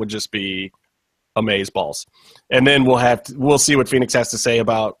because that would just be amazeballs. And then we'll see what Phoenix has to say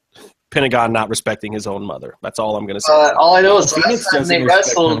about Pentagon not respecting his own mother. That's all I'm going to say. All I know is last time they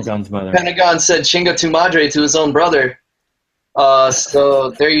wrestled, Pentagon said chinga tu madre to his own brother.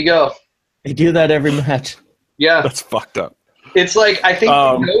 So there you go. They do that every match. Yeah. That's fucked up. It's like, I think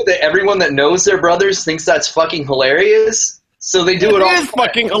they know that everyone that knows their brothers thinks that's fucking hilarious. So they do it all. It is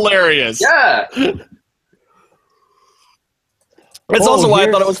fucking hilarious. Yeah. It's also why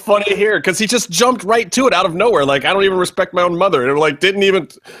I thought it was funny to hear because he just jumped right to it out of nowhere. Like, I don't even respect my own mother. And it like didn't even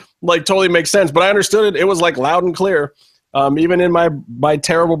like totally make sense. But I understood it. It was like loud and clear, even in my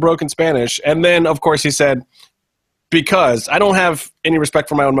terrible broken Spanish. And then, of course, he said, because I don't have any respect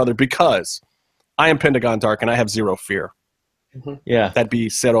for my own mother because I am Pentagon Dark and I have zero fear. Mm-hmm. Yeah. That'd be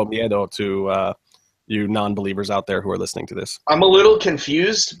cero miedo to you non-believers out there who are listening to this. I'm a little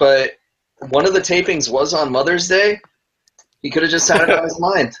confused, but one of the tapings was on Mother's Day. He could have just had it on his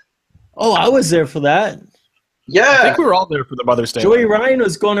mind. Oh, I was there for that. Yeah. I think we were all there for the Mother's Day. Joey Ryan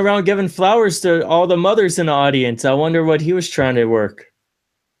was going around giving flowers to all the mothers in the audience. I wonder what he was trying to work.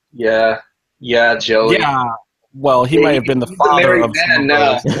 Yeah. Yeah, Joey. Yeah. Well, he might have been the father of man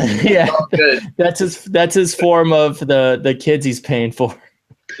now. Yeah. That's his form of the kids he's paying for.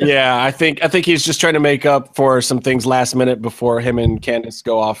 Yeah, I think he's just trying to make up for some things last minute before him and Candace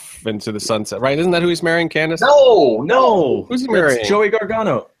go off into the sunset, right? Isn't that who he's marrying, Candace? No. Who's he marrying? Joey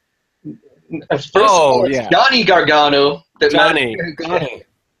Gargano. First of all, it's Johnny Gargano. Johnny.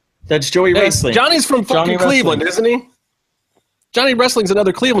 That's Joey Wrestling. Johnny's from fucking Cleveland, isn't he? Johnny Wrestling's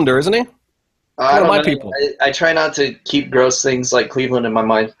another Clevelander, isn't he? I don't know. People. I try not to keep gross things like Cleveland in my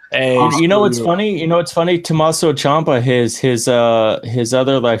mind. Hey, you know what's funny? Tommaso Ciampa, his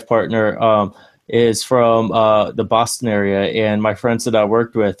other life partner, is from the Boston area, and my friends that I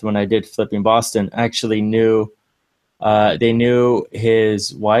worked with when I did Flipping Boston actually knew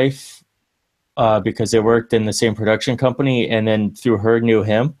his wife because they worked in the same production company, and then through her knew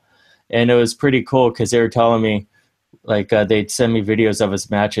him, and it was pretty cool because they were telling me like they'd send me videos of his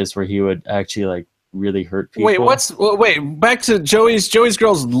matches where he would actually like really hurt people. Wait, back to Joey's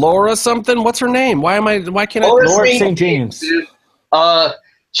girl's Laura something. What's her name? Why can't Laura St. James.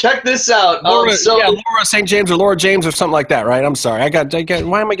 Check this out. Laura St. James or Laura James or something like that, right? I'm sorry. I got.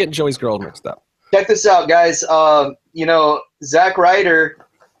 Why am I getting Joey's girl mixed up? Check this out, guys. Zack Ryder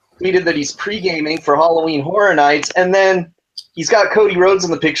tweeted that he's pre-gaming for Halloween Horror Nights, and then he's got Cody Rhodes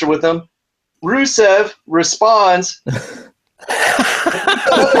in the picture with him. Rusev responds.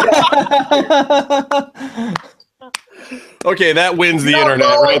 Okay, that wins the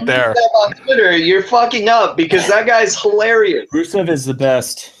internet right there. On Twitter, you're fucking up because that guy's hilarious. Rusev is the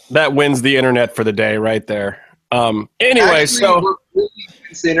best. That wins the internet for the day right there. Anyway, so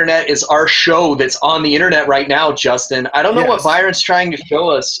the internet is our show that's on the internet right now, Justin. I don't know what Byron's trying to show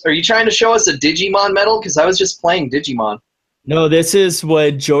us. Are you trying to show us a Digimon medal? Because I was just playing Digimon. No, this is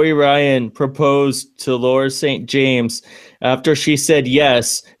what Joey Ryan proposed to Laura St. James after she said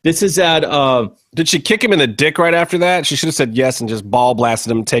yes. This is at did she kick him in the dick right after that? She should have said yes and just ball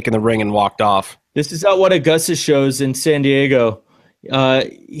blasted him, taken the ring, and walked off. This is at one of Gus's shows in San Diego.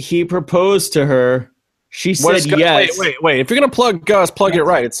 He proposed to her. She said yes. Wait. If you're gonna plug Gus, plug it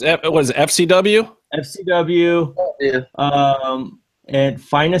right. It's what is it, FCW? FCW. And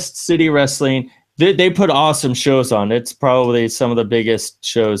Finest City Wrestling. They put awesome shows on. It's probably some of the biggest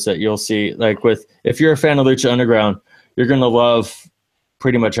shows that you'll see. Like if you're a fan of Lucha Underground, you're gonna love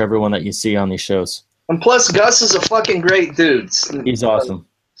pretty much everyone that you see on these shows. And plus, Gus is a fucking great dude. He's awesome.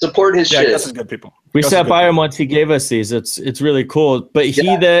 Support his shit. Gus is good people. We sat by him once he gave us these. It's really cool. But he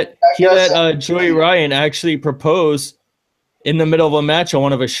let Joey Ryan actually propose in the middle of a match on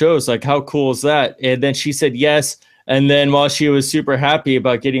one of his shows. Like, how cool is that? And then she said yes. And then while she was super happy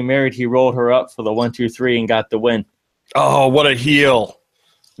about getting married, he rolled her up for the 1, 2, 3 and got the win. Oh, what a heel.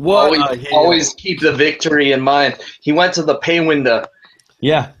 Always keep the victory in mind. He went to the pay window.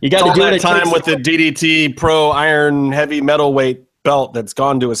 Yeah, you got to do it. Time with the DDT Pro Iron Heavy Metalweight belt that's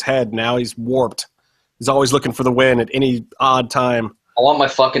gone to his head. Now he's warped. He's always looking for the win at any odd time. I want my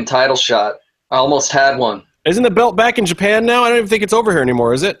fucking title shot. I almost had one. Isn't the belt back in Japan now? I don't even think it's over here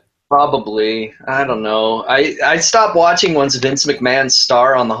anymore, is it? Probably. I don't know. I stopped watching once Vince McMahon's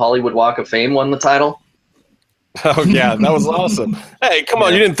star on the Hollywood Walk of Fame won the title. Oh, yeah. That was awesome. Hey, come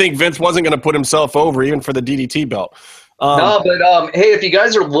on. You didn't think Vince wasn't going to put himself over even for the DDT belt. No, but hey, if you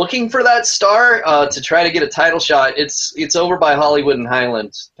guys are looking for that star to try to get a title shot, it's over by Hollywood and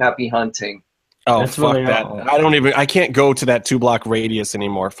Highland. Happy hunting. Oh, that's fuck really that. I can't go to that 2-block radius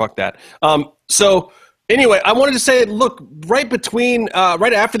anymore. Fuck that. So anyway, I wanted to say, look, right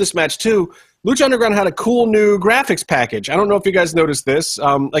after this match too, Lucha Underground had a cool new graphics package. I don't know if you guys noticed this.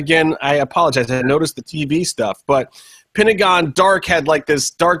 Again, I apologize. I noticed the TV stuff, but Pentagon Dark had like this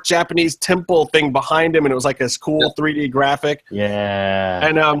dark Japanese temple thing behind him, and it was like this cool 3D graphic. Yeah.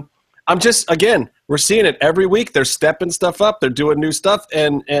 And I'm just, again, we're seeing it every week. They're stepping stuff up. They're doing new stuff.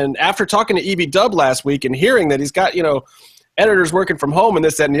 And after talking to EB Dub last week and hearing that he's got, editors working from home and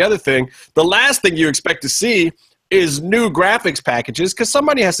this, that, and the other thing, the last thing you expect to see is new graphics packages because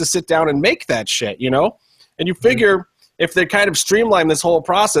somebody has to sit down and make that shit, And you figure if they kind of streamline this whole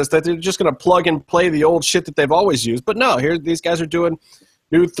process that they're just going to plug and play the old shit that they've always used. But no, here these guys are doing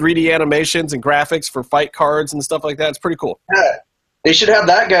new 3D animations and graphics for fight cards and stuff like that. It's pretty cool. Yeah. They should have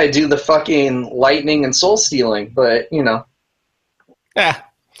that guy do the fucking lightning and soul stealing, but, Yeah.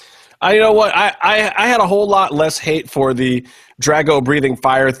 You know what? I had a whole lot less hate for the Drago breathing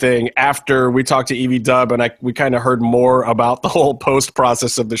fire thing after we talked to Evie Dub and we kind of heard more about the whole post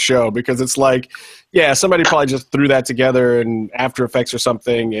process of the show because it's like, yeah, somebody probably just threw that together in After Effects or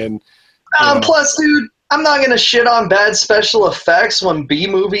something. And plus, dude, I'm not gonna shit on bad special effects when B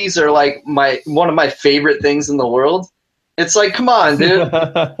movies are like one of my favorite things in the world. It's like, come on, dude.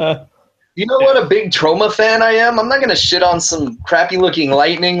 You know what a big Trauma fan I am? I'm not going to shit on some crappy-looking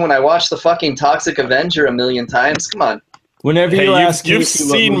lightning when I watch the fucking Toxic Avenger a million times. Come on. Whenever you've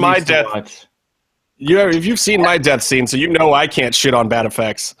seen my death. You've seen my death scene, so you know I can't shit on bad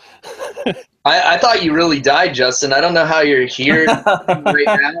effects. I thought you really died, Justin. I don't know how you're here right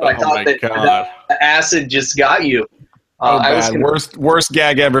now. I thought that acid just got you. Worst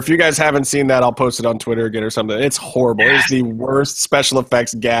gag ever. If you guys haven't seen that, I'll post it on Twitter again or something. It's horrible. It's the worst special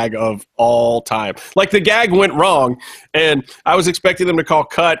effects gag of all time. Like, the gag went wrong, and I was expecting them to call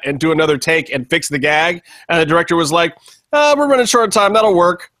cut and do another take and fix the gag, and the director was like, we're running short of time. That'll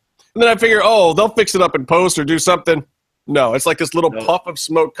work. And then I figure, they'll fix it up in post or do something. No, it's like this little puff of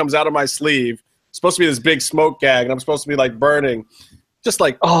smoke comes out of my sleeve. It's supposed to be this big smoke gag, and I'm supposed to be, like, burning. Just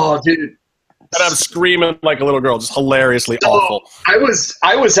like, oh, dude. And I'm screaming like a little girl, just hilariously awful. I was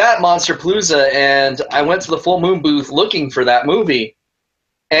at Monsterpalooza, and I went to the Full Moon booth looking for that movie.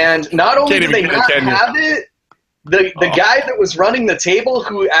 And not only did they not have it, the guy that was running the table,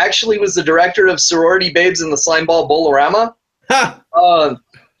 who actually was the director of Sorority Babes and the Slimeball Bolorama,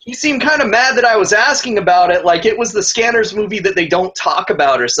 he seemed kind of mad that I was asking about it, like it was the Scanners movie that they don't talk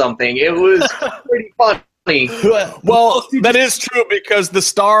about or something. It was pretty funny. Well, that is true, because the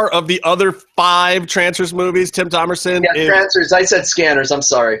star of the other 5 Trancers movies, Tim Thomerson. Yeah, Trancers. I said Scanners. I'm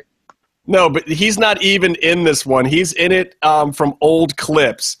sorry. No, but he's not even in this one. He's in it from old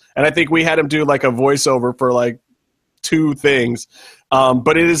clips, and I think we had him do like a voiceover for like 2 things.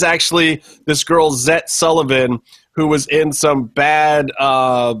 But it is actually this girl, Zette Sullivan, who was in some bad,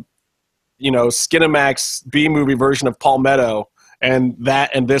 Skinamax B-movie version of Palmetto. And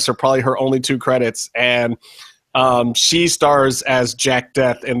that and this are probably her only 2 credits. And she stars as Jack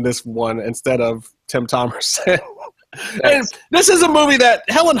Death in this one instead of Tim Thomerson. And this is a movie that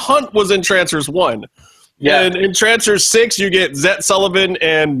Helen Hunt was in Trancers 1. Yeah. And in Trancers 6, you get Zette Sullivan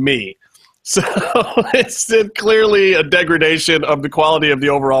and me. So it's clearly a degradation of the quality of the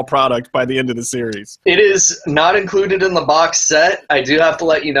overall product by the end of the series. It is not included in the box set. I do have to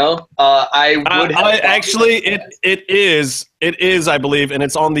let you know. It is, I believe, and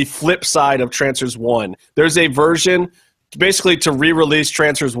it's on the flip side of Trancers 1. There's a version, basically to re-release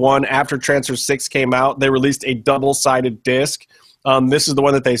Trancers 1 after Trancers 6 came out. They released a double-sided disc. This is the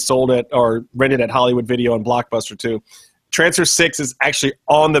one that they sold at or rented at Hollywood Video and Blockbuster too. Trancers 6 is actually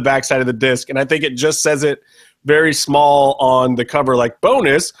on the backside of the disc, and I think it just says it very small on the cover, like,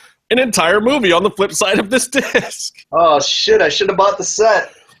 bonus, an entire movie on the flip side of this disc. Oh, shit, I should have bought the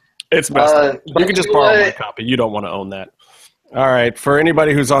set. It's messed up. You can just borrow my copy. You don't want to own that. All right, for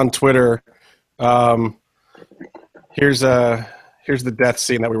anybody who's on Twitter, here's the death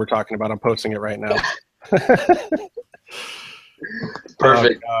scene that we were talking about. I'm posting it right now.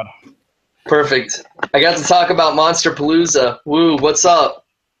 Perfect. Oh, God. Perfect. I got to talk about Monsterpalooza. Woo, what's up?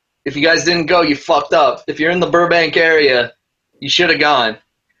 If you guys didn't go, you fucked up. If you're in the Burbank area, you should have gone.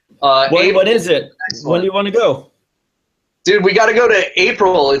 What is it? When do you want to go? Dude, we got to go to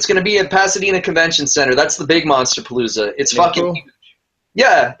April. It's going to be at Pasadena Convention Center. That's the big Monsterpalooza. It's fucking huge.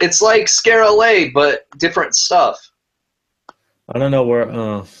 Yeah, it's like Scare LA, but different stuff. I don't know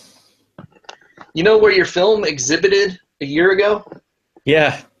where. You know where your film exhibited a year ago?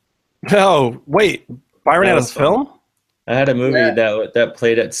 Yeah. Oh, wait. Byron had a film? I had a movie that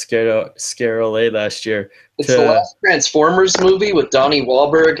played at Scare LA last year. It's the last Transformers movie with Donnie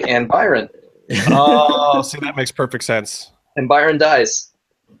Wahlberg and Byron. Oh, see, that makes perfect sense. And Byron dies.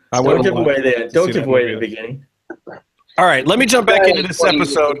 Don't give away the beginning. All right, let me jump back into this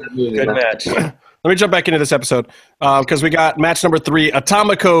episode. Good match. Let me jump back into this episode because we got match number 3,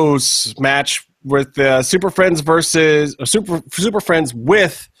 Atomico's match with Super Friends versus Super Friends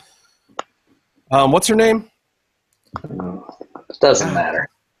with what's her name? Doesn't matter.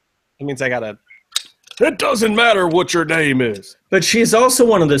 It means it doesn't matter what your name is. But she's also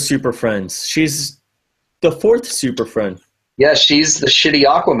one of the Super Friends. She's the 4th Super Friend. Yeah, she's the shitty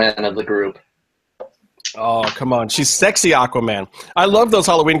Aquaman of the group. Oh, come on. She's sexy Aquaman. I love those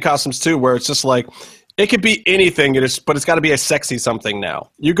Halloween costumes too, where it's just like, it could be anything, but it's got to be a sexy something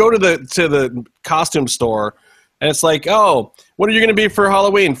now. You go to the costume store, and it's like, oh, what are you going to be for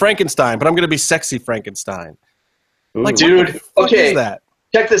Halloween? Frankenstein, but I'm going to be sexy Frankenstein. Ooh. Like, dude, what is that?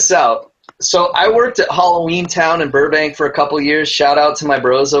 Check this out. So I worked at Halloween Town in Burbank for a couple years. Shout out to my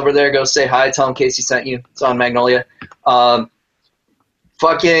bros over there. Go say hi. Tell them Casey sent you. It's on Magnolia.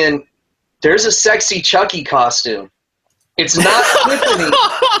 There's a sexy Chucky costume. It's not Tiffany.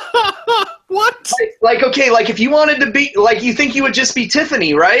 What? Like, if you wanted to be, like, you think you would just be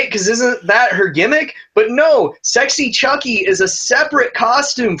Tiffany, right? Because isn't that her gimmick? But no, sexy Chucky is a separate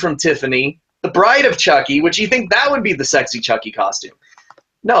costume from Tiffany, the bride of Chucky, which you think that would be the sexy Chucky costume.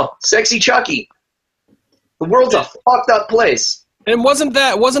 No, sexy Chucky. The world's a fucked up place. And wasn't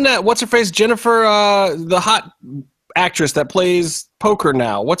that what's her face, Jennifer, the hot actress that plays poker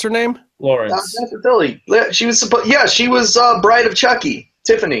now? What's her name? Lawrence. Jennifer Tilly. She was she was bride of Chucky,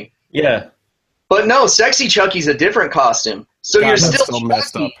 Tiffany. Yeah. But no, Sexy Chucky's a different costume. So God, you're that's still so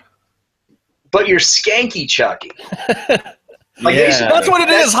messed up. but you're Skanky Chucky. Like, Yeah. That's what it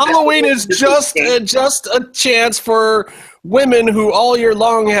is. Halloween is just a chance for women who all year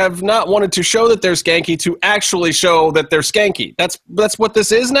long have not wanted to show that they're skanky to actually show that they're skanky. That's what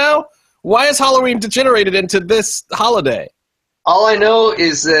this is now? Why is Halloween degenerated into this holiday? All I know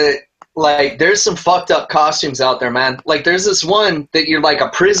is that, like, there's some fucked up costumes out there, man. Like, there's this one that you're like a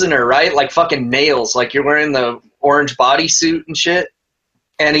prisoner, right? Like fucking nails. Like, you're wearing the orange bodysuit and shit.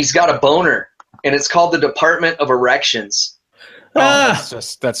 And he's got a boner. And it's called the Department of Erections. That's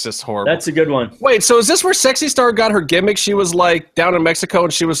just horrible. That's a good one. Wait, so is this where Sexy Star got her gimmick? She was like down in Mexico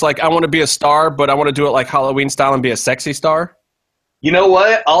and she was like, I want to be a star, but I want to do it like Halloween style and be a sexy star. You know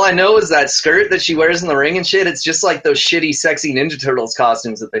what? All I know is that skirt that she wears in the ring and shit, it's just like those shitty sexy Ninja Turtles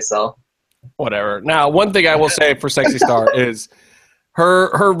costumes that they sell. Whatever. Now, one thing I will say for Sexy Star is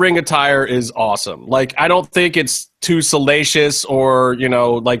her ring attire is awesome. Like, I don't think it's too salacious or, you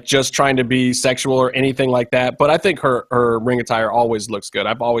know, like just trying to be sexual or anything like that. But I think her ring attire always looks good.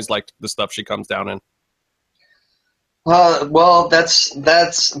 I've always liked the stuff she comes down in. Well,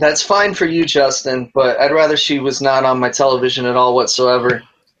 that's fine for you, Justin, but I'd rather she was not on my television at all whatsoever.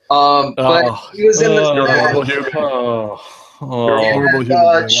 But she was in this match. Horrible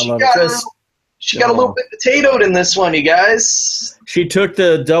human. She got a little bit potatoed in this one, you guys. She took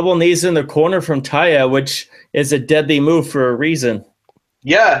the double knees in the corner from Taya, which is a deadly move for a reason.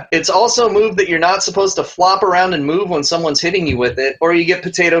 Yeah, it's also a move that you're not supposed to flop around and move when someone's hitting you with it, or you get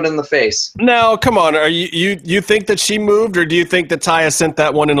potatoed in the face. Now, come on. Are you think that she moved, or do you think that Taya sent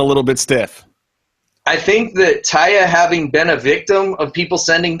that one in a little bit stiff? I think that Taya, having been a victim of people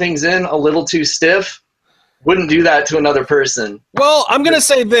sending things in a little too stiff, wouldn't do that to another person. Well, I'm going to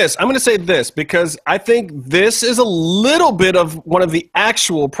say this. Because I think this is a little bit of one of the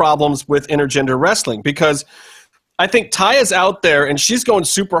actual problems with intergender wrestling, because I think Taya's out there and she's going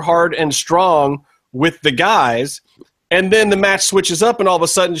super hard and strong with the guys, and then the match switches up and all of a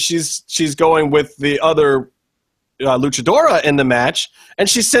sudden she's going with the other luchadora in the match, and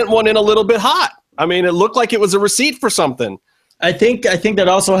she sent one in a little bit hot. I mean, it looked like it was a receipt for something. I think that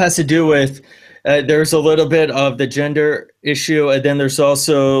also has to do with there's a little bit of the gender issue, and then there's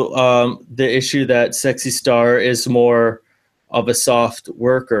also the issue that Sexy Star is more of a soft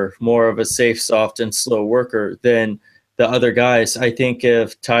worker, more of a safe, soft, and slow worker than the other guys. I think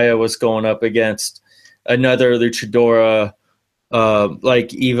if Taya was going up against another luchadora like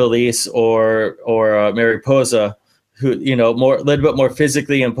Ivelisse or Mariposa, who, you know, a little bit more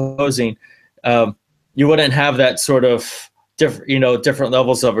physically imposing, you wouldn't have that sort of different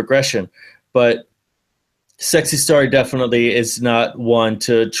levels of aggression. But Sexy Star definitely is not one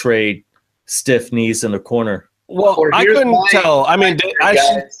to trade stiff knees in the corner. Well, I couldn't tell. I mean,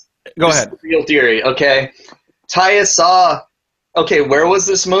 go ahead. Real theory, okay? Taya saw, okay, where was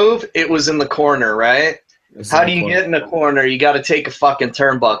this move? It was in the corner, right? How do you get in the corner? You got to take a fucking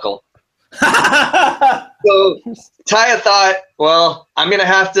turnbuckle. So Taya thought, well, I'm gonna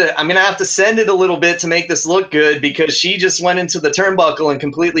have to send it a little bit to make this look good, because she just went into the turnbuckle and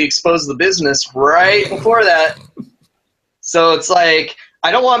completely exposed the business right before that. So it's like,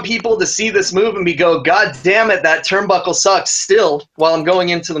 I don't want people to see this move and God damn it, that turnbuckle sucks still, while I'm going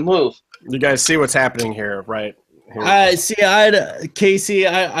into the move. You guys see what's happening here, right? Casey,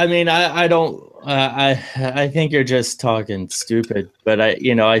 I think you're just talking stupid, but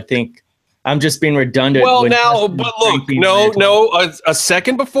I think I'm just being redundant. Well, now, but look, a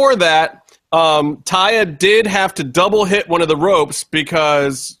second before that, Taya did have to double hit one of the ropes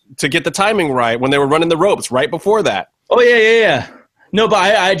because to get the timing right when they were running the ropes right before that. Oh, yeah. No, but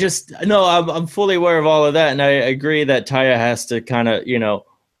I'm fully aware of all of that, and I agree that Taya has to kind of,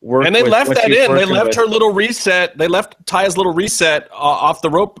 work. And they left that in. They left her little reset. They left Taya's little reset off the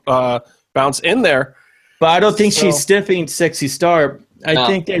rope bounce in there. But I don't think she's stiffing Sexy Star. I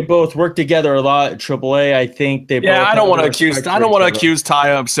think they both work together a lot at AAA. I think they both. Yeah, I don't want to accuse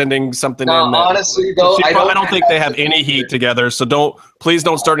Taya of sending something in. Honestly, though, I don't think they have any heat together. So please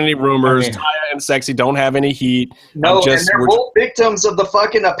don't start any rumors. Taya and Sexy don't have any heat. No, and they're both victims of the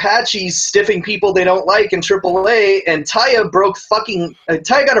fucking Apaches stiffing people they don't like in AAA. And Taya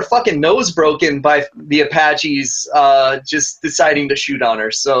got her fucking nose broken by the Apaches just deciding to shoot on her.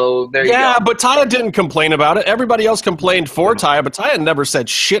 So there you go. Yeah, but Taya didn't complain about it. Everybody else complained for Taya, but Taya never said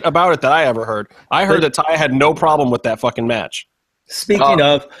shit about it that I ever heard. I heard that Taya had no problem with that fucking match. Speaking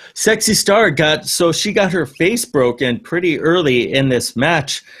of, Sexy Star got her face broken pretty early in this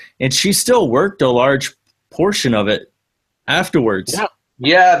match, and she still worked a large portion of it afterwards.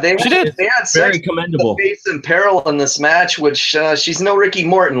 Yeah, they had very commendable face in peril in this match, which she's no Ricky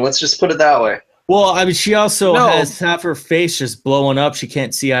Morton. Let's just put it that way. Well, I mean, she also has half her face just blowing up. She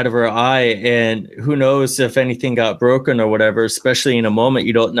can't see out of her eye, and who knows if anything got broken or whatever. Especially in a moment,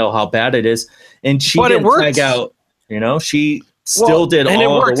 you don't know how bad it is. And she didn't tag out. You know, she still did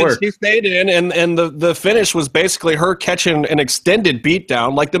all of the work. She stayed in, and the finish was basically her catching an extended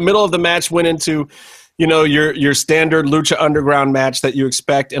beatdown. Like the middle of the match went into, you know, your standard Lucha Underground match that you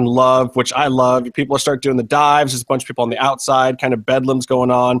expect and love, which I love. People start doing the dives. There's a bunch of people on the outside, kind of bedlam's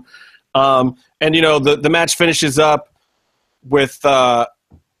going on. And, you know, the match finishes up with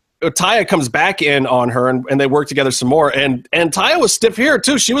Taya comes back in on her, and they work together some more. And Taya was stiff here,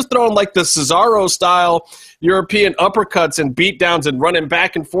 too. She was throwing, like, the Cesaro-style European uppercuts and beatdowns and running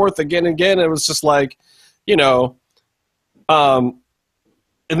back and forth again and again. It was just like, you know. And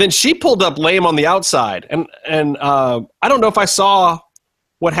then she pulled up lame on the outside. And I don't know if I saw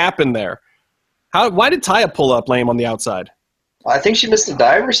what happened there. Why did Taya pull up lame on the outside? I think she missed a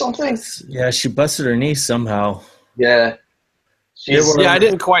dive or something. Yeah, she busted her knee somehow. Yeah. I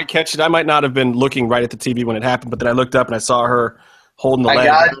didn't quite catch it. I might not have been looking right at the TV when it happened, but then I looked up and I saw her holding the leg.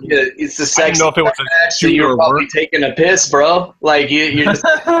 It's the sex. I didn't know if it was match, so you were probably taking a piss, bro. Like you're just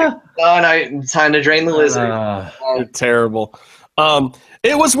time to drain the lizard. Terrible.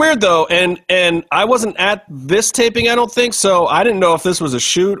 It was weird though, and I wasn't at this taping, I don't think, so I didn't know if this was a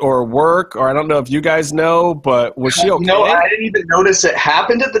shoot or a work, or I don't know if you guys know, but was she okay? No, I didn't even notice it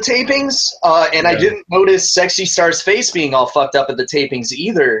happened at the tapings, and I didn't notice Sexy Star's face being all fucked up at the tapings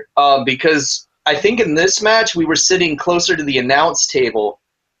either, because I think in this match we were sitting closer to the announce table.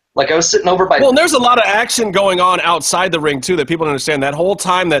 Like I was sitting over by. Well, and there's a lot of action going on outside the ring too that people don't understand. That whole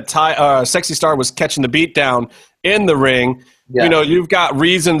time that Sexy Star was catching the beat down in the ring. Yeah. You know, you've got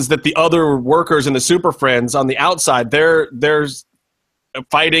reasons that the other workers in the Super Friends on the outside, there's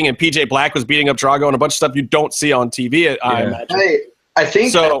fighting, and PJ Black was beating up Drago and a bunch of stuff you don't see on TV. I imagine. I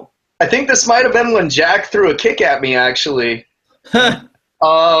think this might have been when Jack threw a kick at me. Actually,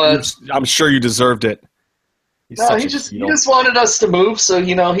 I'm sure you deserved it. He just wanted us to move, so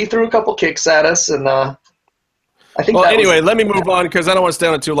you know he threw a couple kicks at us, and I think. Well, anyway, let me move on because I don't want to stay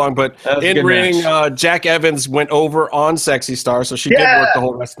on it too long. But in ring, Jack Evans went over on Sexy Star, so she did work the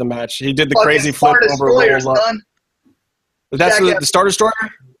whole rest of the match. He did the crazy flip over. That's the Star Destroyer.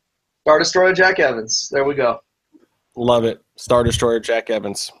 Star Destroyer Jack Evans. There we go. Love it, Star Destroyer Jack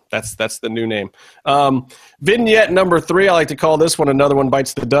Evans. That's the new name. Vignette number 3. I like to call this one "Another One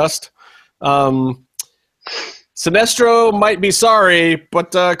Bites the Dust." Sinestro might be sorry,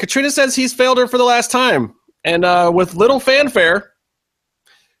 but Katrina says he's failed her for the last time. And with little fanfare,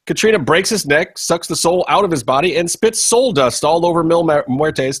 Katrina breaks his neck, sucks the soul out of his body, and spits soul dust all over Mil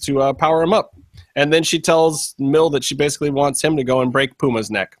Muertes to power him up. And then she tells Mil that she basically wants him to go and break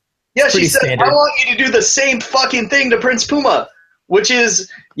Puma's neck. Yeah, she said, I want you to do the same fucking thing to Prince Puma, which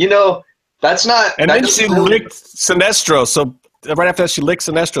is, you know, that's not... And then she licked Sinestro. So right after that, she licked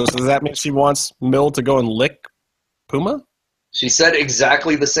Sinestro. So does that mean she wants Mil to go and lick Puma? She said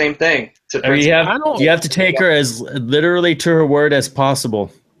exactly the same thing. You have to take her as literally to her word as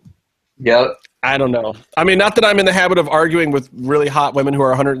possible. Yep. I don't know. I mean, not that I'm in the habit of arguing with really hot women who are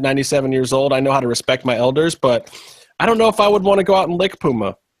 197 years old. I know how to respect my elders, but I don't know if I would want to go out and lick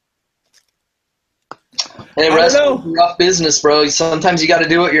Puma. Hey, wrestling's rough business, bro. Sometimes you got to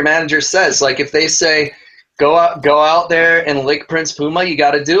do what your manager says. Like if they say, go out there and lick Prince Puma, you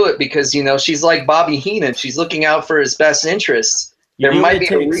got to do it because, you know, she's like Bobby Heenan. She's looking out for his best interests. There might be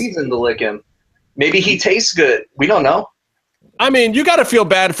a reason to lick him. Maybe he tastes good. We don't know. I mean, you got to feel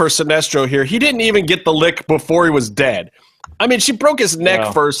bad for Sinestro here. He didn't even get the lick before he was dead. I mean, she broke his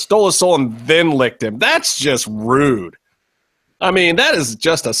neck first, stole his soul, and then licked him. That's just rude. I mean, that is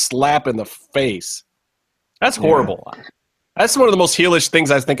just a slap in the face. That's horrible. Yeah. That's one of the most heelish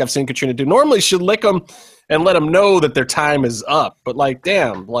things I think I've seen Katrina do. Normally, she'll lick them and let them know that their time is up. But, like,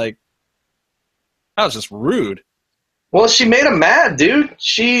 damn, like, that was just rude. Well, she made him mad, dude.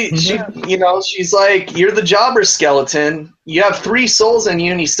 She, you know, she's like, you're the jobber skeleton. You have 3 souls in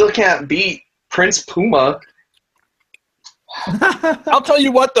you, and you still can't beat Prince Puma. I'll tell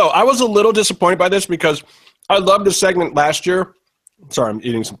you what, though. I was a little disappointed by this because I loved the segment last year. Sorry, I'm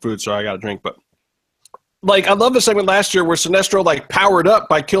eating some food, so I got a drink. But, like, I loved the segment last year where Sinestro, like, powered up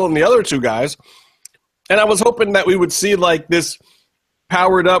by killing the other 2 guys. And I was hoping that we would see, like, this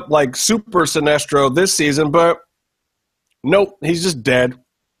powered up, like, super Sinestro this season, but nope, he's just dead.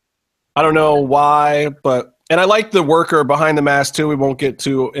 I don't know why, but and I like the worker behind the mask too. We won't get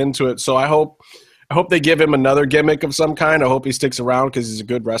too into it, so I hope they give him another gimmick of some kind. I hope he sticks around because he's a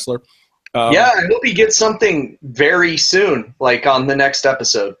good wrestler. Yeah, I hope he gets something very soon, like on the next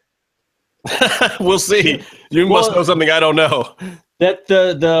episode. We'll see. You must know something I don't know. That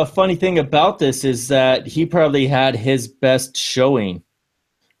the funny thing about this is that he probably had his best showing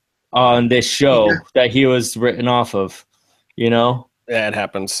on this show that he was written off of, you know? Yeah, it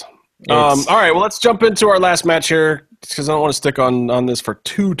happens. All right, well, let's jump into our last match here because I don't want to stick on this for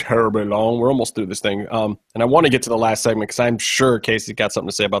too terribly long. We're almost through this thing. And I want to get to the last segment because I'm sure Casey's got something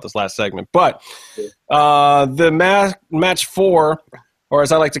to say about this last segment. But the match 4, or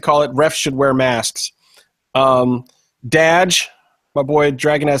as I like to call it, refs should wear masks. Daj, my boy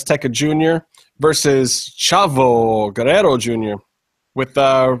Dragon Azteca Jr. versus Chavo Guerrero Jr. with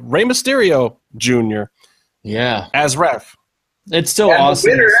Rey Mysterio Jr. Yeah. as ref. It's still And awesome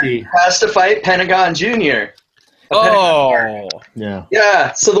the winner to see. has to fight Pentagon Jr. Oh. Yeah.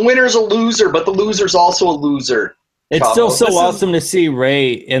 Yeah, so the winner's a loser, but the loser's also a loser. It's Chavo. still so awesome to see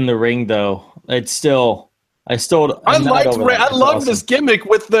Ray in the ring, though. It's still, I liked Ray. I love awesome. this gimmick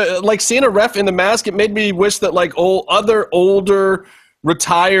with the seeing a ref in the mask. It made me wish that other older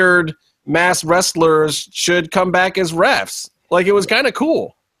retired masked wrestlers should come back as refs. It was kind of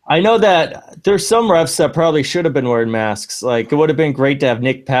cool. I know that there's some refs that probably should have been wearing masks. It would have been great to have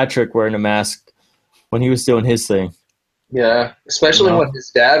Nick Patrick wearing a mask when he was doing his thing. Yeah, especially when his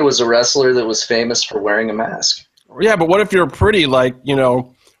dad was a wrestler that was famous for wearing a mask. Yeah, but what if you're pretty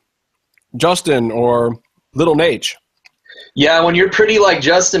Justin or Little Nate? Yeah, when you're pretty like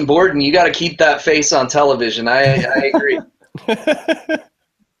Justin Borden, you got to keep that face on television. I agree.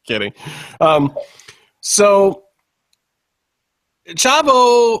 Kidding. So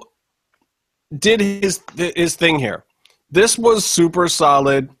Chavo did his thing here. This was super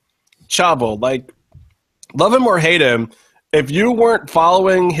solid. Chavo, love him or hate him, if you weren't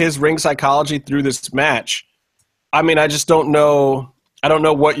following his ring psychology through this match, I mean, I just don't know. I don't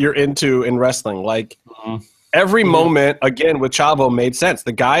know what you're into in wrestling. Every moment, again, with Chavo made sense.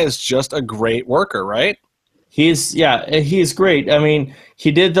 The guy is just a great worker, right? He's great. I mean,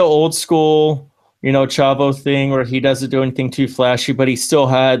 he did the old school, Chavo thing where he doesn't do anything too flashy, but he still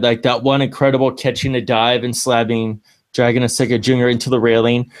had that one incredible catching a dive and slapping Dragon Azteca Jr. into the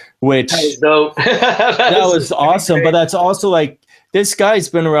railing, which that was awesome. But that's also this guy's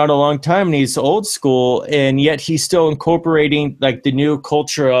been around a long time and he's old school, and yet he's still incorporating the new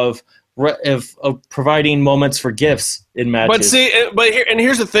culture of providing moments for gifts in matches.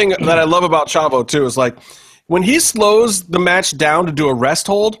 Here's the thing that I love about Chavo too is when he slows the match down to do a rest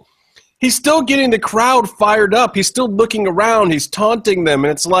hold, he's still getting the crowd fired up. He's still looking around. He's taunting them,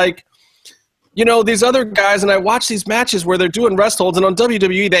 and it's these other guys, and I watch these matches where they're doing rest holds, and on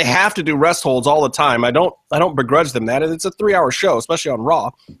WWE they have to do rest holds all the time. I don't begrudge them that. It's a 3-hour show, especially on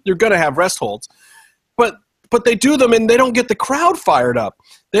Raw. You're going to have rest holds. But they do them, and they don't get the crowd fired up.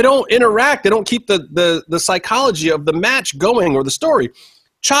 They don't interact. They don't keep the psychology of the match going or the story.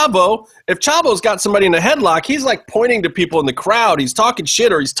 Chavo, if Chavo's got somebody in a headlock, he's pointing to people in the crowd. He's talking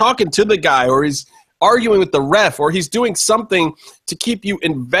shit, or he's talking to the guy, or he's arguing with the ref, or he's doing something to keep you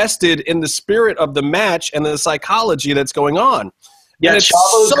invested in the spirit of the match and the psychology that's going on. Yeah,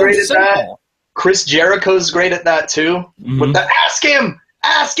 Chavo's great at that. Chris Jericho's great at that too. Mm-hmm. With the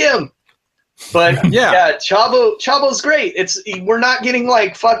ask him. But yeah, Chavo's great. We're not getting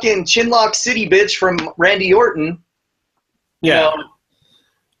fucking Chinlock City bitch from Randy Orton. Yeah.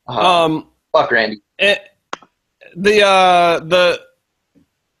 Fuck Randy. Dragon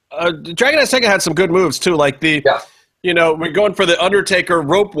Azteca had some good moves too, we're going for the Undertaker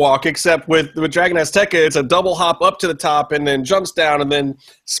rope walk, except with Dragon Azteca, it's a double hop up to the top and then jumps down and then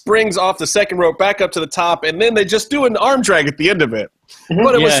springs off the second rope back up to the top, and then they just do an arm drag at the end of it. Mm-hmm.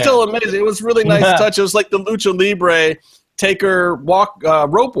 But it was still amazing. It was really nice touch. It was like the Lucha Libre Taker walk,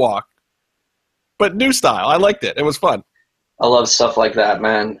 rope walk, but new style. I liked it. It was fun. I love stuff like that,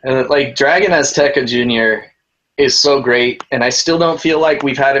 man. And Dragon Azteca Jr. is so great, and I still don't feel like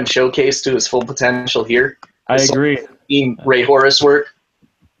we've had him showcased to his full potential here. I agree. Ray Horace work.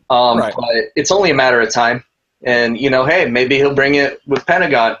 Right. But it's only a matter of time. And, hey, maybe he'll bring it with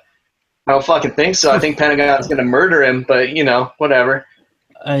Pentagon. I don't fucking think so. I think Pentagon's going to murder him, but, whatever.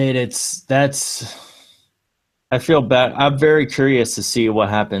 I mean, I feel bad. I'm very curious to see what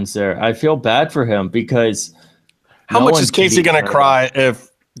happens there. I feel bad for him because how much is Casey going to cry if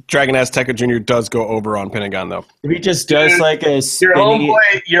Dragon Azteca Jr. does go over on Pentagon, though? If he just does a spinny...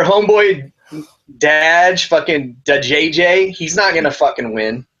 Your homeboy Daj, fucking JJ, he's not going to fucking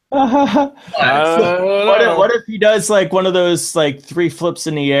win. What if he does one of those 3 flips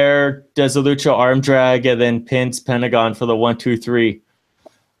in the air, does a lucha arm drag, and then pins Pentagon for the 1, 2, 3?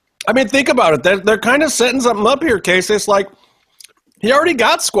 I mean, think about it. They're kind of setting something up here, Casey. It's he already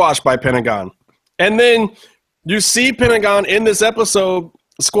got squashed by Pentagon. And then you see Pentagon in this episode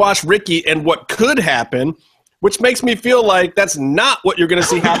squash Ricky, and what could happen which makes me feel like that's not what you're going to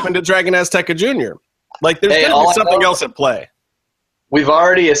see happen to Dragon Azteca Jr. Like, there's going to be something else at play. We've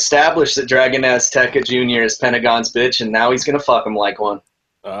already established that Dragon Azteca Jr. is Pentagon's bitch, and now he's going to fuck him like one.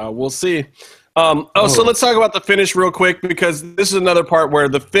 We'll see. So let's talk about the finish real quick, because this is another part where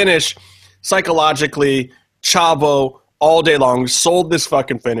the finish, psychologically, Chavo all day long sold this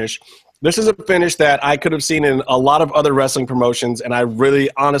fucking finish. This is a finish that I could have seen in a lot of other wrestling promotions, and I really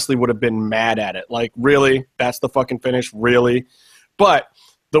honestly would have been mad at it. Like, really? That's the fucking finish? Really? But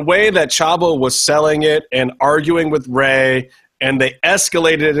the way that Chavo was selling it and arguing with Ray, and they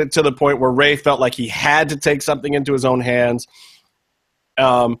escalated it to the point where Ray felt like he had to take something into his own hands.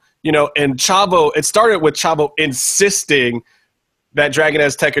 And Chavo, it started with Chavo insisting that Dragon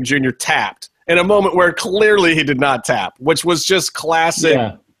Azteca Jr. tapped in a moment where clearly he did not tap, which was just classic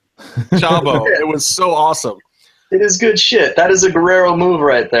Chavo. It was so awesome. It is good shit. That is a Guerrero move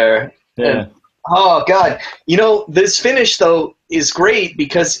right there. Yeah. And, oh, God. This finish, though, is great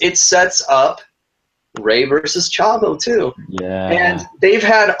because it sets up Ray versus Chavo, too. Yeah. And they've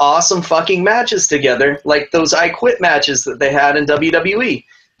had awesome fucking matches together, like those I Quit matches that they had in WWE.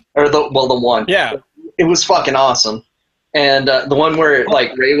 Or the one. Yeah. It was fucking awesome. And the one where,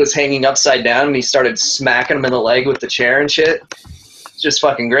 like, Ray was hanging upside down and he started smacking him in the leg with the chair and shit. Just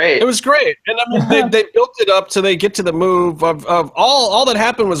fucking great. It was great. And I mean, they built it up so they get to the move of all that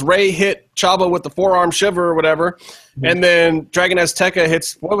happened was Ray hit Chavo with the forearm shiver or whatever. And then Dragon Azteca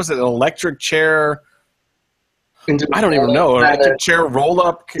hits, what was it, an electric chair? I don't even know. Electric chair roll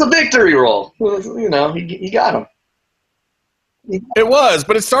up. It's a victory roll. He got him. It was,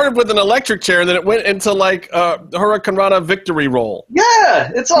 but it started with an electric chair, and then it went into like Hurricane Rana victory roll.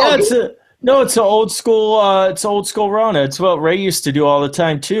 Yeah, it's all good. It's an old school. It's old school Rana. It's what Ray used to do all the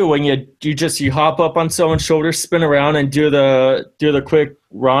time too. When you hop up on someone's shoulder, spin around, and do the quick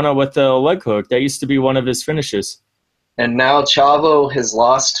Rana with the leg hook. That used to be one of his finishes. And now Chavo has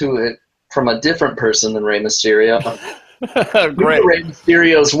lost to it from a different person than Rey Mysterio. Great. Rey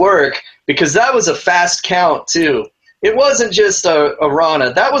Mysterio's work, because that was a fast count too. It wasn't just a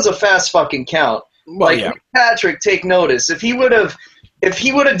Rana. That was a fast fucking count. Well, yeah. Nick Patrick, take notice. If he would have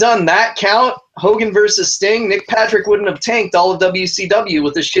done that count, Hogan versus Sting, Nick Patrick wouldn't have tanked all of WCW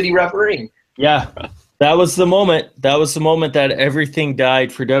with his shitty refereeing. Yeah, that was the moment. That was the moment that everything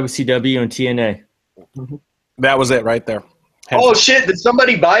died for WCW and TNA. That was it right there. Oh shit! Did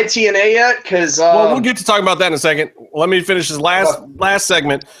somebody buy TNA yet? Because well, we'll get to talk about that in a second. Let me finish this last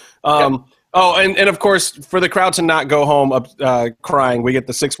segment. Oh, and of course, for the crowd to not go home crying, we get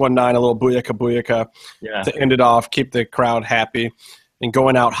the 619, a little booyaka to end it off, keep the crowd happy, and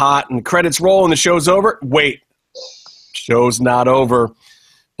going out hot. And credits roll, and the show's over. Wait, show's not over.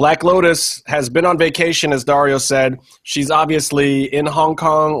 Black Lotus has been on vacation, as Dario said. She's obviously in Hong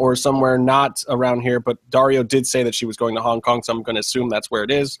Kong or somewhere not around here, but Dario did say that she was going to Hong Kong, so I'm going to assume that's where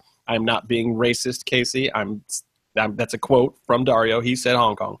it is. I'm not being racist, Casey. That's a quote from Dario. He said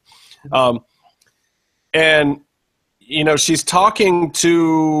Hong Kong. And she's talking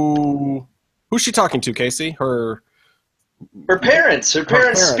to, who's she talking to, Casey? Her parents'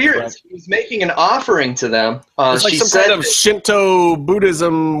 spirits. Right. She was making an offering to them. It's like some kind of Shinto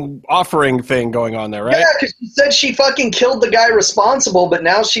Buddhism offering thing going on there, right? Yeah, because she said she fucking killed the guy responsible, but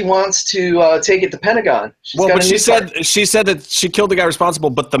now she wants to take it to Pentagon. She said that she killed the guy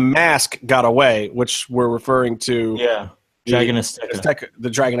responsible, but the mask got away, which we're referring to. Yeah. Dragon Azteca. The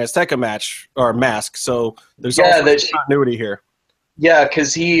Dragon Azteca match or mask. So there's also continuity here. Yeah,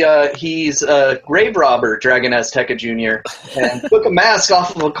 because he's a grave robber, Dragon Azteca Jr., and took a mask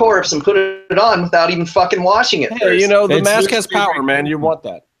off of a corpse and put it on without even fucking washing it. Hey, the mask has power, man. You want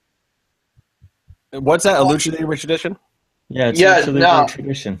that? What's that? A Lucha Libre tradition? Yeah, it's a Lucha Libre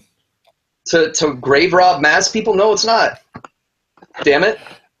tradition. To grave rob mask people? No, it's not. Damn it!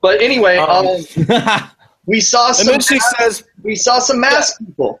 But anyway, we saw some. And then she says, "We saw some masked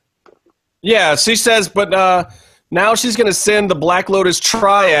people." Yeah, she says, but now she's going to send the Black Lotus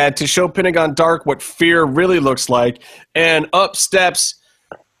Triad to show Pentagon Dark what fear really looks like, and up steps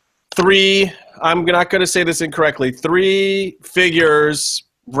three. I'm not going to say this incorrectly. 3 figures,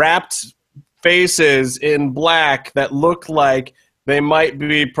 wrapped faces in black that look like they might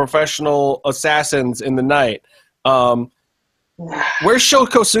be professional assassins in the night. Where's Sho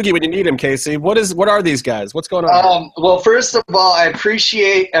Kosugi when you need him, Casey? What are these guys? What's going on? Well, first of all, I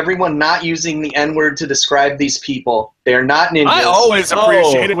appreciate everyone not using the N-word to describe these people. They're not ninjas. I always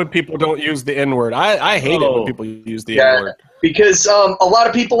appreciate it when people don't use the N-word. I hate it when people use the N-word. Because a lot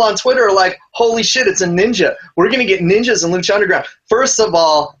of people on Twitter are like, holy shit, it's a ninja. We're going to get ninjas in Lucha Underground. First of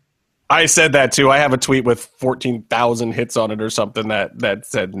all... I said that too. I have a tweet with 14,000 hits on it or something that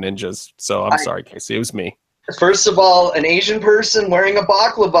said ninjas. So I'm sorry, Casey. It was me. First of all, an Asian person wearing a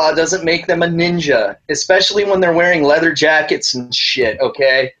baklava doesn't make them a ninja, especially when they're wearing leather jackets and shit,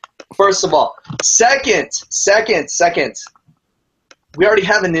 okay? First of all. Second. We already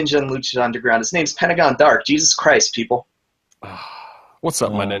have a ninja in Lucha Underground. His name's Pentagon Dark. Jesus Christ, people. What's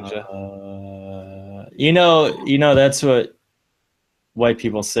up, my ninja? You know, that's what white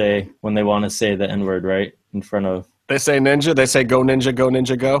people say when they want to say the N-word, right? In front of... They say ninja. They say go ninja, go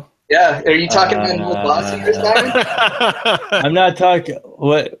ninja, go. Yeah. Are you talking about an old boss of yours, Simon? I'm not talking...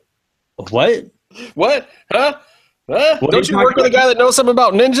 What? What? Huh? Don't you work with a guy that knows something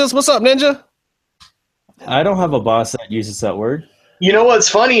about ninjas? What's up, ninja? I don't have a boss that uses that word. You know what's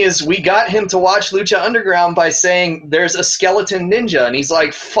funny is we got him to watch Lucha Underground by saying there's a skeleton ninja, and he's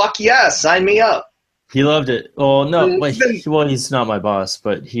like, fuck yeah, sign me up. He loved it. Oh, no. Well, he's not my boss,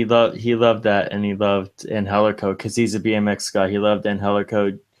 but he loved that, and he loved Angelico because he's a BMX guy. He loved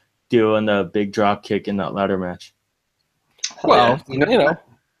Angelico doing the big drop kick in that ladder match. Well, you know,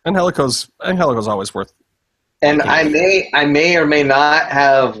 Angelico's always worth. And I may or may not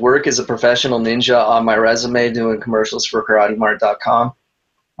have work as a professional ninja on my resume doing commercials for KarateMart.com.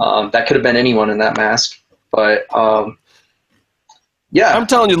 That could have been anyone in that mask, but yeah. I'm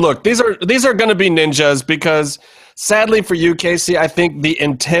telling you, look, these are going to be ninjas because, sadly for you, Casey, I think the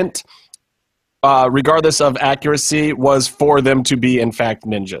intent, regardless of accuracy, was for them to be in fact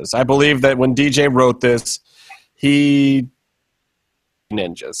ninjas. I believe that when DJ wrote this, he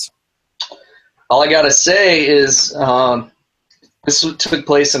ninjas. All I gotta say is this took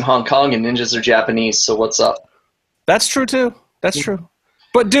place in Hong Kong, and ninjas are Japanese. So what's up? That's true too. That's true.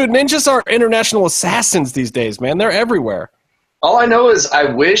 But dude, ninjas are international assassins these days, man. They're everywhere. All I know is I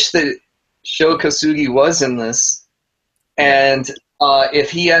wish that Sho Kosugi was in this, and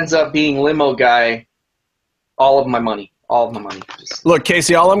if he ends up being limo guy, all of my money. Look,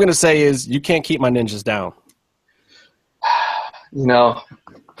 Casey, all I'm gonna say is you can't keep my ninjas down. You know,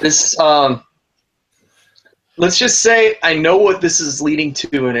 this. Let's just say I know what this is leading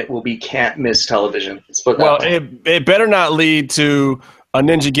to, and it will be can't miss television. Well, it better not lead to a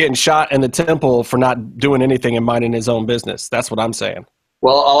ninja getting shot in the temple for not doing anything and minding his own business. That's what I'm saying.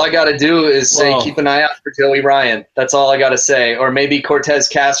 Well, all I got to do is say keep an eye out for Joey Ryan. That's all I got to say. Or maybe Cortez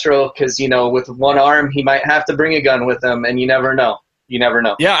Castro, because, you know, with one arm, he might have to bring a gun with him, and you never know. You never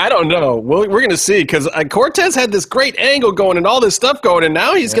know. Yeah, I don't know. We're going to see, because Cortez had this great angle going and all this stuff going, and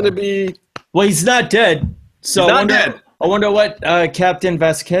now he's going to be... Well, he's not dead. So I wonder what Captain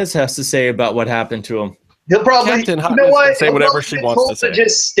Vasquez has to say about what happened to him. He'll probably say whatever she wants to say.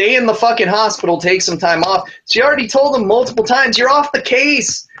 Just stay in the fucking hospital, take some time off. She already told him multiple times, "You're off the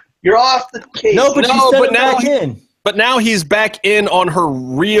case. You're off the case." But now he's back in on her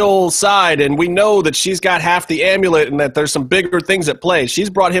real side, and we know that she's got half the amulet, and that there's some bigger things at play. She's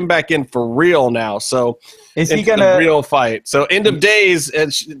brought him back in for real now. So is he gonna real fight? So end of days,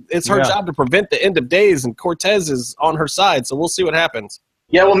 it's her job to prevent the end of days, and Cortez is on her side. So we'll see what happens.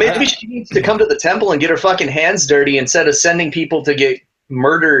 Yeah, well, maybe she needs to come to the temple and get her fucking hands dirty instead of sending people to get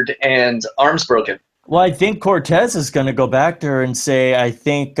murdered and arms broken. Well, I think Cortez is going to go back to her and say, I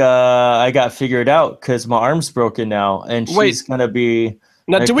think I got figured out because my arm's broken now. And she's going to be...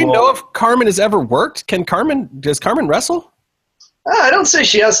 Now, do we know if Carmen has ever worked? Does Carmen wrestle? I don't say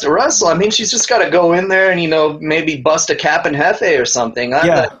she has to wrestle. I mean, she's just got to go in there and, you know, maybe bust a cap and jefe or something. I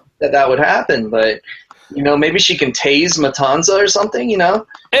thought that would happen, but... You know, maybe she can tase Matanza or something, you know?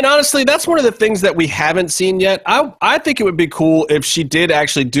 And honestly, that's one of the things that we haven't seen yet. I think it would be cool if she did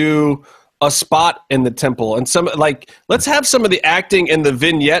actually do a spot in the temple. And let's have some of the acting and the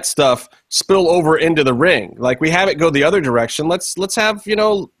vignette stuff spill over into the ring. Like, we have it go the other direction. Let's have, you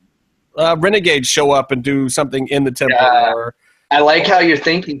know, Renegade show up and do something in the temple. Yeah. I like how you're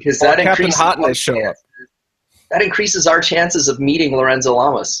thinking, because that increases Hotness show up. That increases our chances of meeting Lorenzo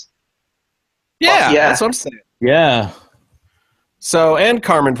Lamas. Yeah, that's what I'm saying. Yeah. So, and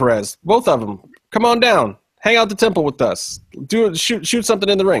Carmen Perez, both of them, come on down, hang out the temple with us, shoot something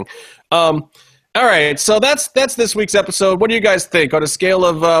in the ring. All right, so that's this week's episode. What do you guys think on a scale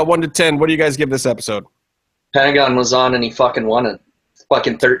of 1 to 10? What do you guys give this episode? Pentagon was on and he fucking won it.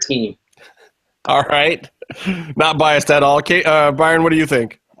 Fucking 13. All right, not biased at all. Okay, Byron, what do you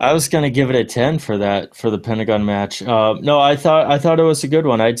think? I was going to give it a 10 for the Pentagon match. No, I thought it was a good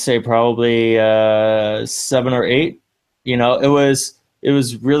one. I'd say probably 7 or 8. You know, it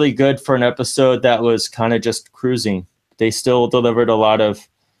was really good for an episode that was kind of just cruising. They still delivered a lot of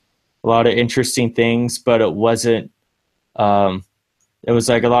interesting things, but it wasn't. It was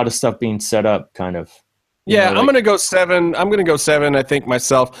like a lot of stuff being set up, kind of. Yeah, I'm going to go 7. I'm going to go 7, I think,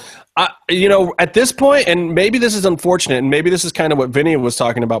 myself. At this point, and maybe this is unfortunate, and maybe this is kind of what Vinny was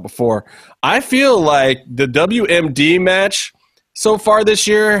talking about before, I feel like the WMD match so far this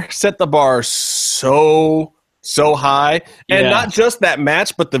year set the bar so high. And not just that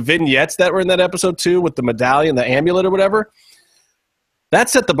match, but the vignettes that were in that episode too, with the medallion, the amulet or whatever. That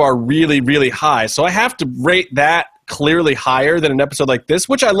set the bar really, really high. So I have to rate that clearly higher than an episode like this,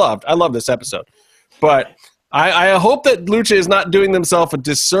 which I loved. I love this episode. But I hope that Lucha is not doing themselves a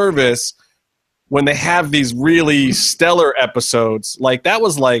disservice when they have these really stellar episodes. Like, that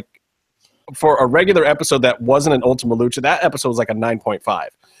was like, for a regular episode that wasn't an Ultima Lucha, that episode was like a 9.5.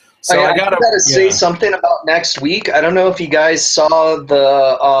 So I gotta say something about next week. I don't know if you guys saw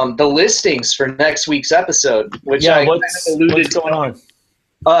the listings for next week's episode, which I what's going on?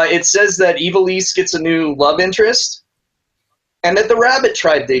 It says that Evil East gets a new love interest, and that the Rabbit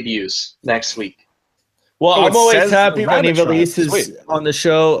Tribe debuts next week. Well, I'm always happy when Evil East is on the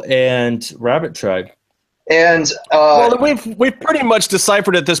show and Rabbit Tribe. And well, we've pretty much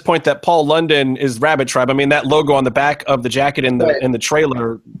deciphered at this point that Paul London is Rabbit Tribe. I mean, that logo on the back of the jacket in the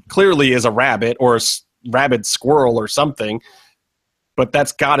trailer clearly is a rabbit or a rabid squirrel or something. But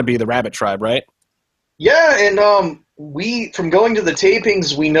that's got to be the Rabbit Tribe, right? Yeah, and we, from going to the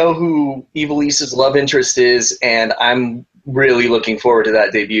tapings, we know who Evil East's love interest is, and I'm really looking forward to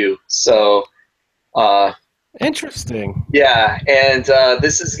that debut. So, interesting. Yeah, and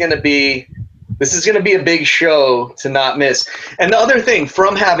this is going to be a big show to not miss. And the other thing,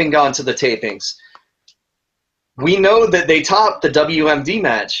 from having gone to the tapings, we know that they topped the WMD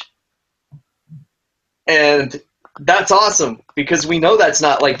match, and that's awesome, because we know that's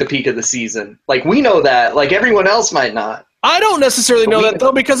not like the peak of the season. Like, we know that. Like, everyone else might not. I don't necessarily know that,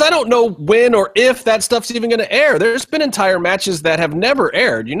 though, because I don't know when or if that stuff's even going to air. There's been entire matches that have never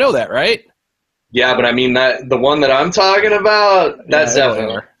aired. You know that, right? Yeah, but I mean, that the one that I'm talking about, that's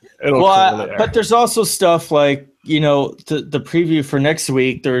definitely. But there's also stuff like, the preview for next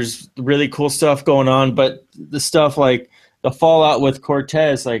week. There's really cool stuff going on, but the stuff like the fallout with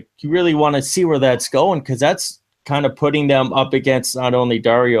Cortez, like, you really want to see where that's going, because that's kind of putting them up against not only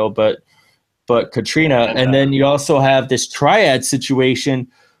Dario but Katrina. And then you also have this triad situation,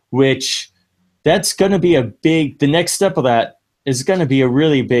 which that's going to be the next step of that is going to be a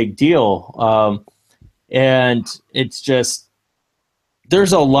really big deal. And it's just,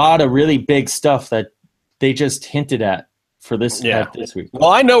 there's a lot of really big stuff that they just hinted at for this week. Well,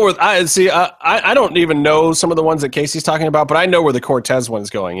 I know where I don't even know some of the ones that Casey's talking about, but I know where the Cortez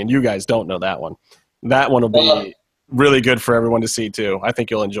one's going, and you guys don't know that one. That one will be really good for everyone to see too. I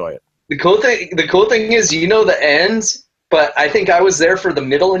think you'll enjoy it. The cool thing is, the end, but I think I was there for the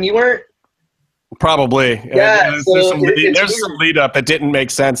middle and you weren't. Probably. Yeah. There's some lead up that didn't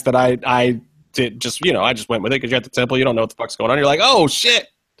make sense that I did just, I just went with it because you're at the temple. You don't know what the fuck's going on. You're like, oh shit.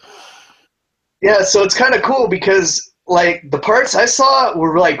 Yeah. So it's kind of cool because like the parts I saw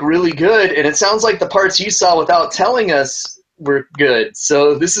were like really good. And it sounds like the parts you saw without telling us were good.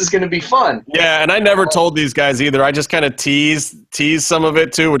 So this is going to be fun. Yeah. And I never told these guys either. I just kind of teased some of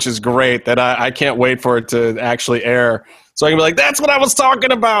it too, which is great that I can't wait for it to actually air. So I can be like, that's what I was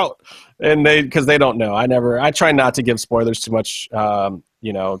talking about. And because they don't know. I try not to give spoilers too much,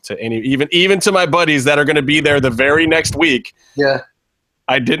 to any, even to my buddies that are going to be there the very next week. Yeah.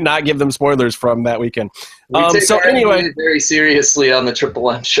 I did not give them spoilers from that weekend. We take very seriously on the Triple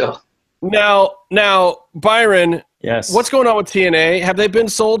M show. Now, Byron. Yes. What's going on with TNA? Have they been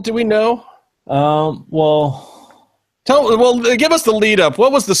sold? Do we know? Give us the lead up.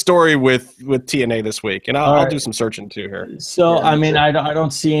 What was the story with TNA this week? And I'll do some searching too here. So, I mean, I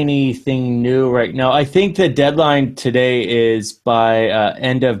don't see anything new right now. I think the deadline today is by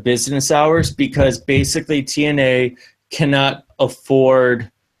end of business hours, because basically TNA cannot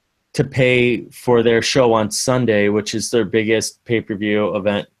afford to pay for their show on Sunday, which is their biggest pay-per-view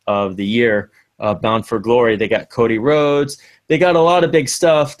event of the year, Bound for Glory. They got Cody Rhodes. They got a lot of big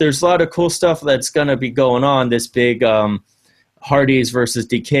stuff. There's a lot of cool stuff that's going to be going on. This big Hardys versus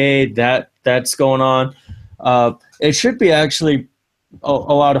Decade, that's going on. It should be actually a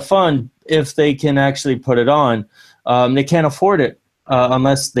lot of fun if they can actually put it on. They can't afford it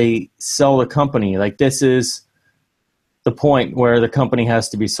unless they sell the company. Like, this is the point where the company has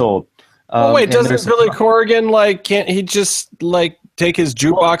to be sold. Wait, doesn't Billy Corgan, can't he just, take his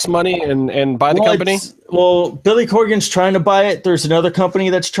jukebox money and buy the company? Billy Corgan's trying to buy it. There's another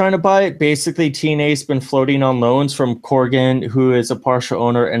company that's trying to buy it. Basically, TNA's been floating on loans from Corgan, who is a partial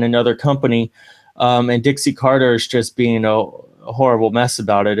owner, and another company. And Dixie Carter is just being a horrible mess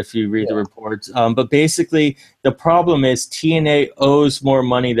about it if you read the reports. But basically, the problem is TNA owes more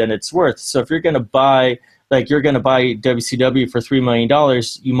money than it's worth. So if you're going to buy like you're going to buy WCW for $3 million,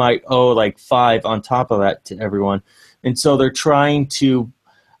 you might owe like 5 on top of that to everyone. And so they're trying to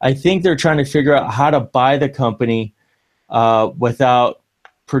figure out how to buy the company without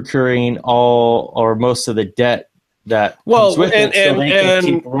procuring all or most of the debt that comes with it, so they can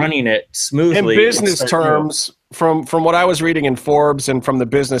keep running it smoothly. In business terms, from what I was reading in Forbes and from the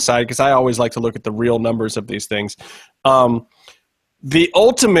business side, because I always like to look at the real numbers of these things, the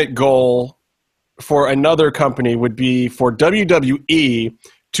ultimate goal for another company would be for WWE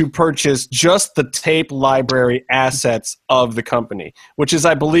to purchase just the tape library assets of the company, which is,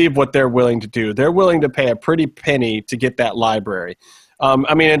 I believe, what they're willing to do. They're willing to pay a pretty penny to get that library. And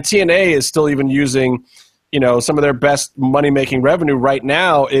TNA is still even using, some of their best money-making revenue right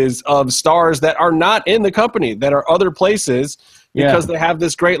now is of stars that are not in the company, that are other places, because they have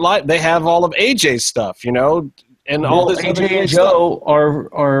this great they have all of AJ's stuff, and all this AJ and Joe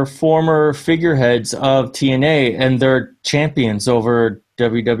are former figureheads of TNA, and they're champions over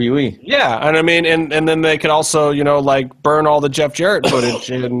WWE. Yeah, and and then they could also, burn all the Jeff Jarrett footage,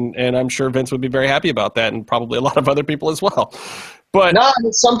 and I'm sure Vince would be very happy about that, and probably a lot of other people as well. But no,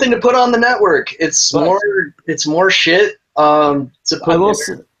 it's something to put on the network. It's more shit. I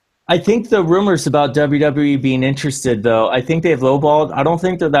think the rumors about WWE being interested, though, I think they've lowballed. I don't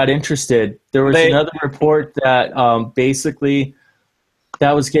think they're that interested. There was another report that basically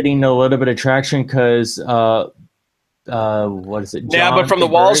that was getting a little bit of traction because what is it? Yeah, but from the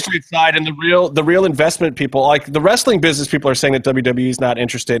Wall Street side and the real investment people, like the wrestling business people, are saying that WWE is not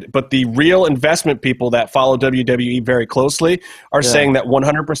interested, but the real investment people that follow WWE very closely are saying that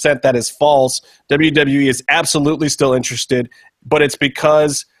 100% that is false. WWE is absolutely still interested, but it's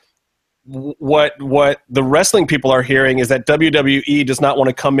because what the wrestling people are hearing is that WWE does not want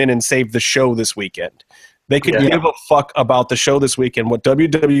to come in and save the show this weekend. They could give a fuck about the show this weekend. What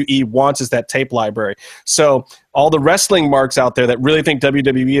WWE wants is that tape library. So all the wrestling marks out there that really think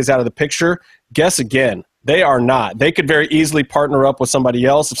WWE is out of the picture, guess again. They are not. They could very easily partner up with somebody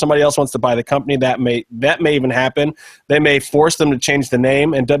else. If somebody else wants to buy the company, that may even happen. They may force them to change the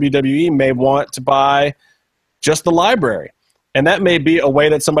name, and WWE may want to buy just the library. And that may be a way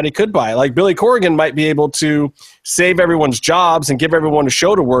that somebody could buy. Like Billy Corrigan might be able to save everyone's jobs and give everyone a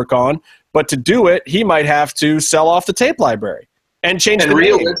show to work on. But to do it, he might have to sell off the tape library and change the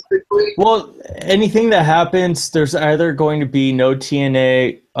name. Well, anything that happens, there's either going to be no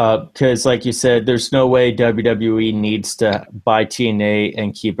TNA, because like you said, there's no way WWE needs to buy TNA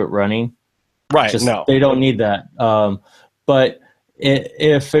and keep it running. Right, no. They don't need that. But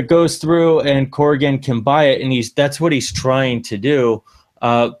if it goes through and Corrigan can buy it, and that's what he's trying to do,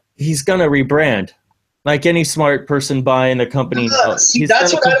 he's going to rebrand. Like any smart person buying a company now, he's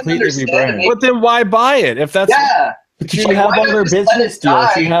that's what completely rebrand. But then why buy it if that's But you have all their business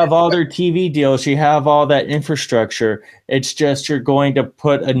deals, you have all their TV deals, you have all that infrastructure. It's just you're going to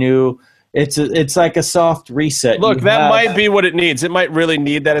put a new. It's like a soft reset. Look, that might be what it needs. It might really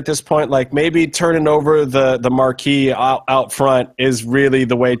need that at this point. Like maybe turning over the marquee out front is really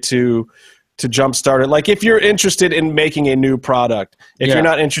the way to jumpstart it. Like if you're interested in making a new product, if you're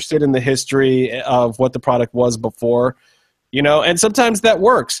not interested in the history of what the product was before, and sometimes that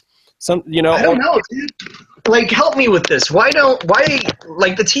works. I don't know, dude. Like, help me with this. Why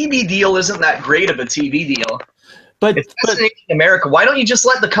the TV deal isn't that great of a TV deal? But it's fascinating in America. Why don't you just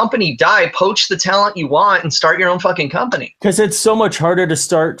let the company die, poach the talent you want, and start your own fucking company? Because it's so much harder to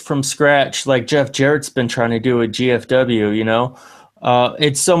start from scratch, like Jeff Jarrett's been trying to do at GFW.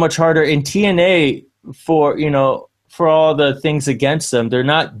 It's so much harder in TNA for all the things against them. They're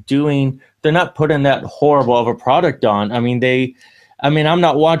not putting that horrible of a product on. I'm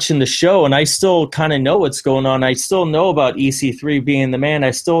not watching the show, and I still kind of know what's going on. I still know about EC3 being the man. I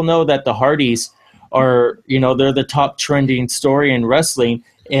still know that the Hardys are, they're the top trending story in wrestling.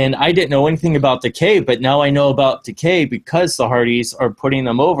 And I didn't know anything about Decay, but now I know about Decay because the Hardys are putting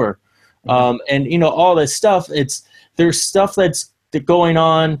them over. And all this stuff. There's stuff that's going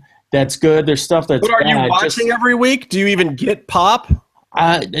on that's good. There's stuff that's bad. But are you watching every week? Do you even get pop?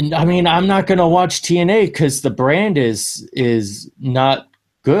 I'm not going to watch TNA because the brand is not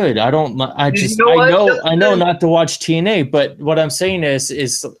good. I know not to watch TNA, but what I'm saying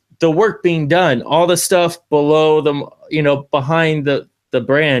is the work being done, all the stuff below them, behind the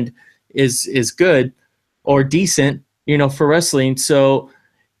brand is good or decent, for wrestling. So,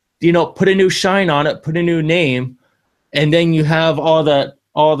 put a new shine on it, put a new name, and then you have all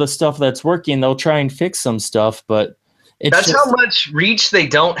the stuff that's working. They'll try and fix some stuff, but That's how much reach they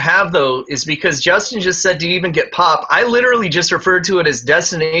don't have, though, is because Justin just said, do you even get Pop? I literally just referred to it as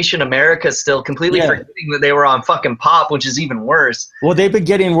Destination America still, completely forgetting that they were on fucking Pop, which is even worse. Well, they've been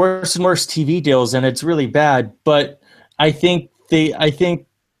getting worse and worse TV deals, and it's really bad. But I think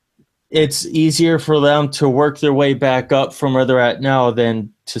it's easier for them to work their way back up from where they're at now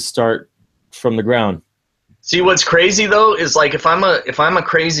than to start from the ground. See, what's crazy, though, is like if I'm a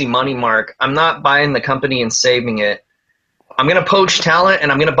crazy money mark, I'm not buying the company and saving it. I'm going to poach talent,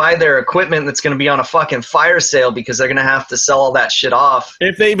 and I'm going to buy their equipment that's going to be on a fucking fire sale because they're going to have to sell all that shit off.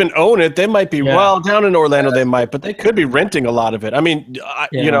 If they even own it, they might be, well, down in Orlando they might, but they could be renting a lot of it. I mean,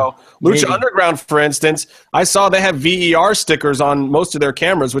 you know, Lucha Underground, for instance, I saw they have VER stickers on most of their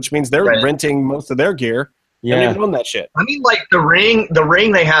cameras, which means they're renting most of their gear. Yeah. They don't even own that shit. I mean, like the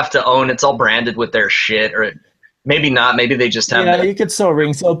ring they have to own, it's all branded with their shit, or maybe not. Maybe they just have you could sell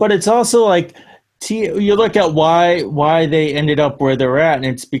rings, but it's also like, you look at why they ended up where they're at, and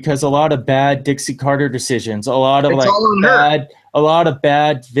it's because a lot of bad Dixie Carter decisions, a lot of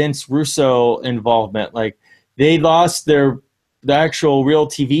bad Vince Russo involvement. Like they lost the actual real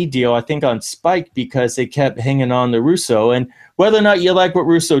TV deal, I think, on Spike because they kept hanging on to Russo. And whether or not you like what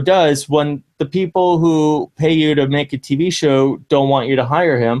Russo does, when the people who pay you to make a TV show don't want you to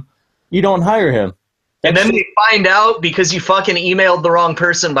hire him, you don't hire him. And then they find out because you fucking emailed the wrong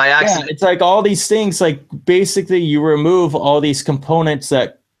person by accident. Yeah, it's like all these things, like basically you remove all these components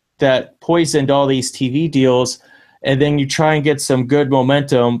that poisoned all these TV deals, and then you try and get some good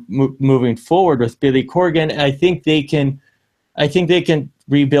momentum moving forward with Billy Corgan. I think they can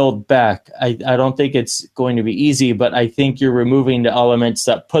rebuild back. I don't think it's going to be easy, but I think you're removing the elements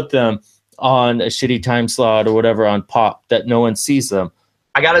that put them on a shitty time slot or whatever on Pop that no one sees them.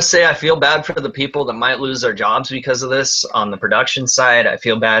 I got to say, I feel bad for the people that might lose their jobs because of this on the production side. I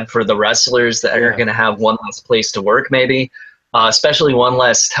feel bad for the wrestlers that are going to have one less place to work, maybe, especially one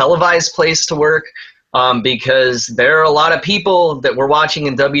less televised place to work, because there are a lot of people that we're watching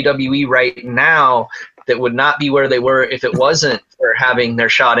in WWE right now that would not be where they were if it wasn't for having their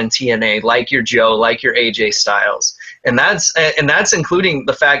shot in TNA, like your Joe, like your AJ Styles. And that's including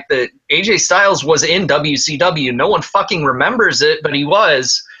the fact that AJ Styles was in WCW. No one fucking remembers it, but he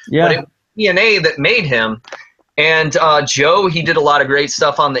was. Yeah. But it was TNA that made him. And Joe, he did a lot of great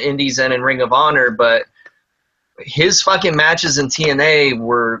stuff on the Indies and in Ring of Honor, but his fucking matches in TNA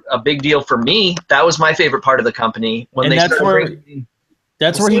were a big deal for me. That was my favorite part of the company.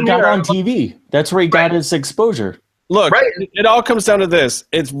 That's where he got on TV. That's where he got his exposure. Look, it all comes down to this.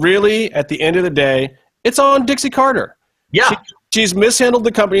 It's really, at the end of the day, it's on Dixie Carter. Yeah. She's mishandled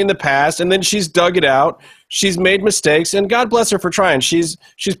the company in the past, and then she's dug it out. She's made mistakes, and God bless her for trying. She's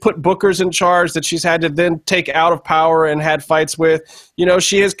put bookers in charge that she's had to then take out of power and had fights with. You know,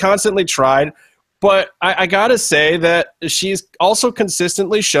 she has constantly tried. But I got to say that she's also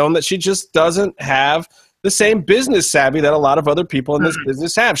consistently shown that she just doesn't have the same business savvy that a lot of other people in this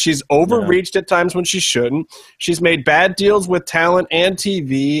business have. She's overreached at times when she shouldn't. She's made bad deals with talent and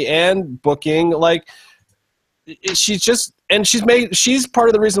TV and booking. Like, she's part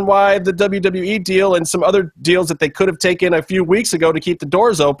of the reason why the WWE deal and some other deals that they could have taken a few weeks ago to keep the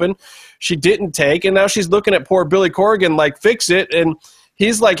doors open, she didn't take. And now she's looking at poor Billy Corgan like, fix it. And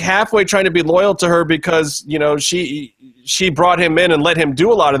he's like halfway trying to be loyal to her because, you know, she brought him in and let him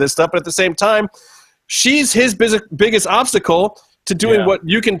do a lot of this stuff. But at the same time, she's his biggest obstacle to doing what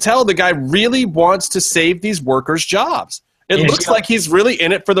you can tell the guy really wants to save these workers' jobs. It looks like he's really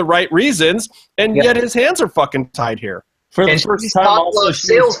in it for the right reasons, and yet his hands are fucking tied here. For the first time, also,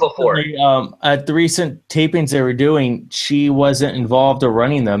 sales before. At the recent tapings they were doing, she wasn't involved or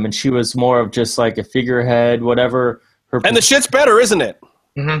running them, and she was more of just like a figurehead, whatever. And the shit's better, isn't it?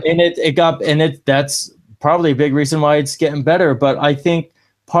 Mm-hmm. And that's probably a big reason why it's getting better. But I think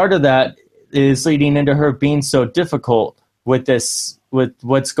part of that is leading into her being so difficult with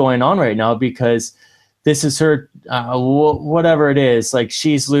what's going on right now, because this is her, whatever it is, like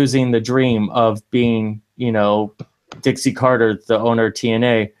she's losing the dream of being, you know, Dixie Carter, the owner of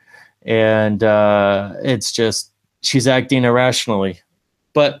TNA. And it's just, she's acting irrationally.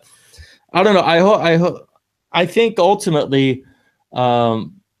 But I don't know. I think ultimately,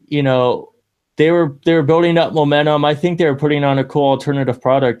 you know, they were building up momentum. I think they were putting on a cool alternative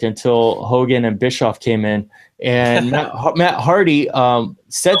product until Hogan and Bischoff came in, and Matt Hardy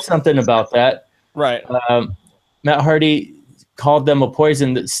said something about that. Right. Matt Hardy called them a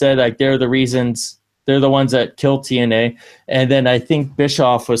poison that said like they're the ones that killed TNA, and then I think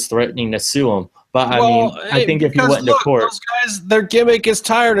Bischoff was threatening to sue him But I think if you went into court, those guys, their gimmick is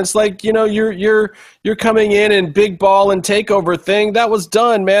tired. It's like, you're coming in and big ball and takeover thing. That was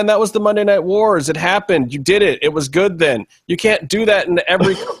done, man. That was the Monday Night Wars. It happened. You did it. It was good then. You can't do that in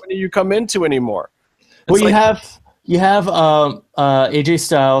every company you come into anymore. Well, you have AJ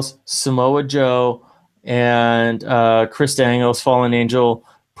Styles, Samoa Joe, and Chris Daniels, Fallen Angel,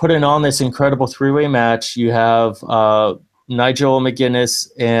 putting on this incredible three-way match. You have Nigel McGuinness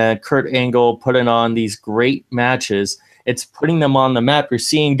and Kurt Angle putting on these great matches. It's putting them on the map. You're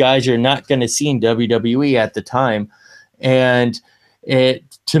seeing guys you're not going to see in WWE at the time. And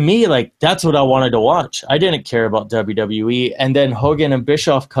to me, like, that's what I wanted to watch. I didn't care about WWE. And then Hogan and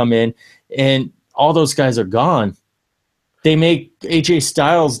Bischoff come in, and all those guys are gone. They make AJ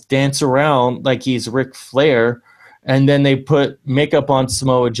Styles dance around like he's Ric Flair, and then they put makeup on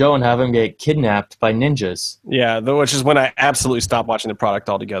Samoa Joe and have him get kidnapped by ninjas. Yeah, which is when I absolutely stopped watching the product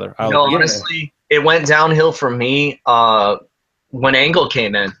altogether. Honestly, it went downhill for me when Angle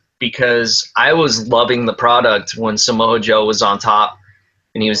came in, because I was loving the product when Samoa Joe was on top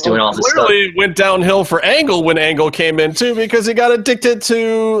and he was doing all this stuff. Clearly went downhill for Angle when Angle came in too, because he got addicted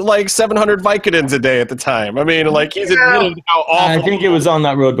to like 700 Vicodins a day at the time. I mean, like, he's admitted how awful. I think it was on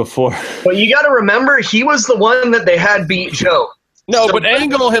that road before. But you got to remember, he was the one that they had beat Joe. No, but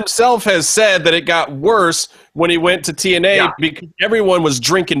Angle himself has said that it got worse when he went to TNA because everyone was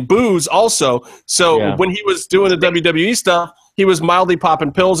drinking booze also. So when he was doing the WWE stuff, he was mildly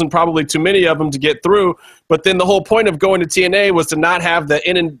popping pills and probably too many of them to get through. But then the whole point of going to TNA was to not have the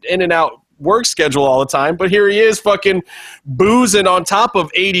in and out work schedule all the time. But here he is fucking boozing on top of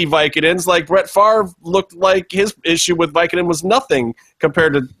 80 Vicodins. Like, Brett Favre looked like his issue with Vicodin was nothing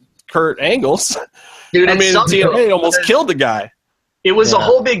compared to Kurt Angle's. Dude, I mean, TNA almost killed the guy. It was a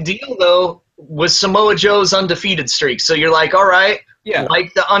whole big deal, though, with Samoa Joe's undefeated streak. So you're like, all right,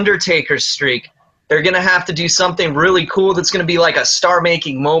 like the Undertaker streak, they're going to have to do something really cool that's going to be like a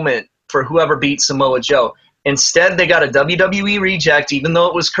star-making moment for whoever beats Samoa Joe. Instead, they got a WWE reject, even though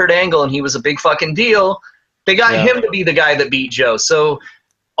it was Kurt Angle and he was a big fucking deal. They got him to be the guy that beat Joe. So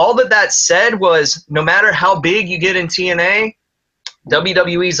all that said was, no matter how big you get in TNA,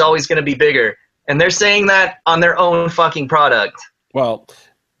 WWE is always going to be bigger. And they're saying that on their own fucking product. Well,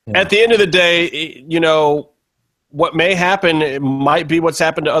 at the end of the day, what may happen, it might be what's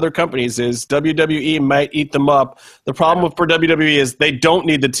happened to other companies, is WWE might eat them up. The problem for WWE is they don't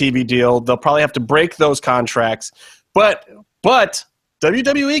need the TV deal. They'll probably have to break those contracts. But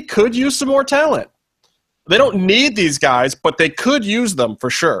WWE could use some more talent. They don't need these guys, but they could use them for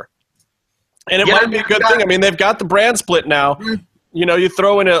sure. And it might be a good thing. I mean, they've got the brand split now. You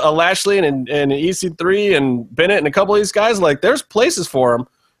throw in a Lashley and an EC3 and Bennett and a couple of these guys, like, there's places for them.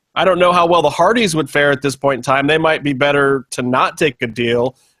 I don't know how well the Hardys would fare at this point in time. They might be better to not take a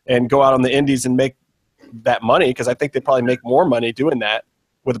deal and go out on the indies and make that money, because I think they probably make more money doing that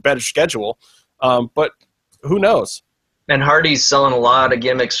with a better schedule. But who knows? And Hardy's selling a lot of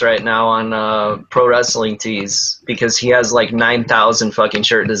gimmicks right now on Pro Wrestling Tees, because he has like 9,000 fucking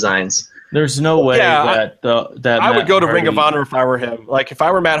shirt designs. There's no way that I would go to Ring of Honor if I were him. Like, if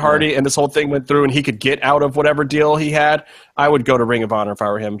I were Matt Hardy and this whole thing went through and he could get out of whatever deal he had, I would go to Ring of Honor if I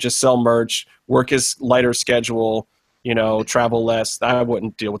were him. Just sell merch, work his lighter schedule, travel less. I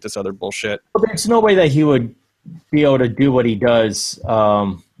wouldn't deal with this other bullshit. Well, there's no way that he would be able to do what he does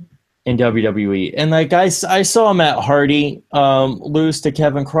in WWE. And like, I saw Matt Hardy lose to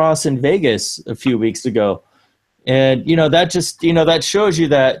Kevin Cross in Vegas a few weeks ago. And, that shows you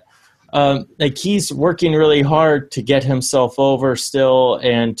that like, he's working really hard to get himself over still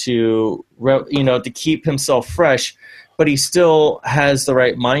and to keep himself fresh, but he still has the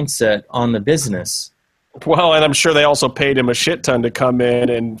right mindset on the business. Well, and I'm sure they also paid him a shit ton to come in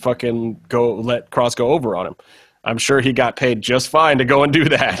and fucking let Cross go over on him. I'm sure he got paid just fine to go and do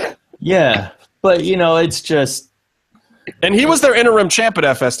that. Yeah, but it's just. And he was their interim champ at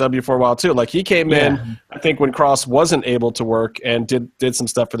FSW for a while too. Like, he came in, I think, when Cross wasn't able to work and did some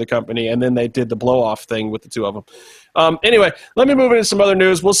stuff for the company, and then they did the blow-off thing with the two of them. Anyway, let me move into some other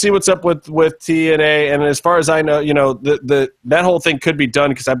news. We'll see what's up with TNA, and as far as I know, that whole thing could be done,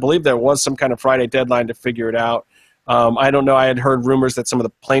 because I believe there was some kind of Friday deadline to figure it out. I don't know. I had heard rumors that some of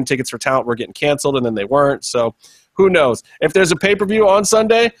the plane tickets for talent were getting canceled, and then they weren't. So who knows? If there's a pay-per-view on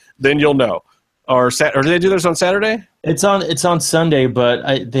Sunday, then you'll know. Or do they do theirs on Saturday? It's on Sunday,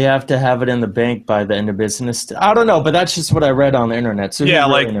 but they have to have it in the bank by the end of business. I don't know, but that's just what I read on the internet. So yeah,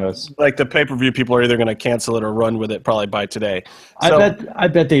 who really knows? Like the pay-per-view people are either going to cancel it or run with it probably by today. So, I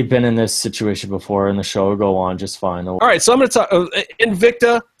bet they've been in this situation before, and the show will go on just fine. All right, so I'm going to talk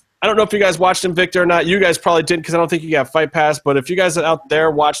Invicta. I don't know if you guys watched Invicta or not. You guys probably didn't because I don't think you got Fight Pass. But if you guys out there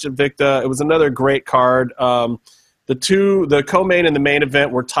watched Invicta, it was another great card. The co-main and the main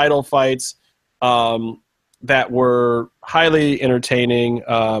event were title fights that were highly entertaining.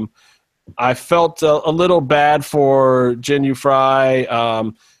 I felt a little bad for Jin Yu Fry. I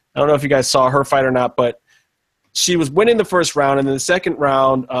don't know if you guys saw her fight or not, but she was winning the first round, and in the second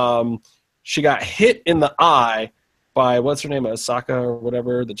round, she got hit in the eye by, what's her name, Osaka or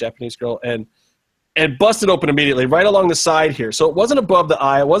whatever, the Japanese girl, and busted open immediately right along the side here. So it wasn't above the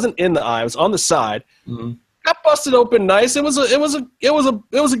eye, it wasn't in the eye, it was on the side. Mm-hmm. Got busted open nice. It was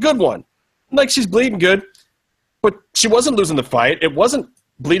a good one. Like, she's bleeding good, but she wasn't losing the fight. It wasn't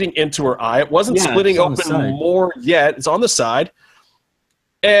bleeding into her eye. It wasn't splitting open more yet. It's on the side.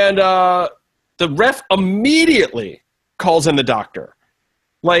 And the ref immediately calls in the doctor.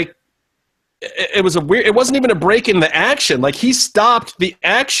 Like, it was it wasn't even a break in the action. Like, he stopped the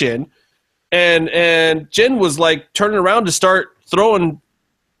action, and Jin was like turning around to start throwing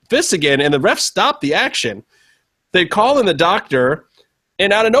fists again, and the ref stopped the action. They call in the doctor,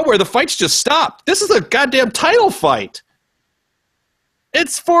 and out of nowhere, the fight's just stopped. This is a goddamn title fight.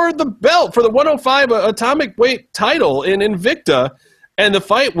 It's for the belt, for the 105 atomic weight title in Invicta, and the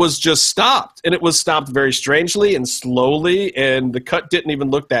fight was just stopped. And it was stopped very strangely and slowly, and the cut didn't even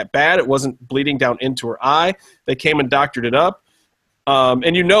look that bad. It wasn't bleeding down into her eye. They came and doctored it up.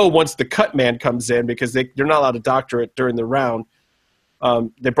 And you know once the cut man comes in, because they're not allowed to doctor it during the round,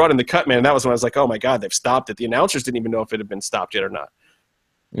 they brought in the cut man, and that was when I was like, oh, my God, they've stopped it. The announcers didn't even know if it had been stopped yet or not.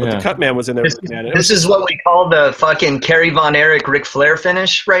 But the cut man was in there. This is what we call the fucking Kerry Von Erich Ric Flair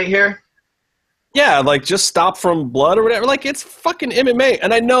finish right here. Yeah, like, just stop from blood or whatever. Like, it's fucking MMA.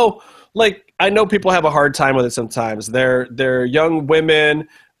 And I know people have a hard time with it sometimes. They're young women,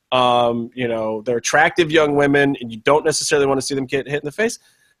 they're attractive young women, and you don't necessarily want to see them get hit in the face.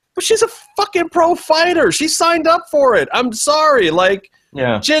 But she's a fucking pro fighter. She signed up for it. I'm sorry. Like,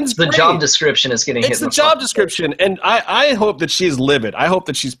 Jin's the job description is getting hit. It's the job description. And I hope that she's livid. I hope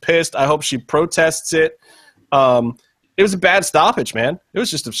that she's pissed. I hope she protests it. It was a bad stoppage, man. It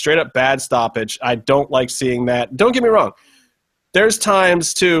was just a straight up bad stoppage. I don't like seeing that. Don't get me wrong. There's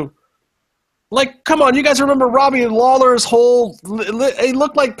times to, like, come on, you guys remember Robbie Lawler's whole, he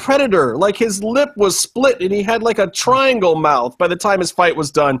looked like Predator. Like, his lip was split and he had like a triangle mouth by the time his fight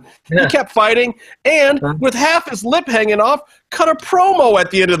was done. Yeah. He kept fighting and with half his lip hanging off, cut a promo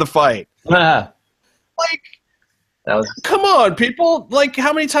at the end of the fight. Like, come on, people. Like,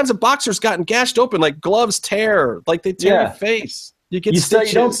 how many times have boxers gotten gashed open? Like, gloves tear. Like, they tear your face. You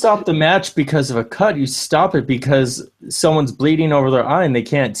don't stop the match because of a cut. You stop it because someone's bleeding over their eye and they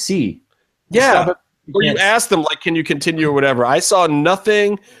can't see. Or you ask them, like, can you continue or whatever. I saw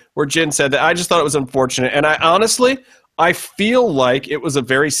nothing where Jin said that. I just thought it was unfortunate. And I feel like it was a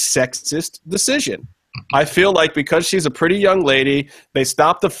very sexist decision. I feel like because she's a pretty young lady, they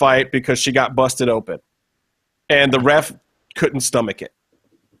stopped the fight because she got busted open. And the ref couldn't stomach it.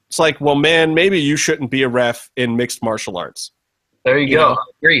 It's like, well, man, maybe you shouldn't be a ref in mixed martial arts. There you go. I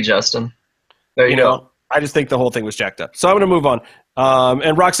agree, Justin. There you go. I just think the whole thing was jacked up. So I'm going to move on.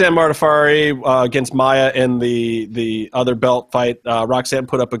 And Roxanne Martifari against Maya in the other belt fight. Roxanne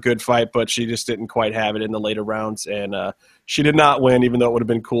put up a good fight, but she just didn't quite have it in the later rounds. And she did not win, even though it would have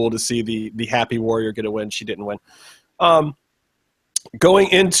been cool to see the happy warrior get a win. She didn't win. Going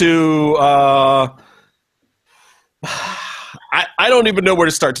into... I don't even know where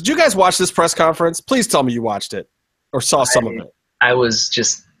to start. Did you guys watch this press conference? Please tell me you watched it or saw some of it. I was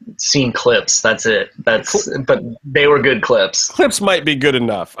just seeing clips. That's it. But they were good clips. Clips might be good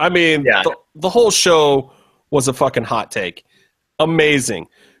enough. I mean, the whole show was a fucking hot take. Amazing.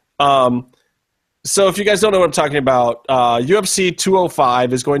 So if you guys don't know what I'm talking about, UFC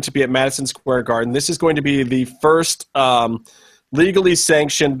 205 is going to be at Madison Square Garden. This is going to be the first legally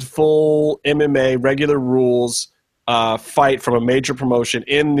sanctioned full MMA regular rules fight from a major promotion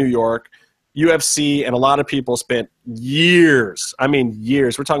in New York. UFC and a lot of people spent years, we're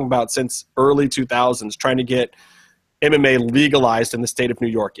talking about since early 2000s, trying to get MMA legalized in the state of New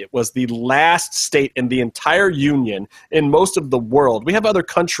York. It was the last state in the entire union in most of the world. We have other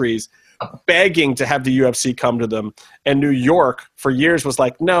countries begging to have the UFC come to them, and New York for years was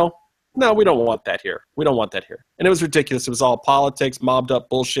like, no, we don't want that here. We don't want that here. And it was ridiculous. It was all politics, mobbed up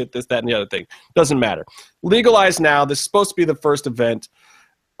bullshit, this, that, and the other thing. Doesn't matter. Legalized now. This is supposed to be the first event.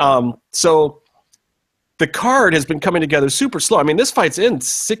 So the card has been coming together super slow. I mean, this fight's in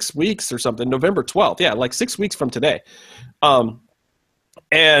 6 weeks or something, November 12th. Yeah, like 6 weeks from today.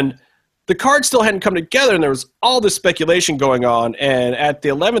 And the card still hadn't come together, and there was all this speculation going on. And at the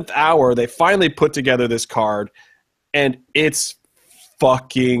 11th hour, they finally put together this card, and it's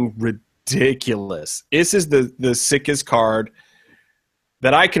fucking ridiculous. This is the sickest card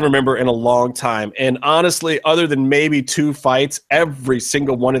that I can remember in a long time. And honestly, other than maybe 2 fights, every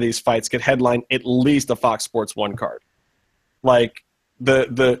single one of these fights could headline at least a Fox Sports 1 card. Like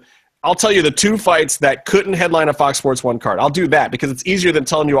I'll tell you the 2 fights that couldn't headline a Fox Sports 1 card. I'll do that because it's easier than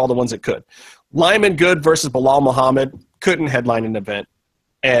telling you all the ones that could. Lyman Good versus Bilal Muhammad couldn't headline an event.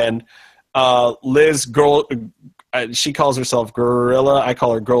 And Liz Girl, she calls herself Gorilla. I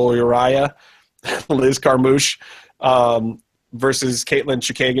call her Girl Uriah. Liz Carmouche versus Caitlin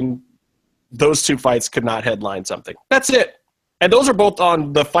Chukagian. Those 2 fights could not headline something. That's it. And those are both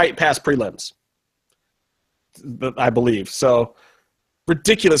on the Fight Pass prelims, I believe. So,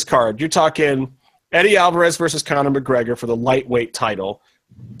 ridiculous card. You're talking Eddie Alvarez versus Conor McGregor for the lightweight title.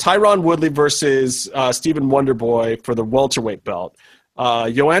 Tyron Woodley versus Stephen Wonderboy for the welterweight belt.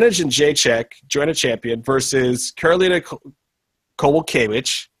 Joanna Jędrzejczyk, Joanna Champion, versus Karolina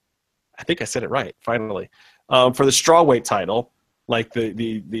Kowalkiewicz. I think I said it right, finally. For the strawweight title, like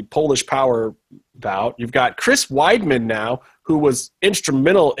the Polish power bout. You've got Chris Weidman now, who was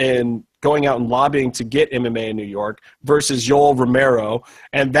instrumental in going out and lobbying to get MMA in New York, versus Yoel Romero,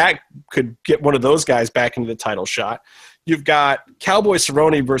 and that could get one of those guys back into the title shot. You've got Cowboy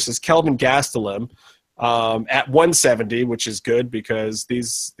Cerrone versus Kelvin Gastelum at 170, which is good because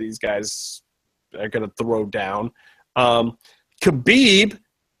these guys are going to throw down. Khabib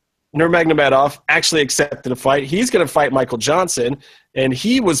Nurmagomedov actually accepted a fight. He's going to fight Michael Johnson, and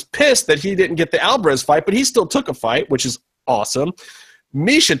he was pissed that he didn't get the Alvarez fight, but he still took a fight, which is awesome.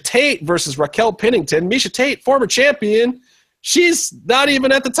 Miesha Tate versus Raquel Pennington. Miesha Tate, former champion. She's not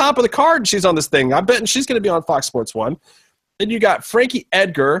even at the top of the card. She's on this thing. I'm betting she's going to be on Fox Sports 1. Then you got Frankie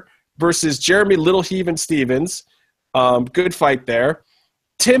Edgar versus Jeremy Littlehaven Stevens. Good fight there.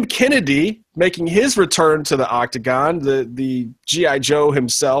 Tim Kennedy making his return to the octagon, the G.I. Joe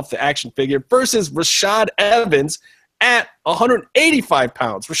himself, the action figure, versus Rashad Evans at 185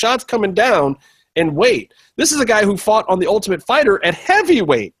 pounds. Rashad's coming down in weight. This is a guy who fought on The Ultimate Fighter at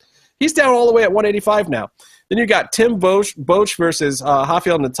heavyweight. He's down all the way at 185 now. Then you got Tim Bosch versus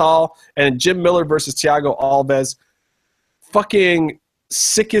Rafael Natal, and Jim Miller versus Thiago Alves. Fucking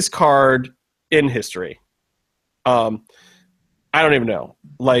sickest card in history. I don't even know.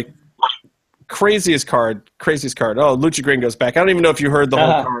 Like, craziest card. Oh, Lucha Gringo's back. I don't even know if you heard the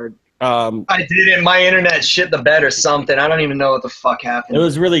whole card. I didn't. My internet shit the bed or something. I don't even know what the fuck happened. It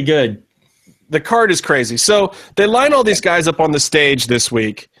was really good. The card is crazy. So they line all these guys up on the stage this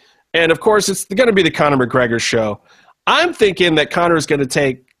week. And, of course, it's going to be the Conor McGregor show. I'm thinking that Conor is going to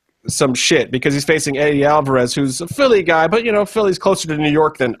take some shit because he's facing Eddie Alvarez, who's a Philly guy. But, you know, Philly's closer to New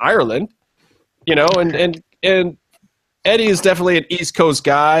York than Ireland. You know, and Eddie is definitely an East Coast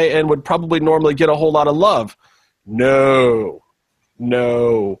guy and would probably normally get a whole lot of love. No.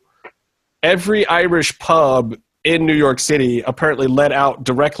 Every Irish pub in New York City apparently led out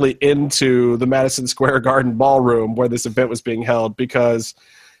directly into the Madison Square Garden ballroom where this event was being held because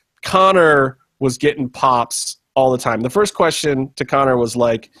Conor was getting pops all the time. The first question to Conor was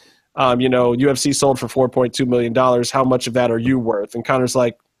like, you know, UFC sold for $4.2 million. How much of that are you worth? And Conor's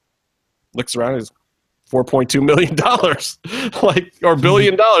like, looks around, he's $4.2 million, like, or $1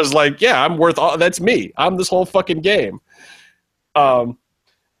 billion. Like, yeah, I'm worth all. That's me. I'm this whole fucking game. And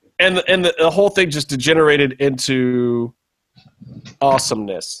the whole thing just degenerated into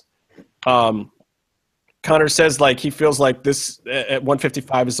awesomeness. Conor says like he feels like this at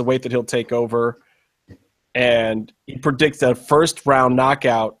 155 is the weight that he'll take over, and he predicts a first round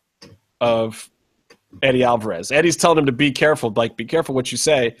knockout of Eddie Alvarez. Eddie's telling him to be careful, like be careful what you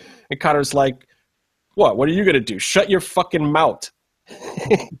say, and Conor's like, What are you gonna do? Shut your fucking mouth.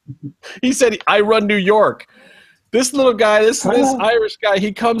 He said, I run New York. This little guy, this Irish guy,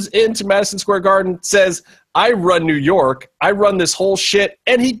 he comes into Madison Square Garden, says, I run New York. I run this whole shit,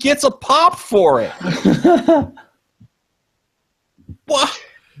 and he gets a pop for it. What?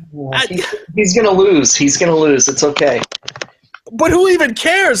 He's going to lose. He's going to lose. It's okay. But who even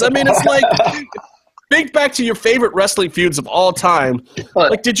cares? I mean, it's like, think back to your favorite wrestling feuds of all time.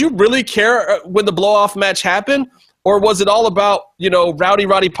 Like, did you really care when the blow-off match happened? Or was it all about, you know, Rowdy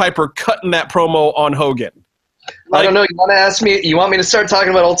Roddy Piper cutting that promo on Hogan? I don't know. You want to ask me? You want me to start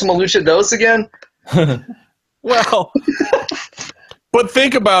talking about Ultima Lucha Dos again? Well, but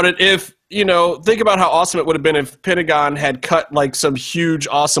think about it. Think about how awesome it would have been if Pentagon had cut like some huge,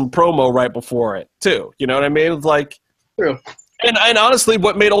 awesome promo right before it, too. You know what I mean? It's like, true. And honestly,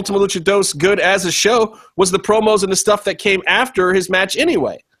 what made Ultima Lucha Dos good as a show was the promos and the stuff that came after his match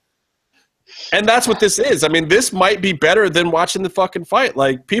anyway. And that's what this is. I mean, this might be better than watching the fucking fight.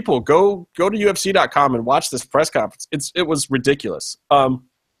 Like, people, go to UFC.com and watch this press conference. It was ridiculous. Conor's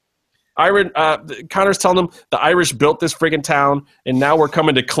telling them the Irish built this friggin' town, and now we're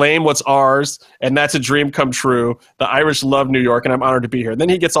coming to claim what's ours, and that's a dream come true. The Irish love New York, and I'm honored to be here. And then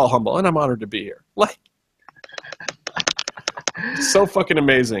he gets all humble, and I'm honored to be here. Like, so fucking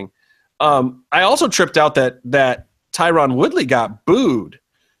amazing. I also tripped out that Tyron Woodley got booed.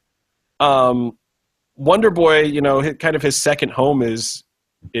 Wonder Boy, you know, kind of his second home is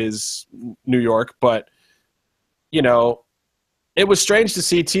New York, but, you know, it was strange to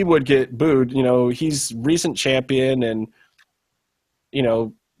see T Wood get booed. You know, he's recent champion, and, you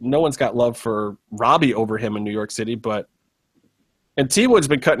know, no one's got love for Robbie over him in New York City, and T Wood's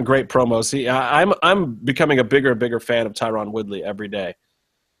been cutting great promos. I'm becoming a bigger and bigger fan of Tyron Woodley every day.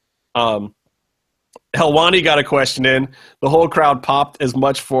 Helwani got a question in. The whole crowd popped as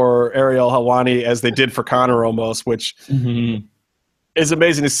much for Ariel Helwani as they did for Conor almost, which is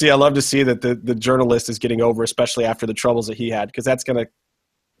amazing to see. I love to see that the journalist is getting over, especially after the troubles that he had, because that's going to,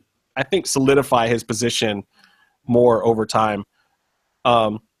 I think, solidify his position more over time.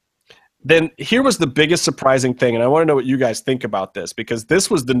 Then here was the biggest surprising thing, and I want to know what you guys think about this, because this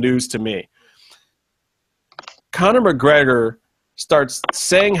was the news to me. Conor McGregor starts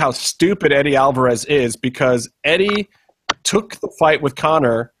saying how stupid Eddie Alvarez is because Eddie took the fight with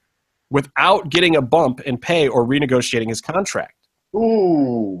Conor without getting a bump in pay or renegotiating his contract.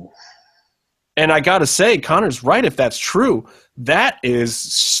 Ooh. And I got to say, Conor's right if that's true. That is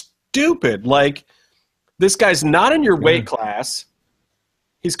stupid. Like, this guy's not in your weight class.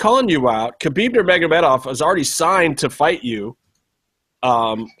 He's calling you out. Khabib Nurmagomedov has already signed to fight you.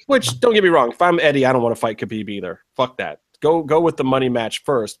 Which, don't get me wrong, if I'm Eddie, I don't want to fight Khabib either. Fuck that. Go with the money match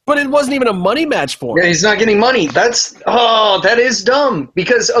first. But it wasn't even a money match for him. Yeah, he's not getting money. That is dumb.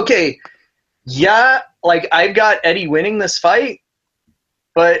 Because, okay, yeah, like, I've got Eddie winning this fight,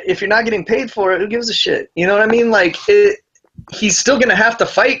 but if you're not getting paid for it, who gives a shit? You know what I mean? Like, he's still going to have to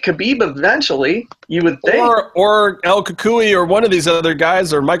fight Khabib eventually, you would think. Or El Kukui or one of these other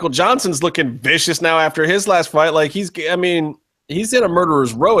guys, or Michael Johnson's looking vicious now after his last fight. Like, he's in a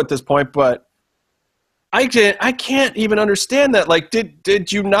murderer's row at this point, but I can't even understand that. Like,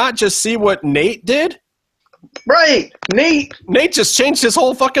 did you not just see what Nate did? Right. Nate just changed his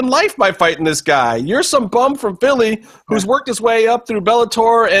whole fucking life by fighting this guy. You're some bum from Philly who's worked his way up through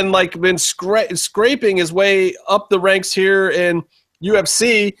Bellator and, like, been scraping his way up the ranks here in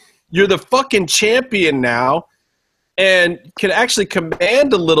UFC. You're the fucking champion now and can actually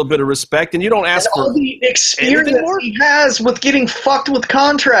command a little bit of respect, and you don't ask for all the experience he has with getting fucked with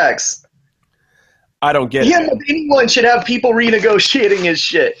contracts. I don't get it. Yeah, anyone should have people renegotiating his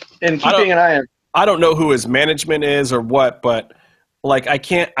shit and keeping an eye on. I don't know who his management is or what, but, like, I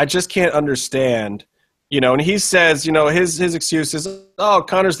just can't understand, you know. And he says, you know, his excuse is, oh,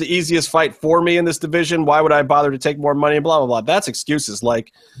 Conor's the easiest fight for me in this division. Why would I bother to take more money? Blah, blah, blah. That's excuses.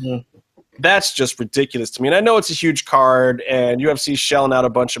 Like, that's just ridiculous to me. And I know it's a huge card, and UFC's shelling out a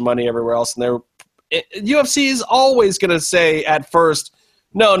bunch of money everywhere else. And UFC is always going to say at first,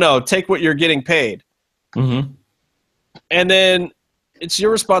 no, take what you're getting paid. Mm-hmm. And then it's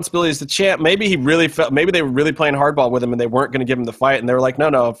your responsibility as the champ. Maybe they were really playing hardball with him and they weren't going to give him the fight. And they were like,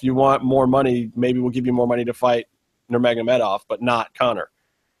 no, if you want more money, maybe we'll give you more money to fight Nurmagomedov, but not Conor.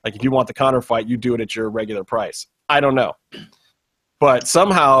 Like, if you want the Conor fight, you do it at your regular price. I don't know. But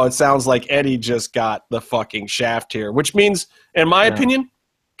somehow it sounds like Eddie just got the fucking shaft here, which means, in my opinion,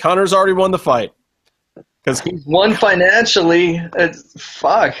 Conor's already won the fight. Because he's won financially.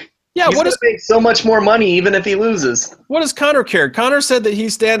 Fuck. Yeah, he's going to make so much more money even if he loses. What does Conor care? Conor said that he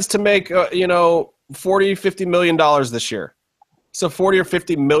stands to make, $40-50 million this year. It's a $40 or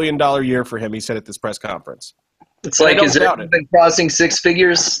 $50 million year for him, he said at this press conference. It's like, is it been crossing six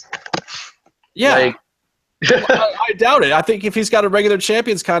figures? Yeah. I doubt it. I think if he's got a regular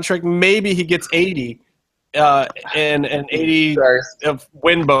champions contract, maybe he gets 80 and an 80 of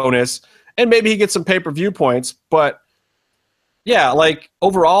win bonus, and maybe he gets some pay-per-view points, but yeah, like,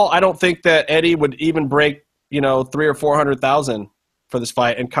 overall, I don't think that Eddie would even break, $300,000 or $400,000 for this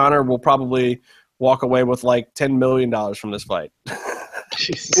fight, and Conor will probably walk away with like $10 million from this fight.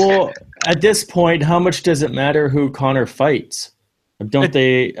 Well, at this point, how much does it matter who Conor fights? Do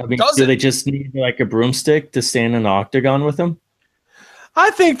they just need like a broomstick to stand in the octagon with him? I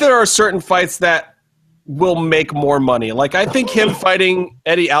think there are certain fights that will make more money. Like, I think him fighting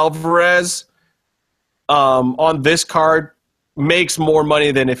Eddie Alvarez on this card makes more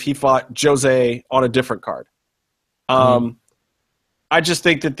money than if he fought Jose on a different card. I just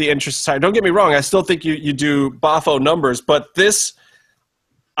think that the interest side, don't get me wrong, I still think you do Bafo numbers, but this,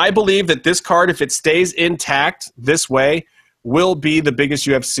 I believe that this card, if it stays intact this way, will be the biggest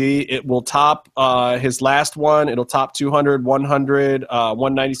UFC. It will top his last one. It'll top 200, 100,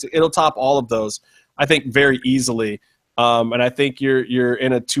 196. It'll top all of those, I think, very easily. And I think you're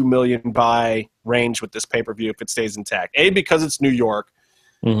in a 2 million buy range with this pay-per-view if it stays intact. A, because it's New York.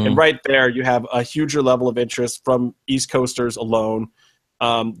 Mm-hmm. And right there, you have a huger level of interest from East Coasters alone.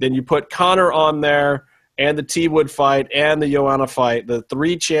 Then you put Conor on there, and the T-Wood fight, and the Joanna fight, the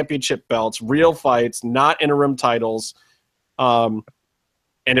 3 championship belts, real fights, not interim titles. And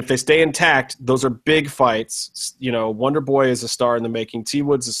if they stay intact, those are big fights. You know, Wonder Boy is a star in the making.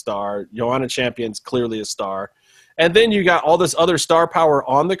 T-Wood's a star. Joanna Champion's clearly a star. And then you got all this other star power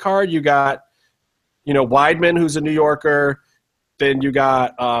on the card. You got, you know, Weidman, who's a New Yorker. Then you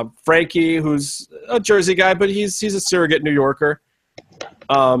got Frankie, who's a Jersey guy, but he's a surrogate New Yorker.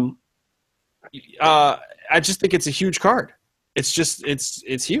 I just think it's a huge card. It's just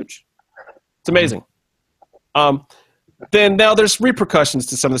it's huge. It's amazing. Then now there's repercussions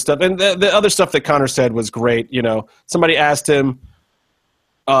to some of the stuff, and the other stuff that Conor said was great. You know, somebody asked him.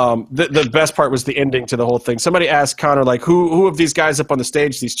 The best part was the ending to the whole thing. Somebody asked Conor, like, who of these guys up on the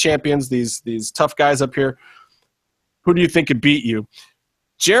stage, these champions, these tough guys up here, who do you think could beat you?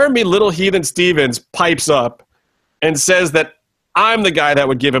 Jeremy Little Heathen Stevens pipes up and says that I'm the guy that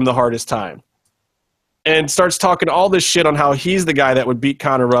would give him the hardest time, and starts talking all this shit on how he's the guy that would beat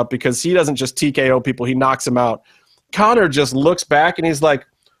Conor up because he doesn't just TKO people, he knocks them out. Conor just looks back and he's like,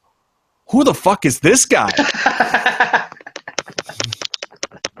 who the fuck is this guy?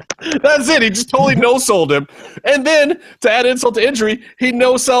 That's it. He just totally no-sold him. And then, to add insult to injury, he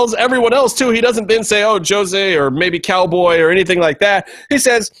no-sells everyone else, too. He doesn't then say, oh, Jose or maybe Cowboy or anything like that. He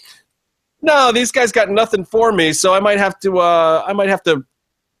says, no, these guys got nothing for me, so I might have to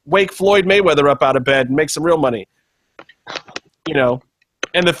wake Floyd Mayweather up out of bed and make some real money. You know,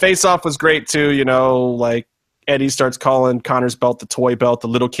 and the face-off was great, too. You know, like, Eddie starts calling Conor's belt the toy belt, the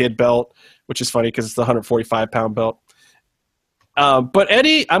little kid belt, which is funny because it's the 145-pound belt. But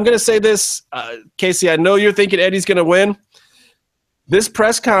Eddie, I'm going to say this, Casey, I know you're thinking Eddie's going to win. This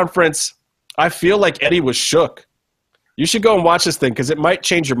press conference, I feel like Eddie was shook. You should go and watch this thing because it might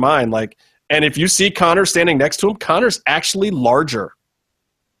change your mind. Like, and if you see Conor standing next to him, Conor's actually larger.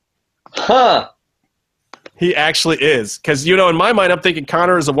 Huh. He actually is. Because, you know, in my mind, I'm thinking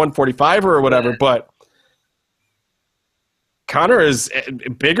Conor is a 145er or whatever, but Conor is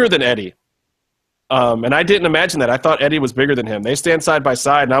bigger than Eddie. And I didn't imagine that. I thought Eddie was bigger than him. They stand side by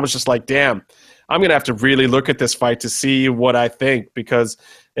side, and I was just like, damn, I'm going to have to really look at this fight to see what I think, because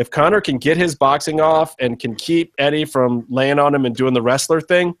if Conor can get his boxing off and can keep Eddie from laying on him and doing the wrestler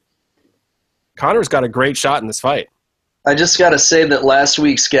thing, Conor's got a great shot in this fight. I just got to say that last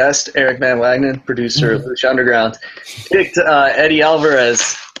week's guest, Eric Van Wagenen, producer of Lucha Underground, picked Eddie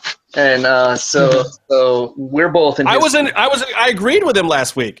Alvarez. And so we're both in. I agreed with him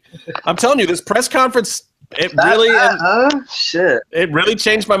last week. I'm telling you, this press conference, it really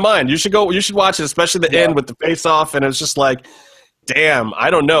changed my mind. You should watch it, especially the end with the face off. And it's just like, damn, I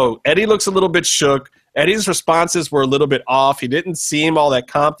don't know. Eddie looks a little bit shook. Eddie's responses were a little bit off. He didn't seem all that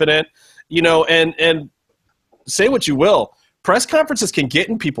confident, you know, and say what you will. Press conferences can get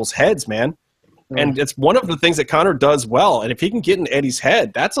in people's heads, man. And it's one of the things that Conor does well. And if he can get in Eddie's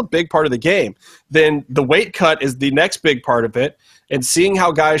head, that's a big part of the game. Then the weight cut is the next big part of it. And seeing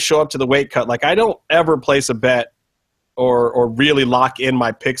how guys show up to the weight cut. Like, I don't ever place a bet or really lock in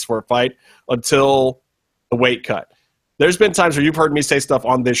my picks for a fight until the weight cut. There's been times where you've heard me say stuff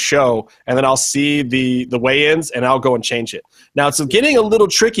on this show, and then I'll see the weigh-ins, and I'll go and change it. Now, it's getting a little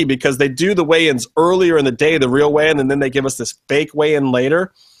tricky because they do the weigh-ins earlier in the day, the real weigh-in, and then they give us this fake weigh-in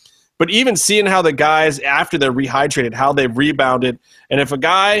later. But even seeing how the guys, after they're rehydrated, how they've rebounded, and if a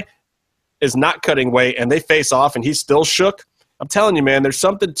guy is not cutting weight and they face off and he's still shook, I'm telling you, man, there's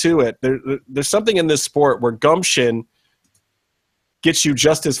something to it. There's something in this sport where gumption gets you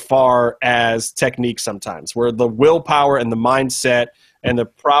just as far as technique sometimes, where the willpower and the mindset and the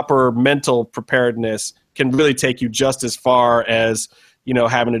proper mental preparedness can really take you just as far as, you know,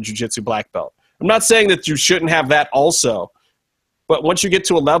 having a jiu-jitsu black belt. I'm not saying that you shouldn't have that also. But once you get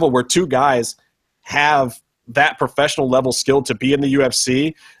to a level where two guys have that professional level skill to be in the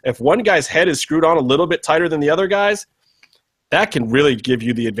UFC, if one guy's head is screwed on a little bit tighter than the other guy's, that can really give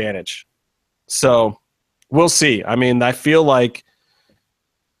you the advantage. So we'll see. I mean, I feel like,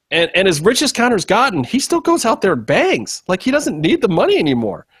 and as rich as Conor's gotten, he still goes out there and bangs. Like, he doesn't need the money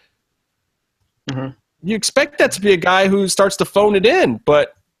anymore. Mm-hmm. You expect that to be a guy who starts to phone it in,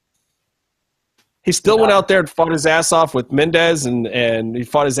 but he still went out there and fought his ass off with Mendez, and he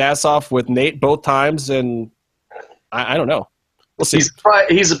fought his ass off with Nate both times, and I don't know. We'll see.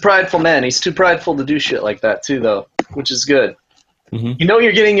 He's a prideful man. He's too prideful to do shit like that too, though, which is good. Mm-hmm. You know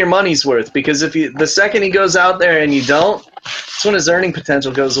you're getting your money's worth, because the second he goes out there and you don't, that's when his earning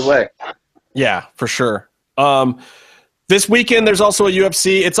potential goes away. Yeah, for sure. This weekend there's also a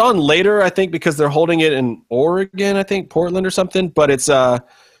UFC. It's on later, I think, because they're holding it in Oregon, I think, Portland or something. But it's there's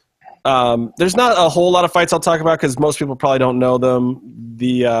not a whole lot of fights I'll talk about because most people probably don't know them.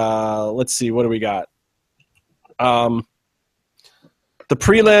 Let's see, what do we got? The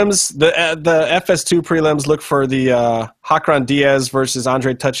prelims, the FS2 prelims look for the Hakran Diaz versus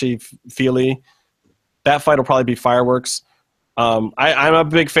Andre Touchy-Feely. That fight will probably be fireworks. I'm a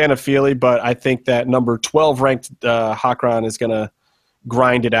big fan of Feely, but I think that number 12 ranked Hakran is going to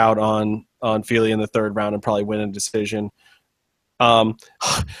grind it out on Feely in the third round and probably win a decision.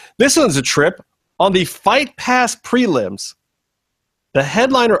 This one's a trip. On the Fight Pass prelims, the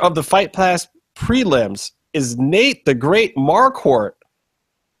headliner of the Fight Pass prelims is Nate the Great Marquardt.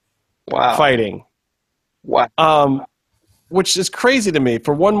 Wow. Fighting. Wow. Which is crazy to me.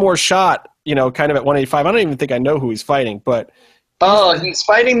 For one more shot, kind of at 185. I don't even think I know who he's fighting, but he's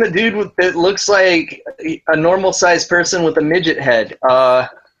fighting the dude that looks like a normal-sized person with a midget head. The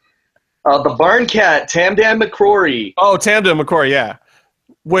Barn Cat, Tamdan McCrory. Oh, Tamdan McCrory, yeah.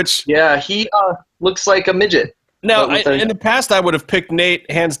 Yeah, he looks like a midget. Now, in the past, I would have picked Nate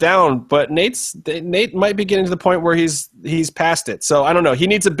hands down, but Nate might be getting to the point where he's past it. So I don't know. He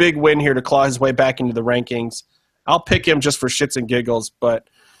needs a big win here to claw his way back into the rankings. I'll pick him just for shits and giggles, but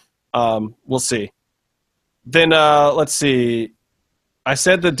we'll see. Then let's see. I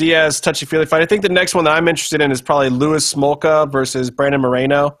said the Diaz touchy-feely fight. I think the next one that I'm interested in is probably Louis Smolka versus Brandon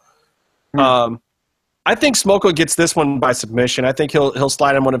Moreno. I think Smolka gets this one by submission. I think he'll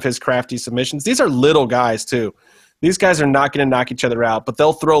slide in one of his crafty submissions. These are little guys too. These guys are not going to knock each other out, but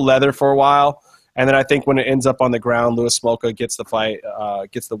they'll throw leather for a while, and then I think when it ends up on the ground, Louis Smolka gets the fight,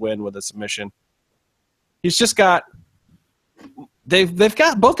 gets the win with a submission. He's just got they've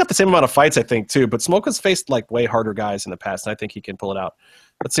both got the same amount of fights, I think, too. But Smolka's faced like way harder guys in the past, and I think he can pull it out.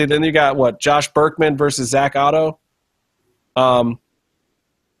 Let's see. Then you got Josh Berkman versus Zach Otto. Otto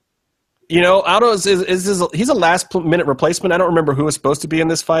he's a last-minute replacement. I don't remember who was supposed to be in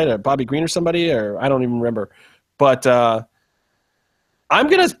this fight, Bobby Green or somebody, or I don't even remember. But I'm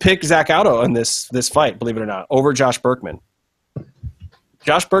going to pick Zach Otto in this fight, believe it or not, over Josh Berkman.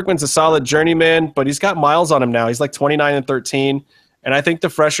 Josh Berkman's a solid journeyman, but he's got miles on him now. He's like 29-13, and I think the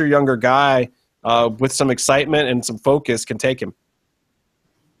fresher, younger guy with some excitement and some focus can take him.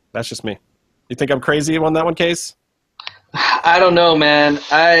 That's just me. You think I'm crazy on that one, Case? I don't know, man.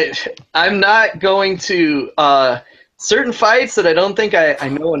 I'm not going to certain fights that I don't think I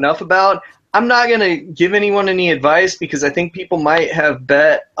know enough about. I'm not going to give anyone any advice because I think people might have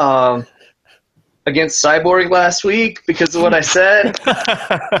bet against Cyborg last week because of what I said.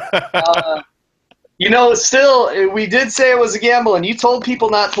 Still, we did say it was a gamble, and you told people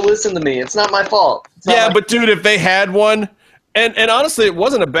not to listen to me. It's not my fault. But dude, if they had one, and honestly, it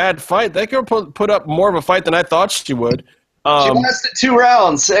wasn't a bad fight. That girl put up more of a fight than I thought she would. She lasted 2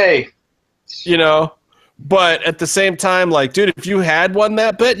 rounds, hey. But at the same time, like, dude, if you had won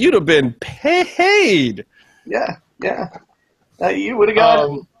that bet, you'd have been paid. Yeah. You would have got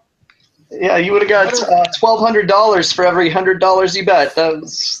 $1,200 for every $100 you bet.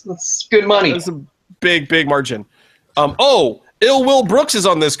 That's good money. That's a big margin. Ill Will Brooks is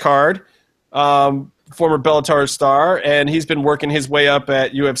on this card, former Bellator star, and he's been working his way up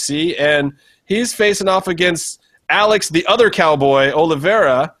at UFC, and he's facing off against Alex, the other cowboy,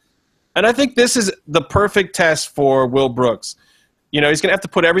 Oliveira, and I think this is the perfect test for Will Brooks. He's going to have to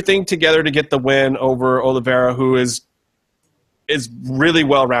put everything together to get the win over Oliveira, who is really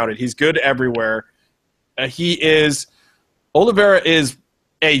well-rounded. He's good everywhere. Oliveira is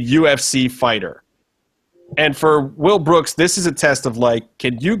a UFC fighter. And for Will Brooks, this is a test of, like,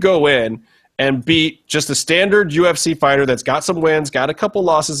 can you go in and beat just a standard UFC fighter that's got some wins, got a couple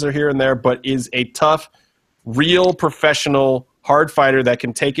losses here and there, but is a tough, real professional, hard fighter that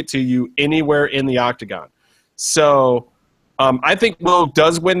can take it to you anywhere in the octagon. So I think Will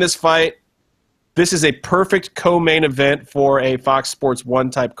does win this fight. This is a perfect co-main event for a Fox Sports 1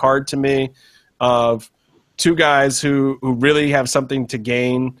 type card to me of two guys who really have something to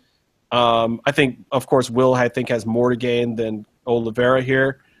gain. I think, of course, Will, has more to gain than Oliveira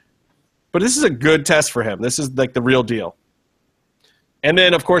here. But this is a good test for him. This is like the real deal. And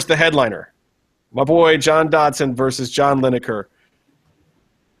then, of course, the headliner. My boy John Dodson versus John Lineker.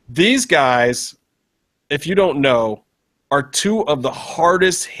 These guys, if you don't know, are two of the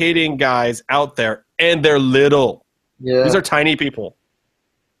hardest hitting guys out there, and they're little. Yeah. These are tiny people.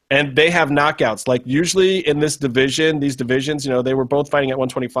 and they have knockouts. Like usually in these divisions, you know, they were both fighting at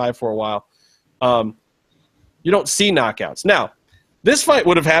 125 for a while. You don't see knockouts. Now, this fight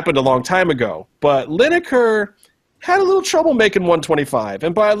would have happened a long time ago, but Lineker had a little trouble making 125.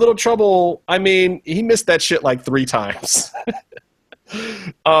 And by a little trouble, I mean he missed that shit like 3 times.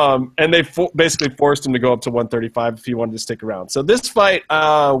 And they basically forced him to go up to 135 if he wanted to stick around. So this fight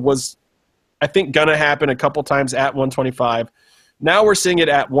was, I think, going to happen a couple times at 125. Now we're seeing it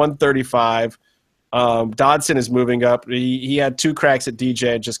at 135. Dodson is moving up. He had 2 cracks at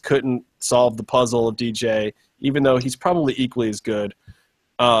DJ and just couldn't solve the puzzle of DJ, even though he's probably equally as good.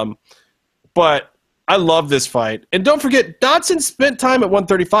 But I love this fight. And don't forget, Dodson spent time at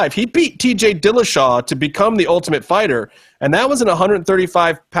 135. He beat TJ Dillashaw to become the Ultimate Fighter, and that was an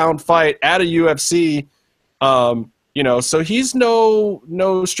 135-pound fight at a UFC. You know, so he's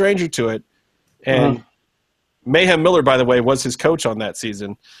no stranger to it. And Mayhem Miller, by the way, was his coach on that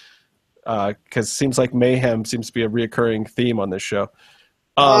season, because it seems like Mayhem seems to be a reoccurring theme on this show.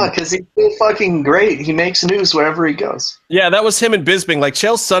 Because he's so fucking great. He makes news wherever he goes. Yeah, that was him and Bisping. Like,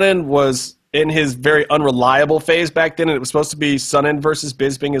 Chael Sonnen was in his very unreliable phase back then, and it was supposed to be Sonnen versus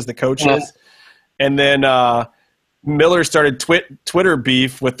Bisping as the coaches. And then Miller started Twitter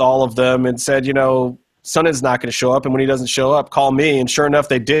beef with all of them and said, you know, Sonnen's not going to show up, and when he doesn't show up, call me. And sure enough,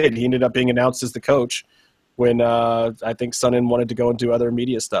 they did. He ended up being announced as the coach when I think Sonnen wanted to go and do other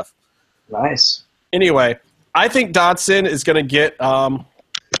media stuff. Nice. Anyway, I think Dodson is going to get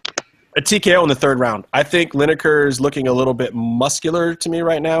a TKO in the 3rd round. I think Lineker is looking a little bit muscular to me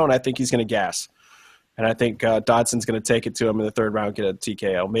right now, and I think he's going to gas. And I think Dodson's going to take it to him in the 3rd round, get a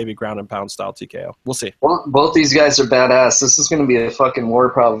TKO, maybe ground and pound style TKO. We'll see. Well, both these guys are badass. This is going to be a fucking war,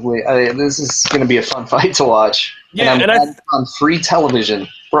 probably. This is going to be a fun fight to watch. Yeah, and I'm on free television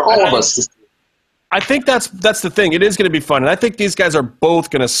for all of us to see. I think that's the thing. It is going to be fun. And I think these guys are both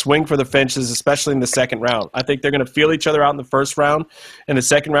going to swing for the fences, especially in the 2nd round. I think they're going to feel each other out in the 1st round. In the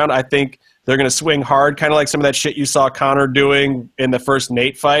 2nd round, I think they're going to swing hard, kind of like some of that shit you saw Conor doing in the first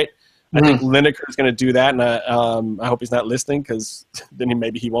Nate fight. I think Lineker is going to do that, and I hope he's not listening, because then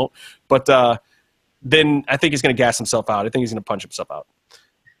maybe he won't. But then I think he's going to gas himself out. I think he's going to punch himself out.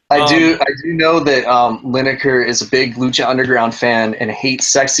 I do know that Lineker is a big Lucha Underground fan and hates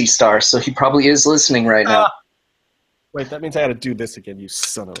Sexy Star, so he probably is listening right now. Wait, that means I got to do this again, you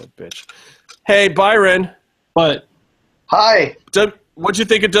son of a bitch. Hey, Byron. What? Hi. What'd you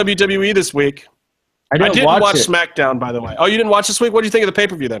think of WWE this week? I didn't watch SmackDown, by the way. Oh, you didn't watch this week? What did you think of the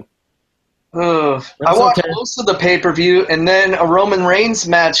pay-per-view then? I watched most of the pay-per-view, and then a Roman Reigns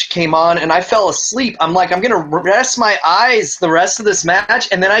match came on, and I fell asleep. I'm like, I'm going to rest my eyes the rest of this match,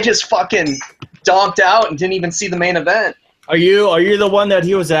 and then I just fucking donked out and didn't even see the main event. Are you the one that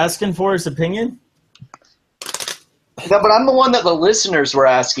he was asking for his opinion? Yeah, but I'm the one that the listeners were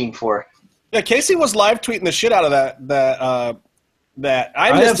asking for. Yeah, Casey was live tweeting the shit out of that.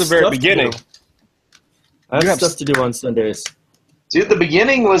 I missed the very beginning. I have stuff to do on Sundays. Dude, the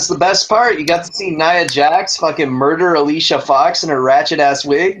beginning was the best part. You got to see Nia Jax fucking murder Alicia Fox in her ratchet-ass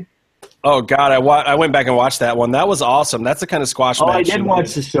wig. Oh, God, I went back and watched that one. That was awesome. That's the kind of squash match. I did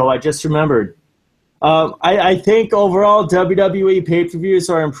watch the show. I just remembered. I think overall WWE pay-per-views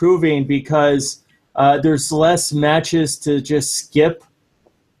are improving because there's less matches to just skip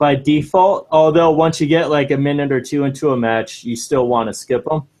by default. Although once you get like a minute or 2 into a match, you still want to skip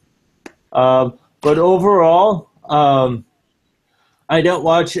them. But overall... I don't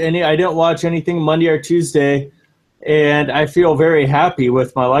watch anything Monday or Tuesday, and I feel very happy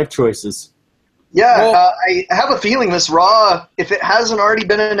with my life choices. Yeah, I have a feeling this Raw, if it hasn't already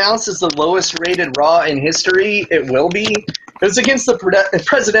been announced as the lowest rated Raw in history, it will be. It's against the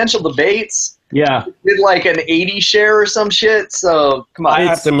presidential debates. Yeah. It did like an 80 share or some shit, so come on. I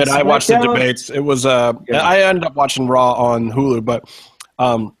have to admit, I watched the debates. It was I ended up watching Raw on Hulu, but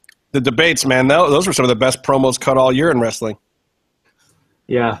the debates, man, those were some of the best promos cut all year in wrestling.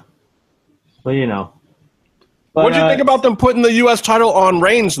 Yeah. Well, you know. But, what do you think about them putting the U.S. title on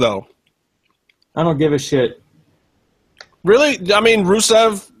Reigns, though? I don't give a shit. Really? I mean,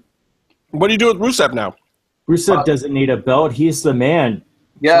 Rusev, what do you do with Rusev now? Rusev doesn't need a belt. He's the man.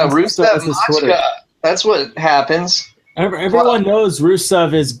 Yeah, Rusev, that's what happens. Everyone knows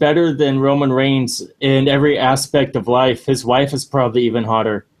Rusev is better than Roman Reigns in every aspect of life. His wife is probably even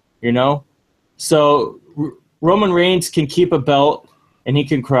hotter, you know? So Roman Reigns can keep a belt, and he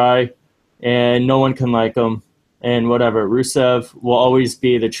can cry, and no one can like him, and whatever. Rusev will always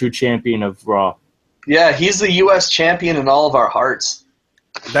be the true champion of Raw. Yeah, he's the U.S. champion in all of our hearts.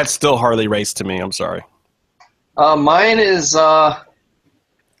 That's still Harley Race to me. I'm sorry. Mine is Nikita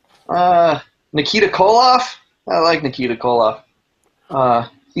Koloff. I like Nikita Koloff.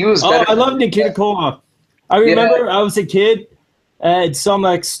 He was better. I love Nikita Koloff. I remember I was a kid at some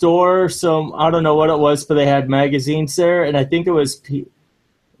store, I don't know what it was, but they had magazines there, and I think it was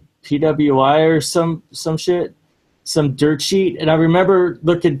PWI or some shit, some dirt sheet. And I remember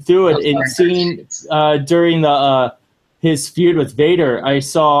looking through it and seeing during the his feud with Vader, I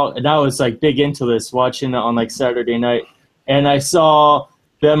saw, and I was like big into this, watching it on like Saturday night, and I saw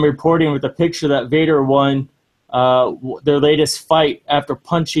them reporting with a picture that Vader won their latest fight after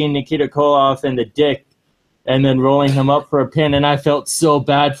punching Nikita Koloff in the dick and then rolling him up for a pin, and I felt so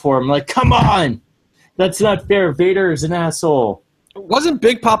bad for him. Like, come on! That's not fair. Vader is an asshole. Wasn't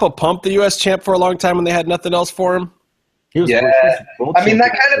Big Papa Pump the U.S. champ for a long time when they had nothing else for him? I mean,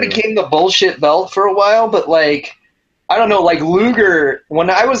 that kind of became the bullshit belt for a while, but, like, I don't know, like, Luger, when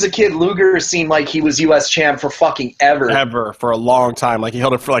I was a kid, Luger seemed like he was U.S. champ for fucking ever. Ever, for a long time. Like, he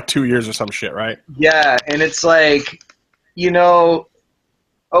held it for, like, 2 years or some shit, right? Yeah, and it's like, you know,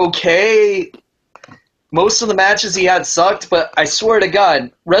 okay, most of the matches he had sucked, but I swear to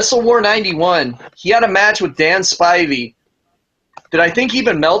God, Wrestle War 91, he had a match with Dan Spivey that I think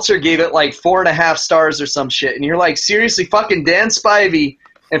even Meltzer gave it like 4.5 stars or some shit. And you're like, seriously, fucking Dan Spivey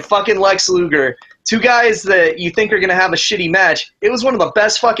and fucking Lex Luger, two guys that you think are going to have a shitty match. It was one of the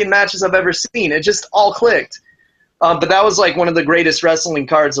best fucking matches I've ever seen. It just all clicked. But that was like one of the greatest wrestling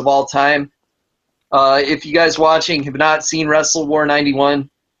cards of all time. If you guys watching have not seen Wrestle War 91,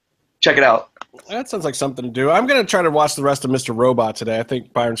 check it out. That sounds like something to do. I'm going to try to watch the rest of Mr. Robot today. I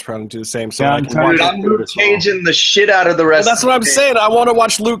think Byron's trying to do the same. So Yeah, I can watch I'm Luke Caging the shit out of the rest. Well, that's what I'm saying. I want to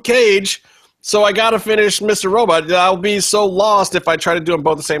watch Luke Cage, so I got to finish Mr. Robot. I'll be so lost if I try to do them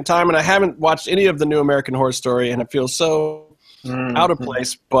both at the same time. And I haven't watched any of the new American Horror Story, and it feels so out of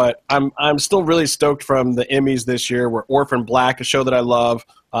place. But I'm still really stoked from the Emmys this year. Where Orphan Black, a show that I love,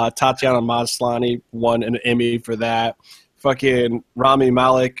 Tatiana Maslany won an Emmy for that. Fucking Rami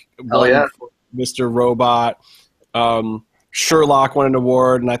Malek won for Mr. Robot. Sherlock won an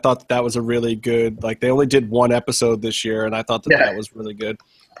award, and I thought that was a really good, like, they only did one episode this year, and I thought that was really good.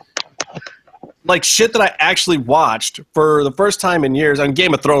 Like, shit that I actually watched for the first time in years, and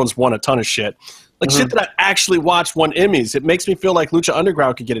Game of Thrones won a ton of shit. Like, shit that I actually watched won Emmys. It makes me feel like Lucha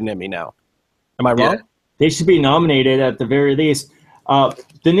Underground could get an Emmy now. Am I wrong? They should be nominated at the very least.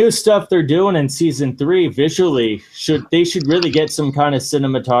 The new stuff they're doing in season 3 visually should really get some kind of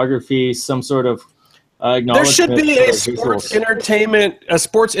cinematography, some sort of there should be a sports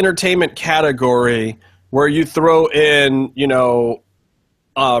entertainment category where you throw in, you know,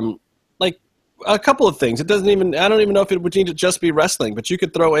 like a couple of things. I don't even know if it would need to just be wrestling, but you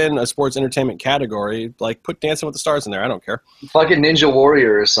could throw in a sports entertainment category, like put Dancing with the Stars in there. I don't care. Fucking Ninja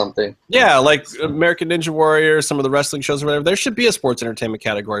Warrior or something. Yeah, like American Ninja Warrior, some of the wrestling shows or whatever. There should be a sports entertainment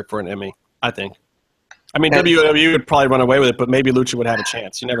category for an Emmy, I think. I mean, WWE would probably run away with it, but maybe Lucha would have a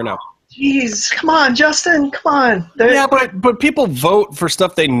chance. You never know. Jeez, come on, Justin, come on. Yeah, but people vote for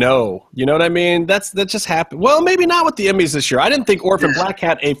stuff they know. You know what I mean? That just happened. Well, maybe not with the Emmys this year. I didn't think Orphan Black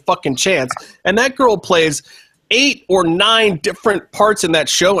had a fucking chance. And that girl plays 8 or 9 different parts in that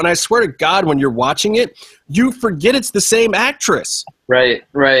show. And I swear to God, when you're watching it, you forget it's the same actress. Right.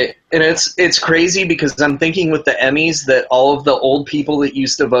 And it's crazy because I'm thinking with the Emmys that all of the old people that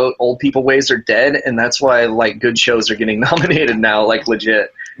used to vote Old People Ways are dead. And that's why, like, good shows are getting nominated now, like,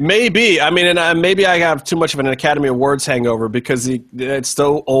 legit. Maybe. I mean, and maybe I have too much of an Academy Awards hangover because it's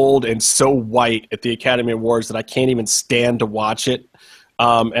so old and so white at the Academy Awards that I can't even stand to watch it.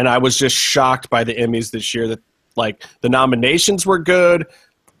 And I was just shocked by the Emmys this year that, like, the nominations were good,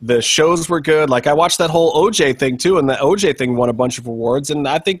 the shows were good. Like, I watched that whole OJ thing, too, and the OJ thing won a bunch of awards, and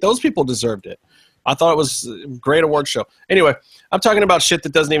I think those people deserved it. I thought it was a great award show. Anyway, I'm talking about shit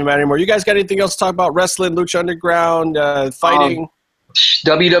that doesn't even matter anymore. You guys got anything else to talk about? Wrestling, Lucha Underground, fighting?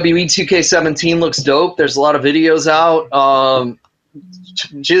 WWE 2K17 looks dope. There's a lot of videos out.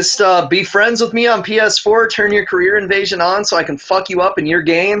 Just be friends with me on PS4. Turn your career invasion on so I can fuck you up in your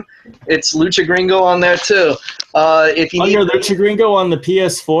game. It's Lucha Gringo on there too. If you need Lucha Gringo on the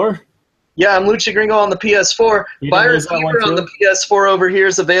PS4? Yeah, I'm Lucha Gringo on the PS4. Byron Fever on the PS4 over here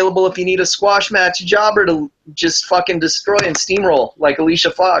is available if you need a squash match jobber to just fucking destroy and steamroll like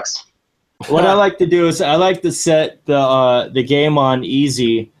Alicia Fox. What I like to do is I like to set the game on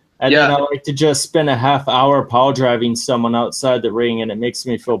easy, and then I like to just spend a half hour pile driving someone outside the ring, and it makes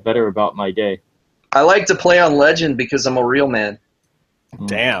me feel better about my day. I like to play on Legend because I'm a real man.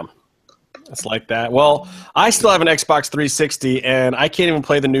 Damn. It's like that. Well, I still have an Xbox 360, and I can't even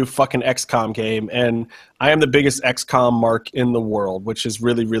play the new fucking XCOM game, and I am the biggest XCOM mark in the world, which is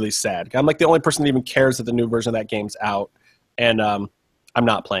really, really sad. I'm like the only person that even cares that the new version of that game's out, and I'm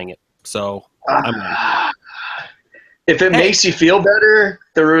not playing it. So I'm If it makes you feel better,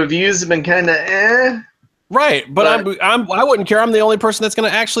 the reviews have been kind of Right, but I wouldn't care. I'm the only person that's going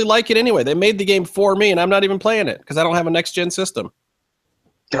to actually like it anyway. They made the game for me, and I'm not even playing it because I don't have a next-gen system.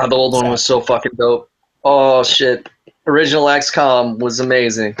 God, the old one was so fucking dope. Oh, shit. Original XCOM was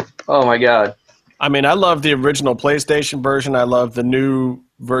amazing. Oh, my God. I mean, I love the original PlayStation version. I love the new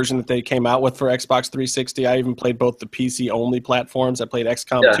version that they came out with for Xbox 360. I even played both the PC-only platforms. I played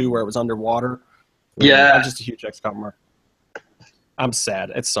XCOM 2 where it was underwater. Yeah. I'm just a huge XCOM mark. I'm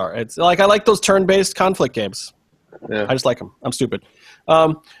sad. It's like I like those turn-based conflict games. Yeah. I just like them. I'm stupid.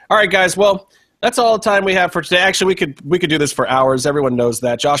 All right, guys. Well, that's all the time we have for today. Actually, we could do this for hours. Everyone knows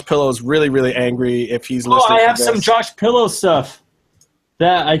that. Josh Pillow is really, really angry if he's listening. I have some Josh Pillow stuff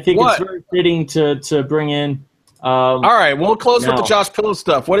that I think is very fitting to bring in. All right, we'll close with the Josh Pillow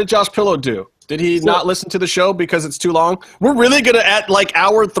stuff. What did Josh Pillow do? Did he not listen to the show because it's too long? We're really going to, at like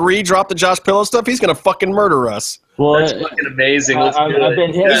hour 3, drop the Josh Pillow stuff? He's going to fucking murder us. Well, that's fucking amazing.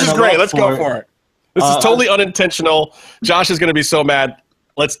 This is great. Let's go for it. This is totally unintentional. Josh is going to be so mad.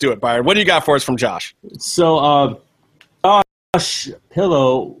 Let's do it, Byron. What do you got for us from Josh? So, Josh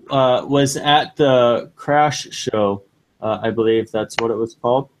Pillow was at the Crash show. I believe that's what it was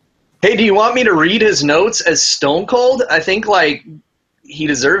called. Hey, do you want me to read his notes as Stone Cold? I think, like, he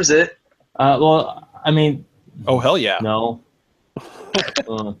deserves it. Well, I mean... Oh, hell yeah. No.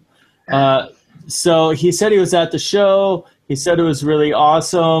 So he said he was at the show. He said it was really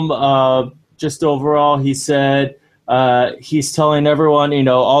awesome. Just overall, he said he's telling everyone,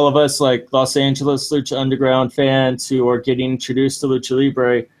 all of us, like Los Angeles Lucha Underground fans who are getting introduced to Lucha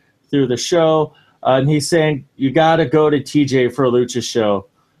Libre through the show, and he's saying, you got to go to TJ for a Lucha show.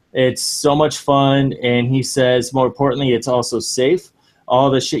 It's so much fun, and he says, more importantly, it's also safe. All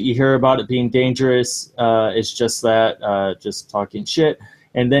the shit you hear about it being dangerous is just that, just talking shit.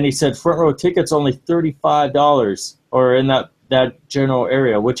 And then he said front row tickets only $35 or in that general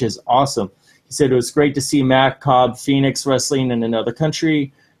area, which is awesome. He said it was great to see Mac Cobb Phoenix wrestling in another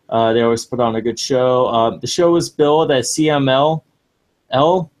country. They always put on a good show. The show was billed as CMLL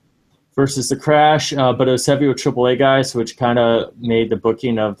versus the Crash, but it was heavy with AAA guys, which kind of made the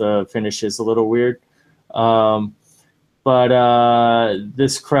booking of the finishes a little weird. But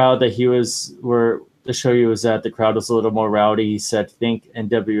this crowd that the show he was at, the crowd was a little more rowdy. He said, think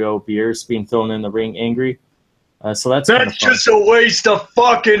NWO beers being thrown in the ring angry. So that's just a waste of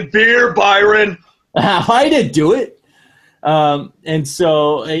fucking beer, Byron. I didn't do it. And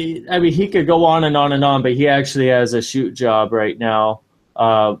so, I mean, he could go on and on and on, but he actually has a shoot job right now.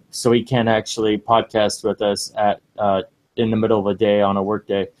 So he can't actually podcast with us in the middle of a day on a work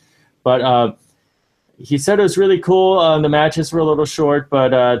day. But he said it was really cool. The matches were a little short, but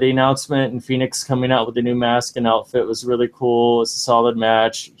the announcement and Phoenix coming out with the new mask and outfit was really cool. It was a solid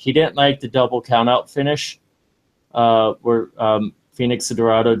match. He didn't like the double count-out finish where Phoenix and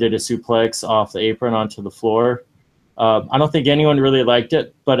Dorado did a suplex off the apron onto the floor. I don't think anyone really liked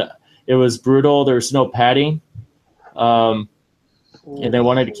it, but it was brutal. There's no padding. And they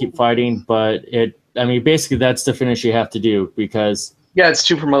wanted to keep fighting, but basically that's the finish you have to do because... Yeah, it's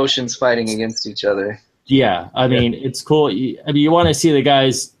two promotions fighting against each other. Yeah, I mean, it's cool. You want to see the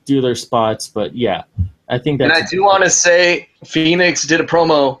guys do their spots, but yeah, I think that's... And I do want to say Phoenix did a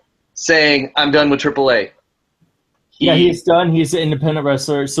promo saying, I'm done with AAA. He's done. He's an independent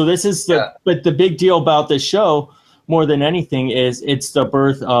wrestler. So this is but the big deal about this show, more than anything, is it's the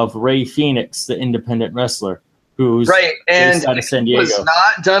birth of Ray Phoenix, the independent wrestler. Who's right, and out of San Diego. It was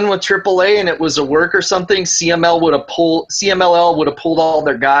not done with AAA, and it was a work or something. CMLL would have pulled all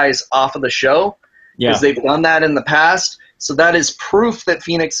their guys off of the show because they've done that in the past. So that is proof that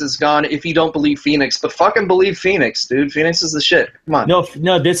Phoenix is gone. If you don't believe Phoenix, but fucking believe Phoenix, dude. Phoenix is the shit. Come on.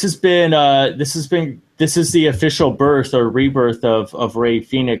 No. This is the official birth or rebirth of Ray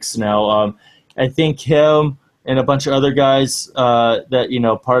Phoenix. Now, I think him and a bunch of other guys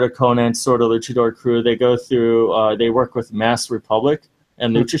that, part of Konnan's sort of luchador crew, they go through, they work with Mass Republic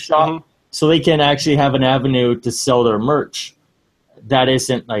and Lucha Shop, so they can actually have an avenue to sell their merch that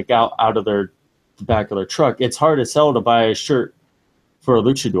isn't like out of the back of their truck. It's hard to sell to buy a shirt for a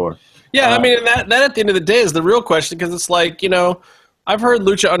luchador. Yeah, I mean, that at the end of the day is the real question because it's like, I've heard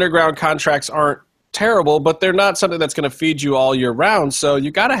Lucha Underground contracts aren't terrible, but they're not something that's going to feed you all year round. So you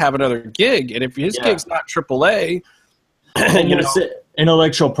got to have another gig, and if his gig's not AAA,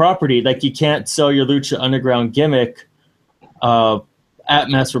 intellectual property, like you can't sell your Lucha Underground gimmick at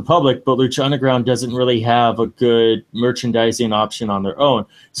Mass Republic, but Lucha Underground doesn't really have a good merchandising option on their own.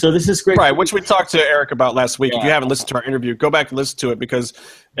 So this is great, right? Which we talked to Eric about last week. If you haven't listened to our interview, go back and listen to it because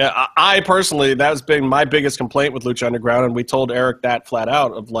I personally, that's been my biggest complaint with Lucha Underground, and we told Eric that flat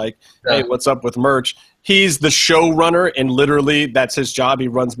out of like, hey, what's up with merch? he's the showrunner, and literally that's his job. He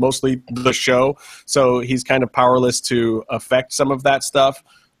runs mostly the show, so he's kind of powerless to affect some of that stuff.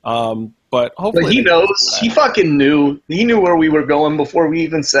 But hopefully, but he knows. He fucking knew. He knew where we were going before we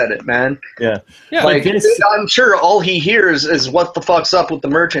even said it, man. Yeah. Like, I'm sure all he hears is what the fuck's up with the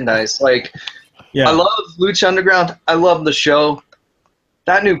merchandise. Like, yeah. I love Lucha Underground. I love the show.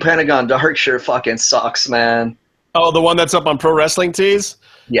 That new Pentagon Dark shirt fucking sucks, man. Oh, the one that's up on Pro Wrestling Tees?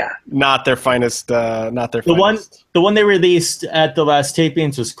 Yeah. Not their finest. Not their finest. The one they released at the last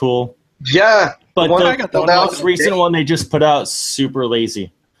tapings was cool. Yeah. But the most recent one they just put out, super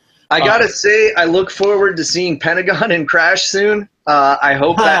lazy. I gotta say, I look forward to seeing Pentagon and Crash soon. I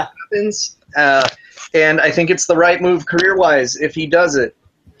hope that happens. And I think it's the right move career-wise if he does it.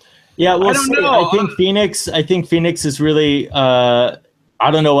 Yeah, we'll see. I think Phoenix is really I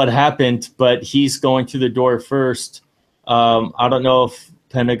don't know what happened, but he's going through the door first. I don't know if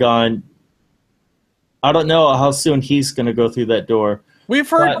Pentagon. I don't know how soon he's going to go through that door. We've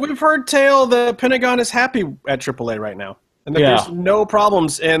heard tale that Pentagon is happy at AAA right now, and that there's no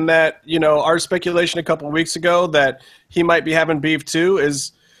problems. And that our speculation a couple of weeks ago that he might be having beef too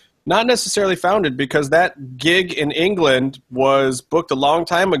is not necessarily founded, because that gig in England was booked a long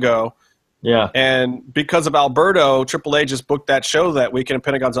time ago. Yeah. And because of Alberto, AAA just booked that show that weekend and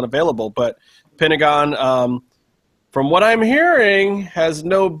Pentagon's unavailable. But Pentagon, from what I'm hearing, has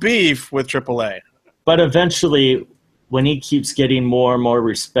no beef with AAA. But eventually, when he keeps getting more and more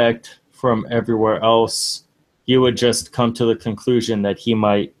respect from everywhere else, you would just come to the conclusion that he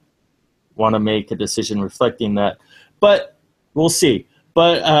might want to make a decision reflecting that. But we'll see.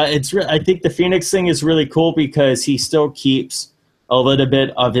 But I think the Phoenix thing is really cool because he still keeps a little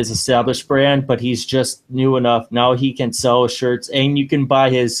bit of his established brand, but he's just new enough. Now he can sell shirts, and you can buy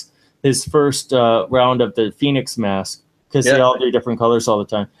his first round of the Phoenix mask, because they all do different colors all the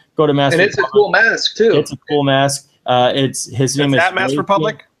time. Go to Mask. And it's a cool mask too. It's a cool mask. His name is that Mask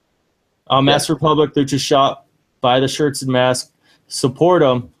Republic. Mask Republic Lucha Shop. Buy the shirts and masks. Support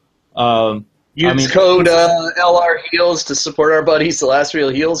them. Use code LR Heels to support our buddies, the Last Real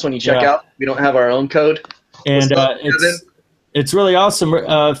Heels, when you check out. We don't have our own code. And it's really awesome.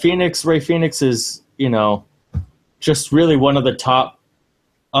 Ray Phoenix is, just really one of the top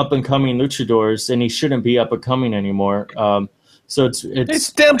up-and-coming luchadors, and he shouldn't be up-and-coming anymore. So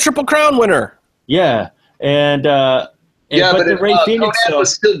it's damn Triple Crown winner. Yeah. And but if Ray Phoenix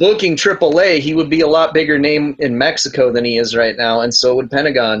was still booking AAA, he would be a lot bigger name in Mexico than he is right now, and so would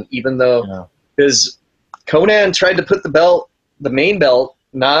Pentagon, even though because Konnan tried to put the main belt,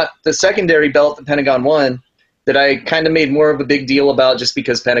 not the secondary belt that Pentagon won, that I kind of made more of a big deal about just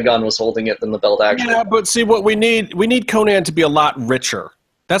because Pentagon was holding it than the belt actually. Yeah, but see, what we need Konnan to be a lot richer.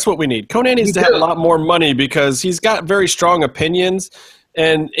 That's what we need. Konnan needs to have a lot more money because he's got very strong opinions.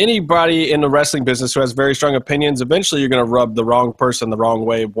 And anybody in the wrestling business who has very strong opinions, eventually you're going to rub the wrong person the wrong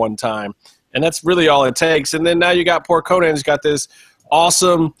way one time. And that's really all it takes. And then now you got poor Konnan who's got this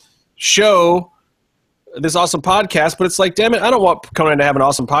awesome show, this awesome podcast. But it's like, damn it, I don't want Konnan to have an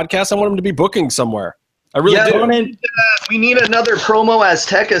awesome podcast. I want him to be booking somewhere. I really do. We need another Promo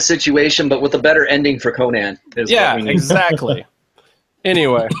Azteca situation, but with a better ending for Konnan. Yeah, exactly.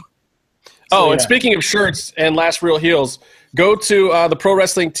 Anyway. And speaking of shirts and Last Real Heels, go to the Pro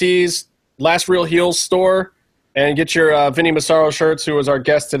Wrestling Tees Last Real Heels store and get your Vinnie Massaro shirts, who was our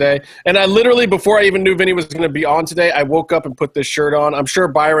guest today. And I literally, before I even knew Vinnie was going to be on today, I woke up and put this shirt on. I'm sure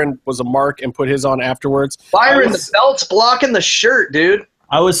Byron was a mark and put his on afterwards. Byron, the belt's blocking the shirt, dude.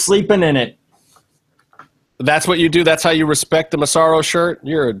 I was sleeping in it. That's what you do? That's how you respect the Massaro shirt?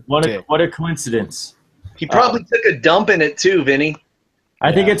 You're a dick. What a coincidence. He probably took a dump in it too, Vinny.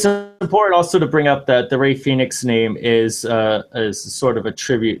 I think it's important also to bring up that the Ray Phoenix name is sort of a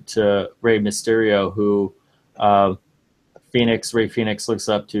tribute to Rey Mysterio, who Ray Phoenix looks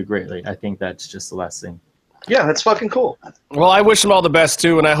up to greatly. I think that's just the last thing. Yeah, that's fucking cool. Well, I wish him all the best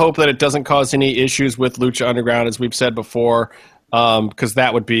too, and I hope that it doesn't cause any issues with Lucha Underground, as we've said before, because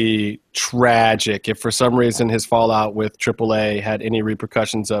that would be tragic if for some reason his fallout with AAA had any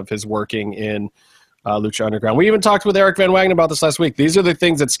repercussions of his working in Lucha Underground. We even talked with Eric Van Wagen about this last week. These are the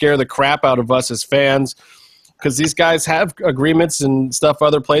things that scare the crap out of us as fans, because these guys have agreements and stuff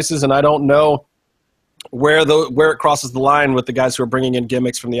other places, and I don't know where it crosses the line with the guys who are bringing in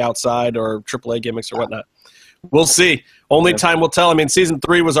gimmicks from the outside or AAA gimmicks or whatnot. We'll see. Only time will tell. I mean, Season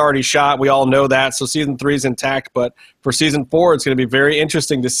 3 was already shot. We all know that, so Season 3 is intact. But for Season 4, it's going to be very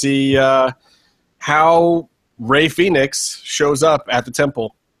interesting to see how Ray Phoenix shows up at the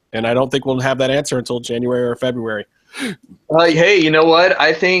Temple. And I don't think we'll have that answer until January or February. Hey, you know what?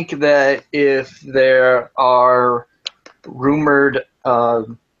 I think that if there are rumored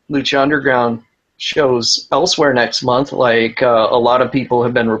Lucha Underground shows elsewhere next month, like a lot of people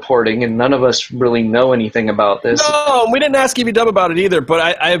have been reporting, and none of us really know anything about this. No, we didn't ask EV Dub about it either, but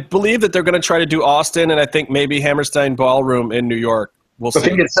I believe that they're going to try to do Austin, and I think maybe Hammerstein Ballroom in New York. We'll see. I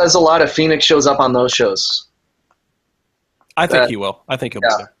think it says a lot of Phoenix shows up on those shows. I think he will. I think he'll be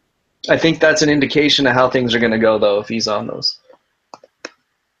there. I think that's an indication of how things are going to go, though, if he's on those.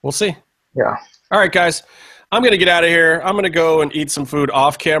 We'll see. Yeah. All right, guys. I'm going to get out of here. I'm going to go and eat some food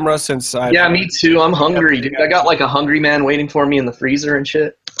off camera since I... Yeah, me too. I'm hungry, dude. I got like a hungry man waiting for me in the freezer and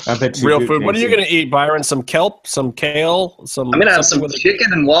shit. I bet you Real food. What are you going to eat, Byron? Some kelp? Some kale? I'm going to have some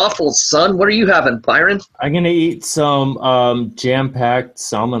chicken and waffles, son. What are you having, Byron? I'm going to eat some jam-packed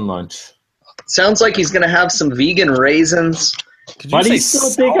salmon lunch. Sounds like he's going to have some vegan raisins. Why do you still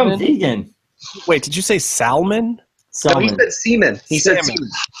think I'm vegan? Wait, did you say salmon? No, he said semen. He said semen.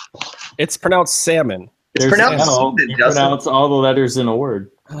 It's pronounced salmon. It's pronounced semen, you pronounce all the letters in a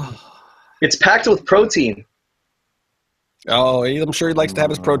word. It's packed with protein. Oh, I'm sure he likes to have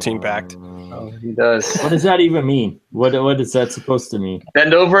his protein packed. Oh, he does. What does that even mean? What is that supposed to mean?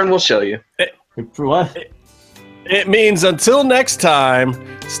 Bend over and we'll show you. What? It means until next time,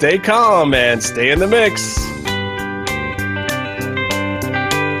 stay calm and stay in the mix.